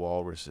learning about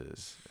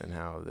walruses and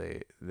how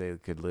they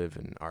could live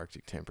in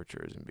Arctic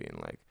temperatures and being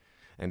like,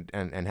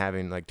 and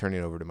having like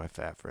turning over to my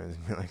fat friends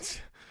and being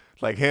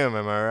like him.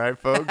 Am I right,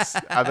 folks?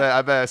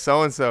 I bet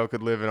so and so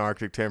could live in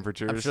Arctic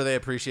temperatures. I'm sure they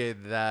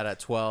appreciate that at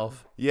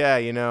 12. Yeah,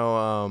 you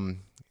know,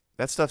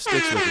 that stuff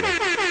sticks with you.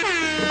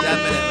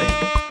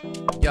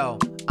 Definitely. Yo,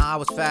 I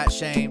was fat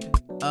shamed,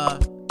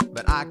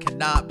 but I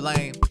cannot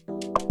blame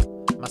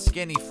my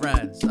skinny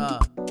friends,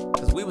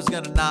 cause we was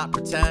gonna not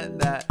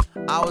pretend that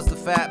I was the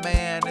fat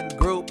man in the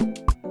group.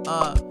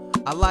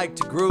 I like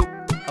to group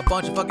a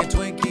bunch of fucking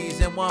Twinkies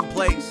in one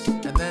place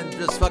and then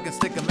just fucking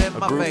stick them in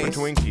my face. A group of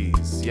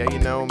Twinkies, yeah, you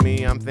know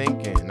me, I'm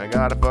thinking I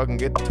gotta fucking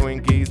get the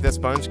Twinkies, that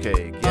sponge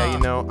cake. Yeah, you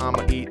know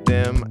I'ma eat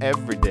them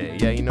every day.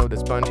 Yeah, you know the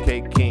sponge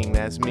cake king,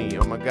 that's me.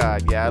 Oh my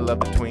god, yeah, I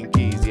love the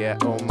Twinkies. Yeah,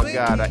 oh my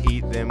god, I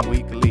eat them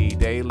weekly,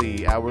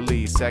 daily,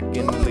 hourly,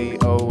 secondly.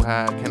 Oh,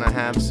 how can I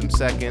have some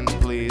seconds,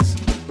 please?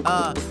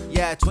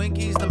 Yeah,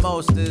 Twinkies the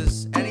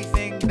mostest.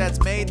 Anything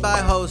that's made by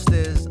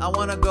Hostess, I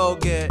wanna go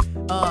get,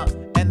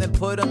 and then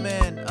put them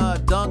in,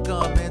 dunk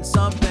them in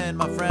something,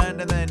 my friend,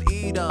 and then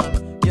eat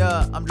them.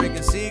 Yeah, I'm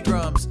drinking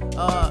Seagrams,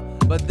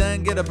 but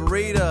then get a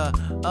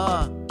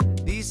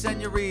burrito, these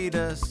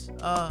senoritas,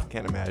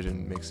 Can't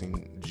imagine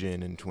mixing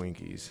gin and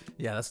Twinkies.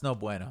 Yeah, that's no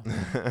bueno.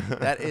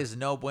 That is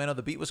no bueno.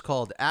 The beat was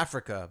called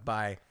Africa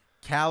by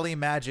Cali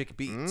Magic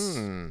Beats.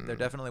 There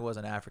definitely was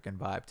an African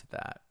vibe to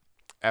that.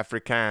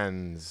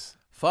 Africans.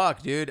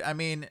 Fuck, dude. I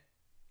mean,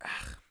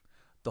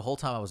 the whole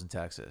time I was in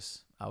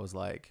Texas, I was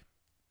like,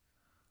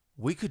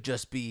 we could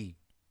just be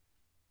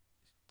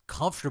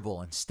comfortable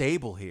and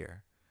stable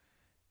here.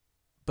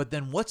 But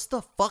then what's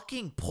the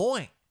fucking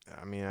point?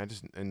 I mean,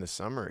 in the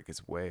summer it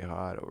gets way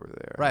hot over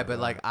there. Right, but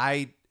like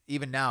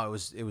even now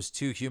it was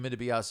too humid to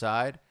be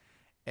outside,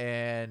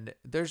 and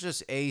there's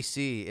just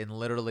AC in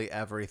literally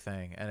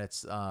everything, and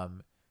it's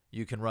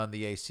you can run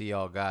the AC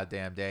all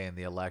goddamn day, and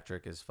the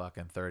electric is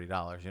fucking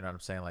 $30. You know what I'm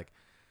saying? Like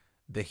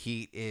the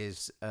heat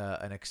is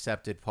an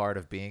accepted part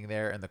of being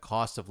there, and the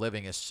cost of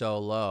living is so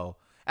low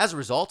as a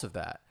result of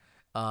that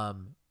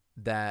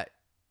that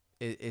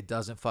it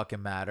doesn't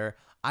fucking matter.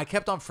 I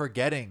kept on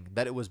forgetting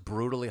that it was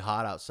brutally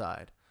hot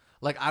outside.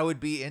 Like, I would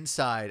be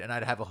inside, and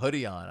I'd have a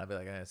hoodie on. I'd be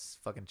like, it's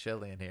fucking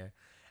chilly in here.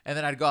 And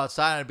then I'd go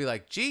outside, and I'd be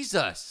like,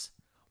 Jesus,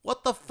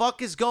 what the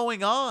fuck is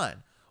going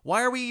on?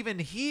 Why are we even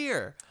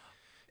here?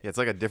 Yeah, it's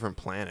like a different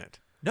planet.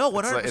 No,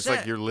 100%. It's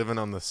like you're living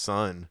on the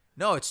sun.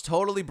 No, it's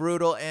totally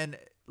brutal, and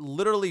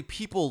literally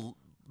people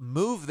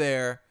move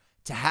there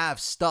to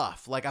have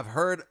stuff. Like, I've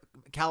heard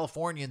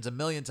Californians a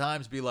million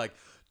times be like,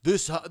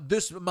 this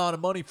amount of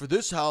money for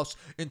this house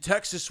in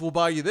Texas will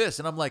buy you this.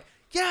 And I'm like,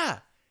 yeah.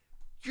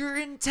 You're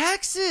in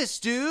Texas,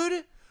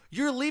 dude.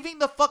 You're leaving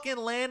the fucking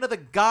land of the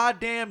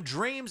goddamn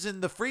dreams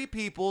and the free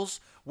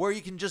peoples where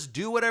you can just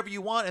do whatever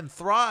you want and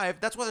thrive.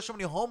 That's why there's so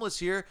many homeless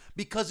here,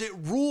 because it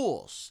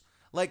rules.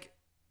 Like,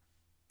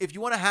 if you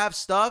want to have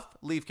stuff,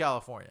 leave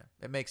California.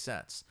 It makes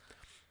sense.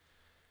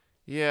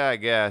 Yeah, I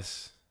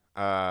guess.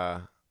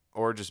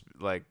 Or just,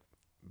 like,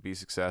 be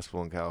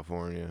successful in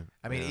California.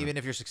 I mean, even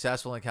if you're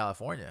successful in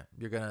California,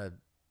 you're going to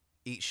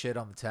eat shit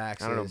on the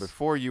taxes. I don't know.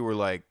 Before you were,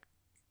 like,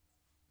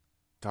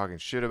 talking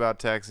shit about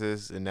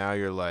Texas, and now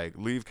you're like,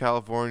 leave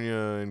California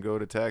and go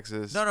to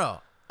Texas.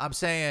 No. I'm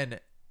saying,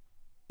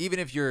 even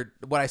if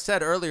what I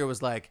said earlier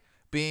was like,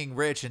 being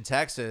rich in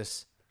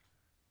Texas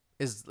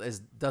is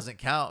doesn't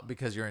count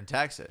because you're in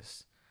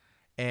Texas.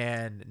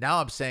 And now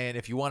I'm saying,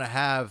 if you want to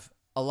have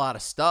a lot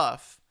of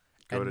stuff,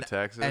 go to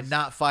Texas and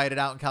not fight it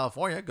out in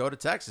California, go to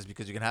Texas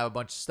because you can have a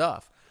bunch of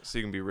stuff. So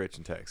you can be rich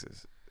in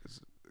Texas.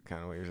 Is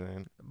kind of what you're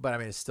saying. But I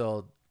mean, it's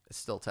still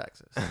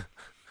Texas.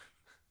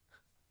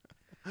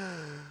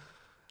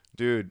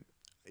 Dude,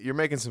 you're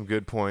making some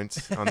good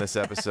points on this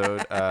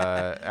episode,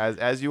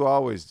 as you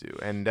always do,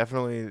 and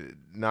definitely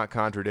not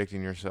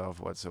contradicting yourself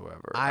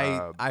whatsoever.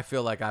 I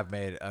feel like I've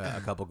made a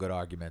couple good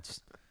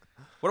arguments.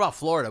 What about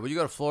Florida? Would you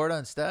go to Florida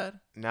instead?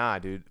 Nah,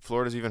 dude.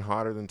 Florida's even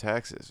hotter than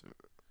Texas.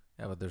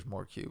 Yeah, but there's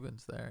more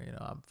Cubans there. You know,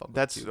 I'm fucking.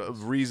 That's a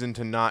reason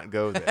to not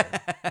go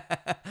there.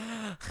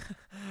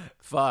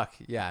 Fuck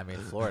yeah! I mean,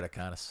 Florida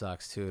kind of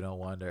sucks too. No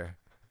wonder.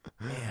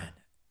 Man.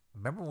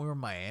 Remember when we were in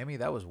Miami?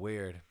 That was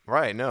weird.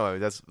 Right. No,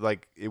 that's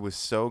like, it was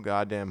so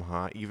goddamn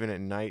hot. Even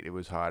at night, it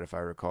was hot, if I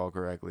recall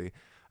correctly.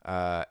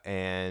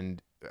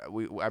 And I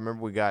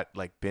remember we got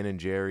like Ben and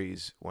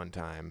Jerry's one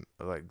time,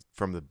 like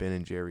from the Ben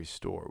and Jerry's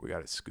store. We got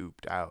it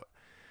scooped out,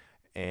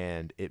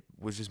 and it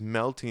was just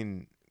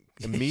melting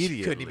immediately.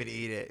 You couldn't even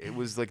eat it. It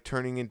was like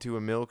turning into a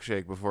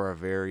milkshake before our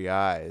very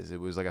eyes. It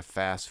was like a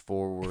fast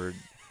forward.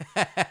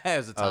 It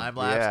was a time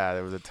lapse. Yeah,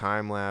 there was a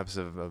time lapse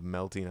of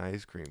melting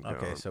ice cream cone.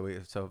 Okay,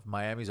 so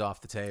Miami's off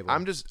the table.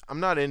 I'm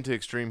not into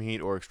extreme heat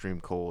or extreme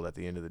cold at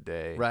the end of the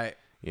day. Right.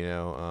 You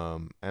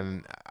know,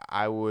 and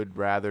I would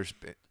rather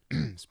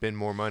spend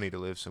more money to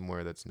live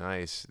somewhere that's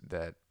nice.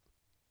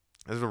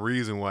 There's a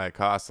reason why it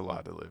costs a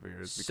lot to live here.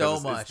 It's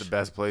because it's the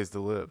best place to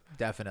live.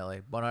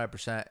 Definitely.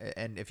 100%.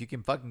 And if you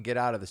can fucking get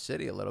out of the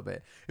city a little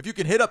bit, if you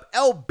can hit up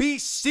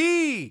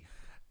LBC,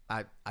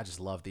 I just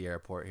love the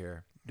airport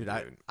here. Dude,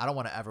 I don't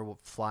want to ever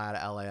fly out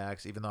of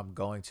LAX, even though I'm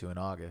going to in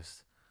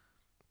August.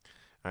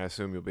 I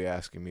assume you'll be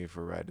asking me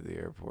for a ride to the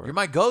airport. You're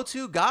my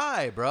go-to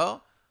guy,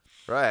 bro.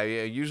 Right.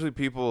 Yeah. Usually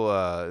people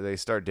they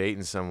start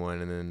dating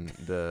someone and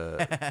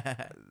then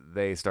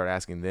they start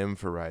asking them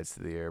for rides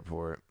to the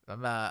airport.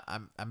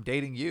 I'm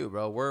dating you,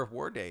 bro.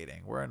 We're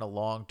dating. We're in a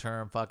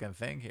long-term fucking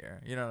thing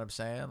here. You know what I'm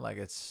saying? Like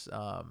it's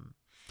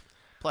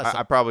plus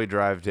I probably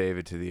drive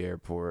David to the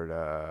airport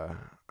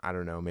I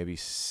don't know, maybe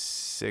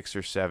 6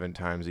 or 7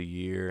 times a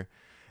year.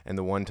 And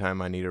the one time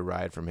I need a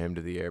ride from him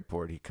to the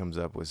airport, he comes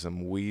up with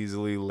some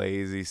weaselly,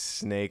 lazy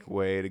snake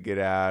way to get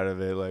out of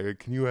it. Like,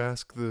 can you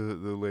ask the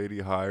lady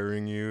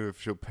hiring you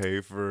if she'll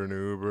pay for an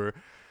Uber?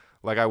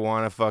 Like, I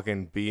want to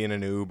fucking be in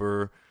an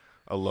Uber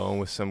alone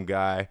with some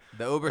guy.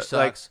 The Uber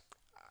sucks.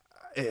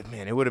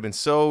 Man, it would have been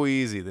so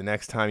easy the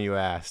next time you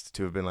asked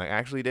to have been like,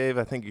 actually, Dave,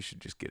 I think you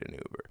should just get an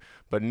Uber.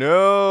 But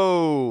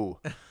no,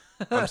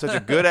 I'm such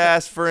a good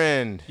ass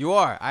friend. You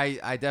are.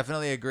 I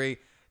definitely agree.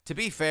 To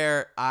be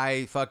fair,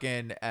 I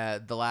fucking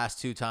the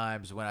last 2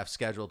 times when I've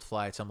scheduled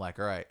flights, I'm like,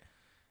 all right,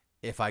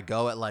 if I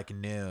go at like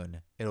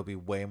noon, it'll be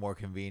way more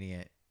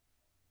convenient.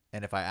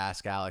 And if I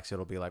ask Alex,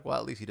 it'll be like, well,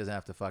 at least he doesn't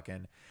have to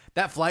fucking.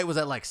 That flight was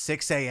at like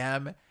 6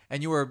 a.m.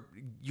 and you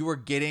were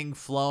getting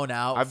flown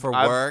out for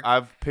work.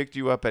 I've picked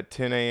you up at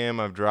 10 a.m.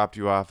 I've dropped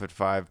you off at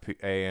 5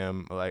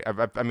 a.m. Like I've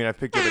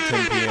picked you up at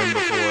 10 p.m.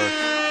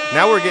 before.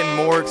 Now we're getting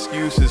more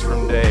excuses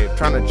from Dave,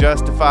 trying to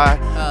justify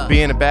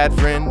being a bad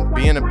friend,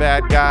 being a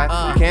bad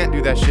guy. You can't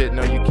do that shit.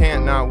 No, you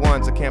can't. Not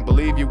once. I can't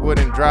believe you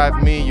wouldn't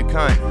drive me, you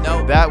cunt.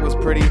 No. That was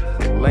pretty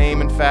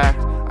lame. In fact,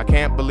 I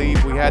can't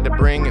believe we had to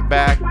bring it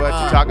back, but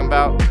you're talking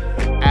about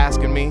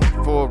asking me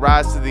for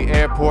rides to the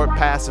airport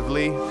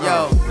passively.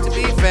 Yo, to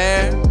be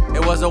fair,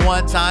 it was a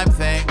one-time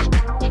thing.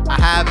 I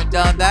haven't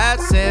done that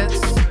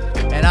since.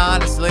 And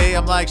honestly,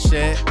 I'm like,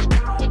 shit,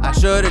 I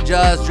should have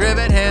just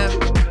driven him.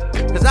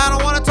 Cause I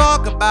don't want to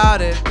talk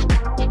about it.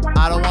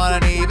 I don't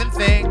want to even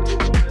think.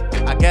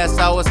 I guess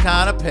I was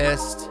kind of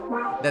pissed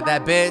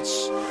that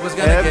bitch was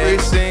gonna Every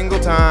single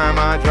time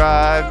I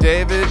drive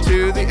David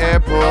to the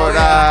airport,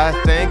 I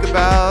think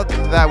about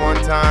that one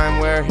time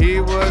where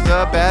he was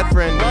a bad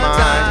friend of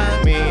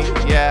mine.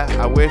 Me, yeah,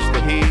 I wish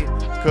that he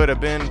could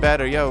have been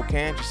better. Yo,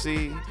 can't you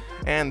see?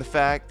 And the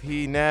fact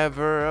he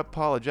never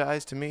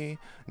apologized to me.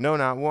 No,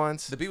 not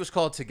once. The beat was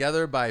called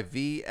Together by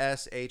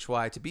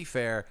VSHY. To be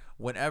fair,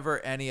 whenever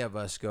any of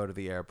us go to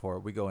the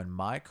airport, we go in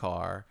my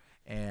car.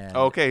 And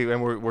okay,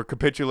 and we're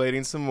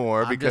capitulating some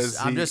more because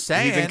I'm just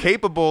saying, he's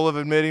incapable of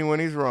admitting when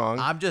he's wrong.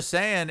 I'm just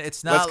saying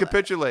it's not. Let's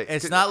capitulate.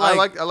 It's not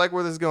like I like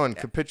where this is going.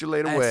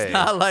 Capitulate away. It's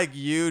not like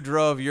you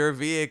drove your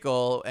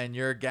vehicle and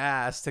your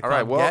gas to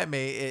come get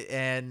me.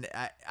 And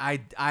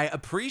I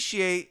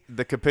appreciate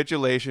the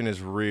capitulation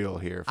is real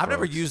here. I've folks.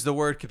 never used the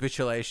word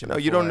capitulation. No,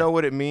 before. you don't know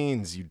what it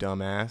means, you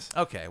dumbass.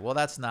 Okay, well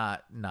that's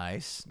not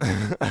nice,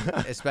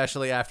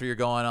 especially after you're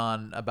going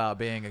on about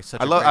being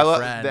such a great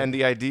friend. And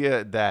the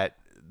idea that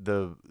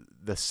the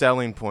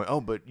selling point. Oh,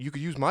 but you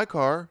could use my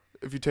car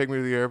if you take me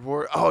to the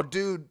airport. Oh,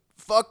 dude,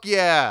 fuck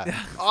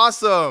yeah,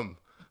 awesome,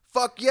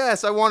 fuck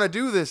yes, I want to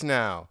do this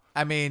now.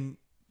 I mean,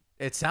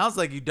 it sounds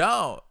like you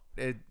don't.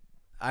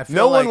 I feel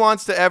no like one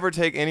wants to ever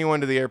take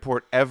anyone to the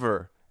airport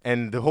ever.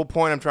 And the whole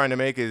point I'm trying to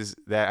make is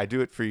that I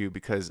do it for you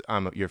because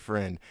I'm your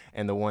friend.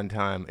 And the one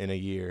time in a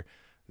year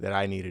that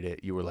I needed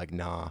it, you were like,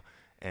 nah.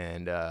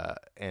 And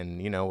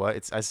you know what?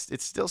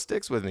 It still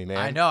sticks with me, man.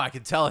 I know. I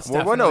can tell it's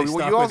well, definitely no. stuck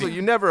You with also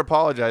you never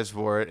apologize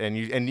for it, and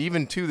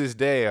even to this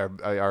day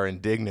are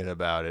indignant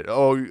about it.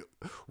 Oh,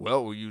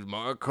 well, we use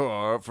my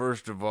car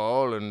first of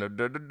all, and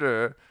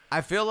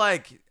I feel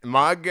like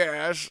my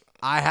gas.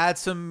 I had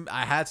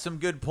some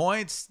good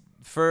points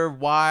for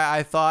why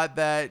I thought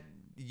that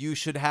you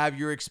should have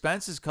your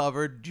expenses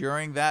covered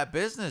during that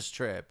business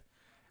trip.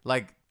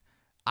 Like,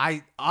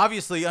 I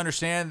obviously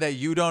understand that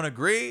you don't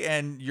agree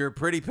and you're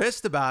pretty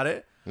pissed about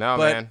it. No,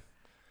 but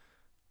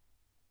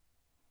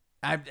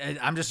man.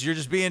 You're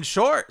just being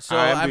short. So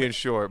I'm being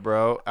short,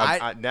 bro.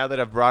 Now that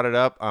I've brought it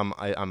up,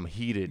 I'm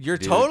heated. You're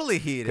totally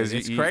heated.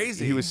 It's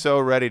crazy. He was so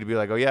ready to be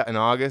like, oh yeah, in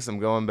August I'm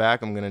going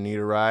back. I'm gonna need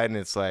a ride, and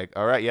it's like,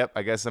 all right, yep.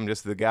 I guess I'm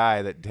just the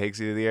guy that takes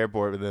you to the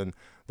airport. But then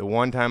the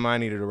one time I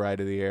needed a ride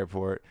to the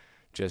airport,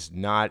 just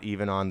not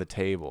even on the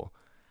table.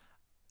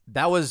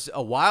 That was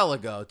a while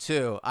ago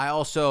too. I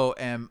also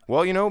am.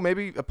 Well,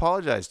 maybe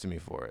apologize to me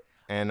for it,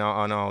 and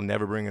I'll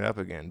never bring it up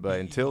again. But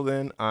until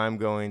then, I'm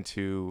going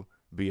to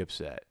be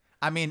upset.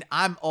 I mean,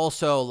 I'm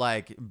also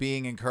like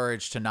being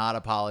encouraged to not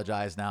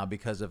apologize now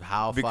because of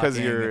how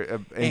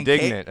you're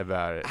indignant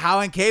about it.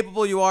 How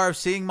incapable you are of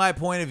seeing my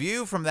point of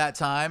view from that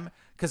time.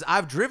 Because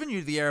I've driven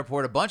you to the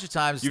airport a bunch of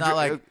times. It's not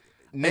like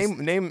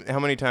name how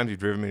many times you've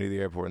driven me to the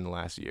airport in the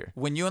last year.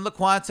 When you and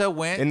LaQuanta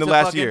went in the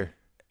last year.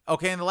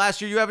 Okay, in the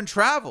last year you haven't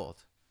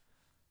traveled.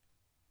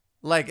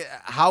 Like,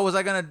 how was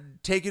I gonna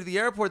take you to the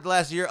airport the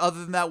last year other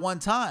than that one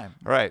time?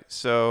 All right,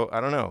 so I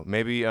don't know.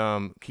 Maybe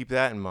keep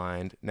that in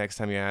mind next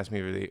time you ask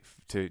me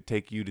to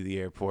take you to the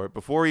airport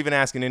before even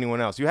asking anyone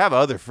else. You have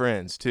other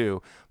friends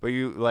too, but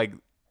you like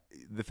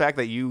the fact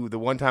that the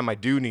one time I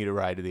do need a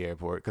ride to the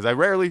airport because I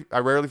rarely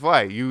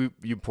fly. You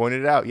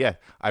pointed it out. Yeah,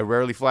 I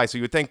rarely fly. So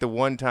you would think the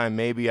one time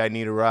maybe I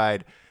need a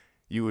ride,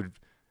 you would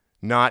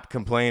not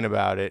complain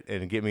about it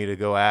and get me to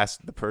go ask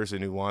the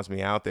person who wants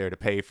me out there to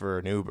pay for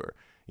an Uber.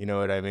 You know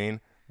what I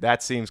mean?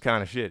 That seems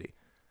kind of shitty.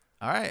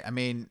 All right. I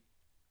mean,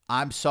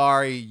 I'm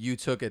sorry you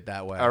took it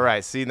that way. All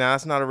right. See, now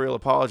that's not a real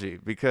apology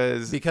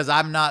because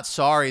I'm not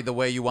sorry the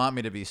way you want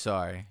me to be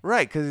sorry.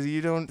 Right, because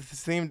you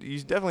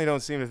definitely don't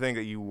seem to think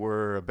that you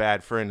were a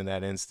bad friend in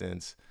that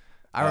instance.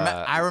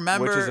 I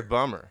remember, which is a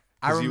bummer.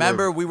 I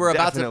remember we were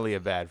definitely a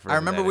bad friend. I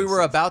remember we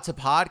were about to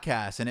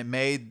podcast, and it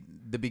made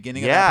the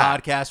beginning of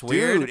that podcast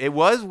weird. Dude, it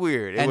was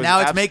weird. And now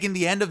it's making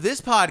the end of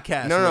this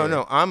podcast.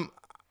 No.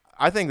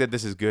 I think that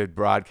this is good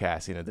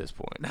broadcasting at this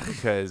point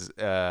because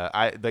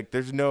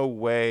there's no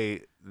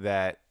way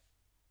that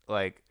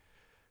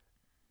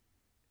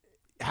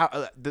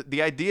how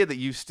the idea that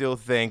you still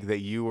think that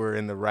you were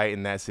in the right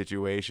in that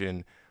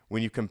situation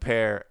when you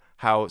compare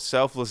how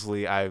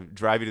selflessly I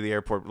drive you to the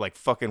airport like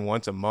fucking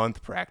once a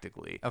month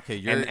practically. Okay,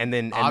 you're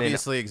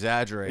obviously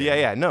exaggerating.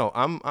 Yeah. No,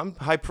 I'm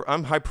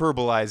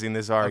hyperbolizing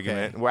this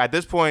argument. Okay. Where at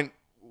this point,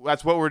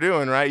 that's what we're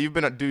doing, right? You've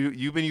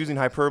been using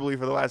hyperbole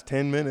for the last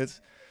 10 minutes.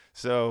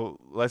 So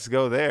let's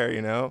go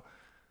there,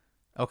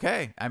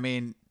 Okay. I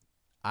mean,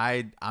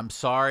 I'm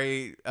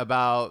sorry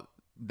about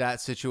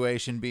that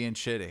situation being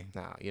shitty.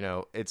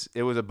 No,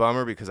 it was a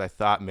bummer because I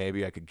thought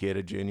maybe I could get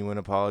a genuine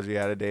apology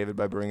out of David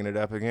by bringing it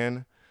up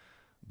again.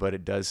 But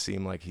it does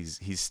seem like he's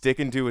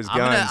sticking to his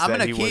guns. I'm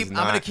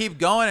gonna keep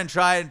going and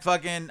try and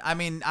fucking. I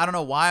mean, I don't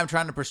know why I'm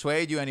trying to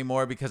persuade you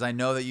anymore because I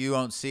know that you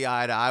don't see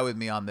eye to eye with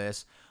me on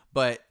this.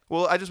 But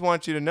well, I just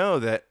want you to know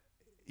that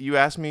you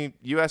asked me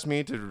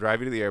to drive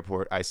you to the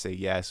airport. I say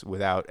yes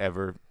without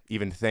ever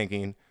even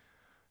thinking,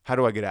 how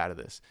do I get out of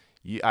this?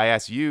 I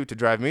asked you to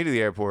drive me to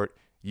the airport.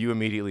 You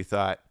immediately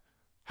thought,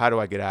 how do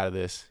I get out of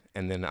this?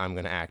 And then I'm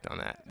going to act on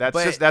that.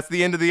 That's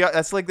the end of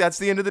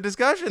the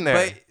discussion there.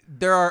 But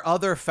there are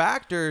other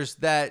factors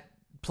that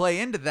play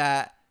into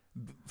that.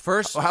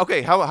 First,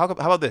 okay, how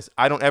about this?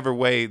 I don't ever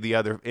weigh the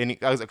other.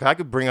 I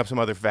could bring up some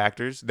other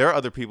factors. There are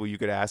other people you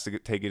could ask to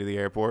take you to the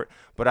airport,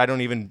 but I don't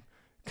even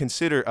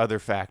consider other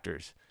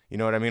factors. You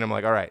know what I mean? I'm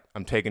like, all right,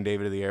 I'm taking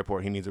David to the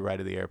airport. He needs a ride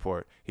to the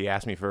airport. He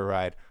asked me for a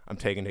ride. I'm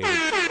taking David.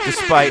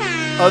 Despite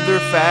other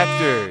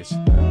factors.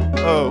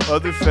 Oh,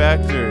 other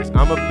factors.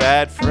 I'm a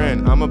bad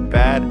friend. I'm a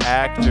bad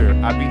actor.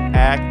 I be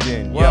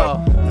acting. Whoa.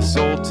 Yo, the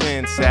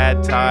Sultan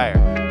sad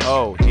tire.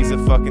 Oh, he's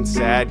a fucking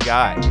sad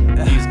guy.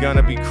 He's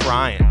gonna be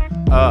crying.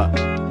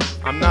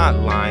 I'm not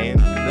lying.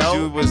 The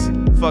dude was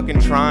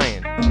fucking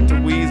trying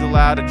to weasel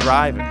out of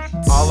driving.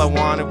 All I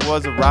wanted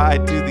was a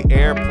ride to the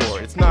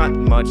airport. It's not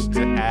much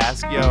to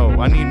ask. Yo,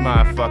 I need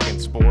my fucking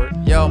sport.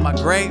 Yo, my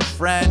great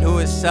friend who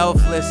is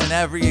selfless in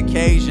every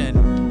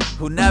occasion,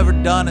 who never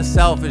done a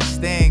selfish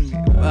thing,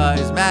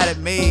 is mad at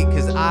me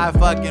because I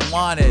fucking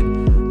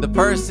wanted the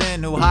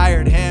person who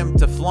hired him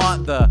to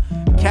flaunt the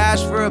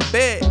cash for a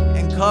bit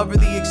and cover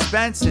the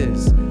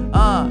expenses.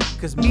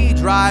 Cause me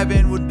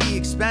driving would be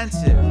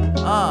expensive.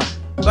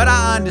 But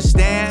I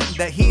understand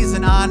that he's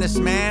an honest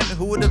man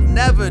who would have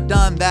never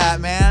done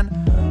that, man.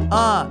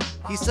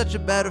 He's such a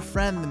better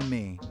friend than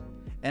me.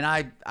 And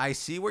I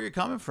see where you're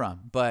coming from,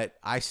 but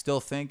I still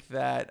think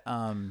that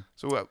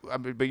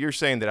But you're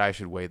saying that I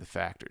should weigh the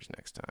factors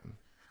next time.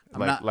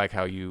 Like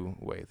how you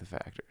weigh the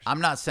factors. I'm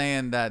not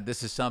saying that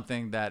this is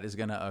something that is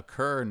going to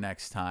occur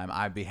next time.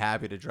 I'd be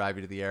happy to drive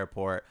you to the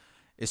airport,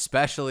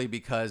 especially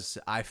because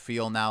I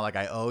feel now like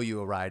I owe you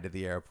a ride to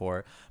the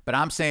airport. But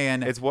I'm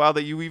saying it's wild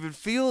that you even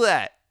feel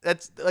that.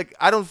 That's like,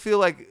 I don't feel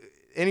like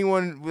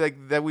anyone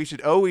like that we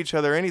should owe each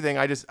other anything.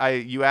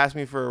 You asked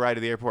me for a ride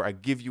to the airport. I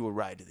give you a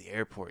ride to the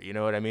airport. You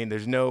know what I mean?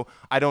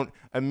 I don't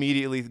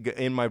immediately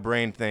in my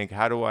brain think,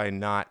 how do I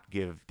not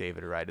give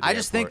David a ride to the airport? I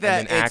just think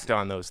that and then act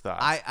on those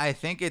thoughts. I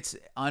think it's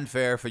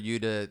unfair for you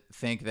to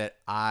think that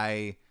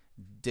I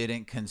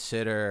didn't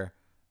consider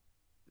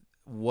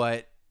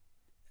what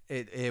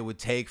it would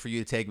take for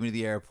you to take me to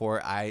the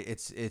airport. I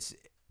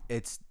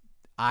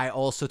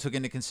also took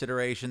into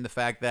consideration the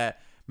fact that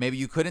maybe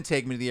you couldn't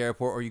take me to the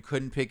airport or you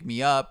couldn't pick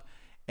me up.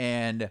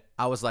 And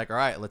I was like, all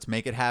right, let's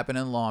make it happen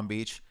in Long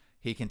Beach.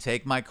 He can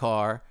take my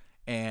car.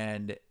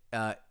 And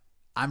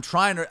I've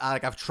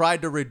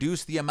tried to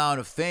reduce the amount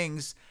of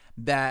things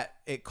that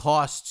it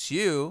costs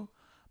you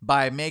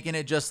by making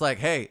it just like,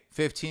 hey,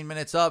 15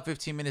 minutes up,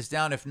 15 minutes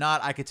down. If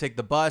not, I could take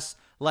the bus.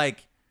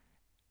 Like,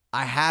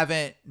 I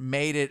haven't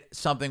made it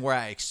something where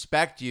I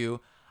expect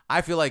you.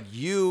 I feel like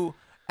you,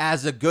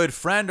 as a good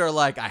friend, are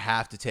like, I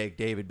have to take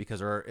David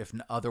because, or if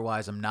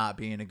otherwise I'm not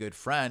being a good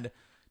friend.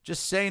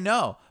 Just say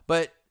no.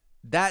 But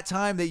that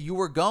time that you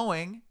were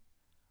going,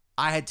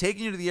 I had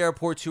taken you to the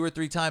airport 2 or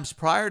 3 times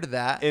prior to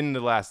that. In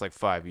the last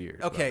 5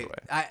 years. Okay,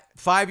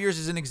 5 years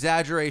is an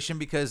exaggeration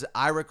because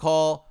I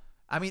recall.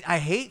 I mean, I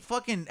hate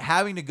fucking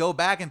having to go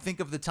back and think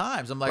of the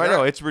times. I'm like, I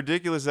know, it's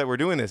ridiculous that we're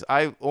doing this.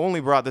 I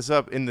only brought this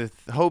up in the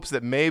hopes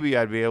that maybe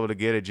I'd be able to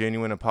get a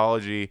genuine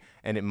apology,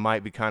 and it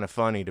might be kind of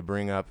funny to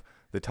bring up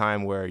the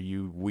time where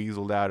you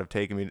weaseled out of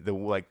taking me the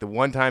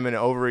one time in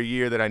over a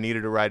year that I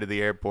needed a ride to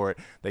the airport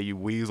that you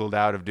weaseled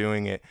out of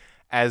doing it,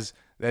 and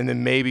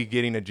then maybe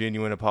getting a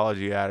genuine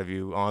apology out of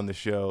you on the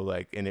show,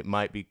 and it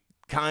might be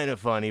kind of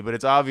funny, but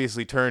it's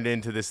obviously turned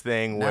into this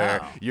thing where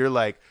you're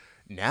like,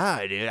 nah,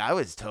 dude, I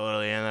was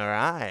totally in the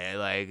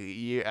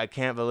right. I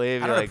can't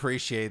believe I don't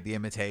appreciate the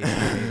imitation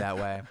of me that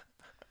way.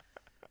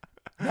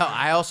 No,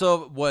 I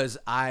also was.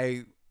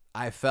 I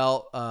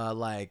felt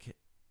like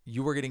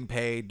you were getting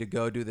paid to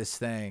go do this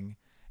thing,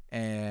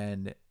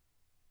 and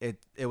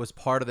it was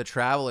part of the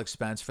travel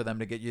expense for them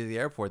to get you to the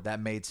airport. That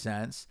made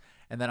sense.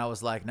 And then I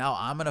was like, now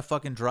I'm gonna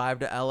fucking drive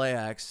to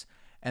LAX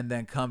and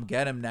then come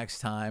get him next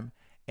time,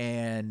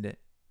 and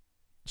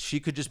she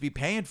could just be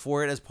paying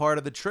for it as part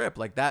of the trip.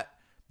 Like, that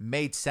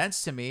made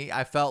sense to me.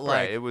 I felt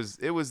like it was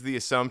the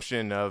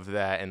assumption of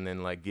that, and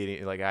then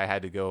getting I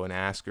had to go and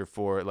ask her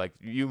for it.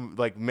 You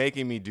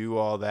making me do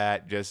all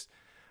that. Just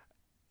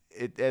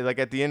at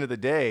the end of the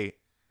day,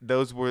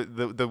 those were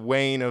the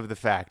weighing of the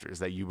factors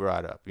that you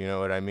brought up. You know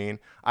what I mean?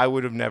 I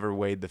would have never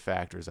weighed the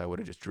factors. I would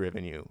have just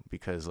driven you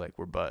because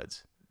we're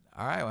buds.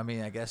 All right. I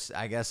mean, I guess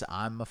I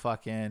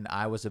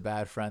was a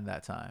bad friend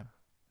that time.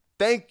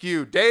 Thank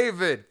you,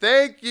 David.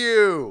 Thank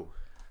you.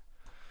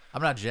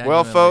 I'm not genuinely.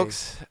 Well,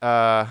 folks,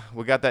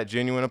 we got that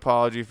genuine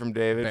apology from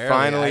David. Barely.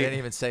 Finally, I didn't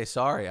even say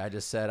sorry. I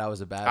just said I was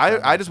a bad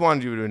friend. I just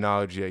wanted you to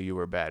acknowledge that you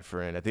were a bad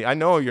friend. I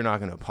know you're not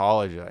going to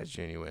apologize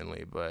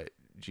genuinely, but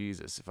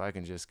Jesus, if I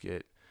can just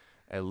get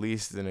at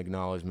least an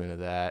acknowledgement of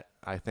that,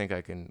 I think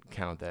I can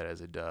count that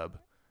as a dub.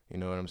 You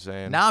know what I'm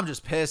saying? Now I'm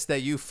just pissed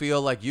that you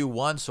feel like you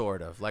won,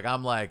 sort of. Like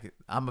I'm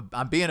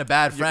being a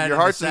bad friend. Your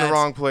heart's in the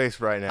wrong place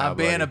right now. I'm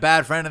being a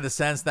bad friend in the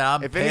sense that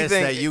I'm pissed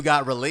that you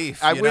got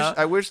relief.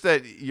 I wish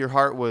that your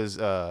heart was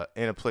in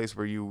a place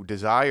where you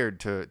desired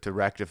to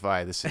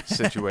rectify the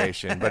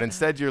situation, but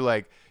instead you're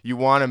like you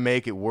want to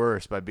make it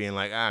worse by being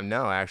like,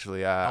 no,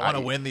 actually, I want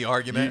to win the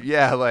argument.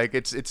 Like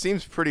it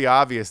seems pretty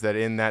obvious that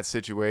in that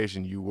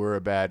situation you were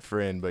a bad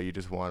friend, but you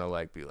just want to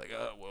like be like,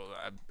 oh well.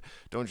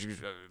 Don't use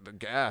the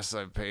gas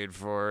I paid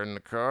for in the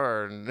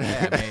car.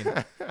 Yeah, I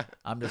mean,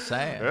 I'm just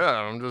saying.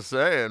 Yeah, I'm just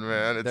saying,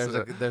 man.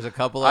 There's a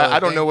couple of. I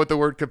don't know what the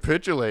word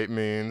capitulate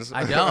means.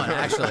 I don't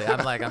actually.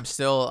 I'm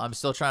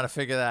still trying to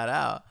figure that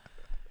out.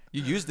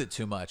 You used it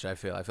too much. I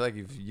feel like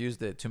you've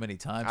used it too many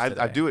times.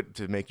 I do it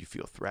to make you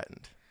feel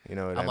threatened. You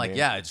know what I mean? I'm like,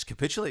 yeah, just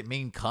capitulate,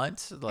 mean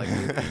cunt. Like,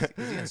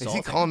 is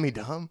he calling me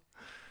dumb?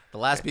 The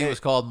last beat was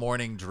called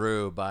Morning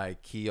Drew by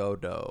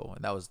Kyoto,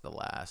 and that was the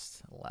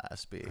last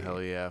beat.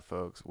 Hell yeah,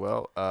 folks.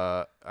 Well,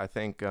 I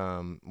think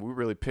we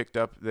really picked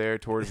up there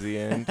towards the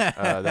end.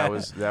 That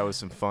was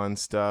some fun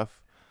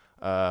stuff.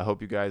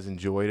 Hope you guys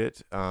enjoyed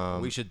it.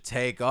 We should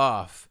take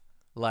off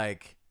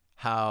like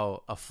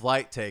how a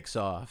flight takes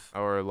off.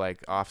 Or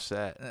like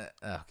Offset.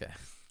 Okay.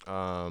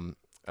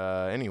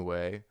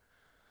 Anyway.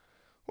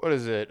 What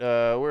is it?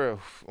 We're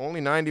only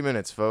 90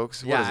 minutes,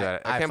 folks. What is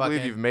that? I can't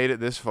believe you've made it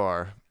this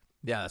far.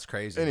 Yeah, that's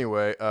crazy.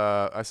 Anyway,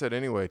 I said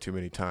anyway too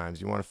many times.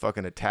 You want to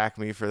fucking attack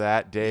me for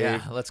that, Dave?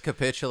 Yeah, let's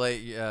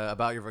capitulate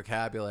about your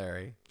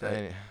vocabulary.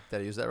 Did I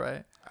use that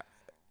right?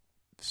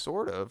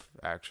 Sort of,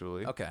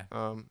 actually. Okay.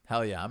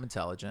 Hell yeah, I'm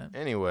intelligent.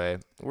 Anyway,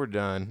 we're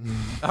done.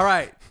 All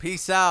right,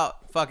 peace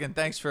out. Fucking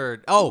thanks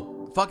for.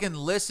 Fucking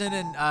listen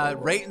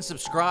and rate and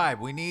subscribe.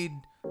 We need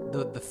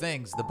the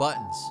things, the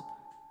buttons.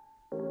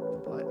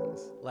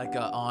 Like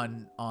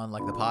on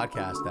like the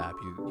podcast app,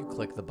 you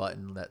click the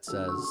button that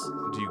says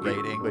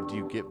rating. But do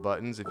you get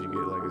buttons if you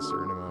get like a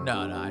certain amount?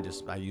 No,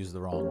 I use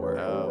the wrong word.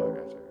 Oh, I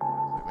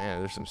gotcha. Man,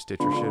 there's some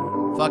Stitcher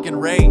shit. Fucking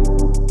rate.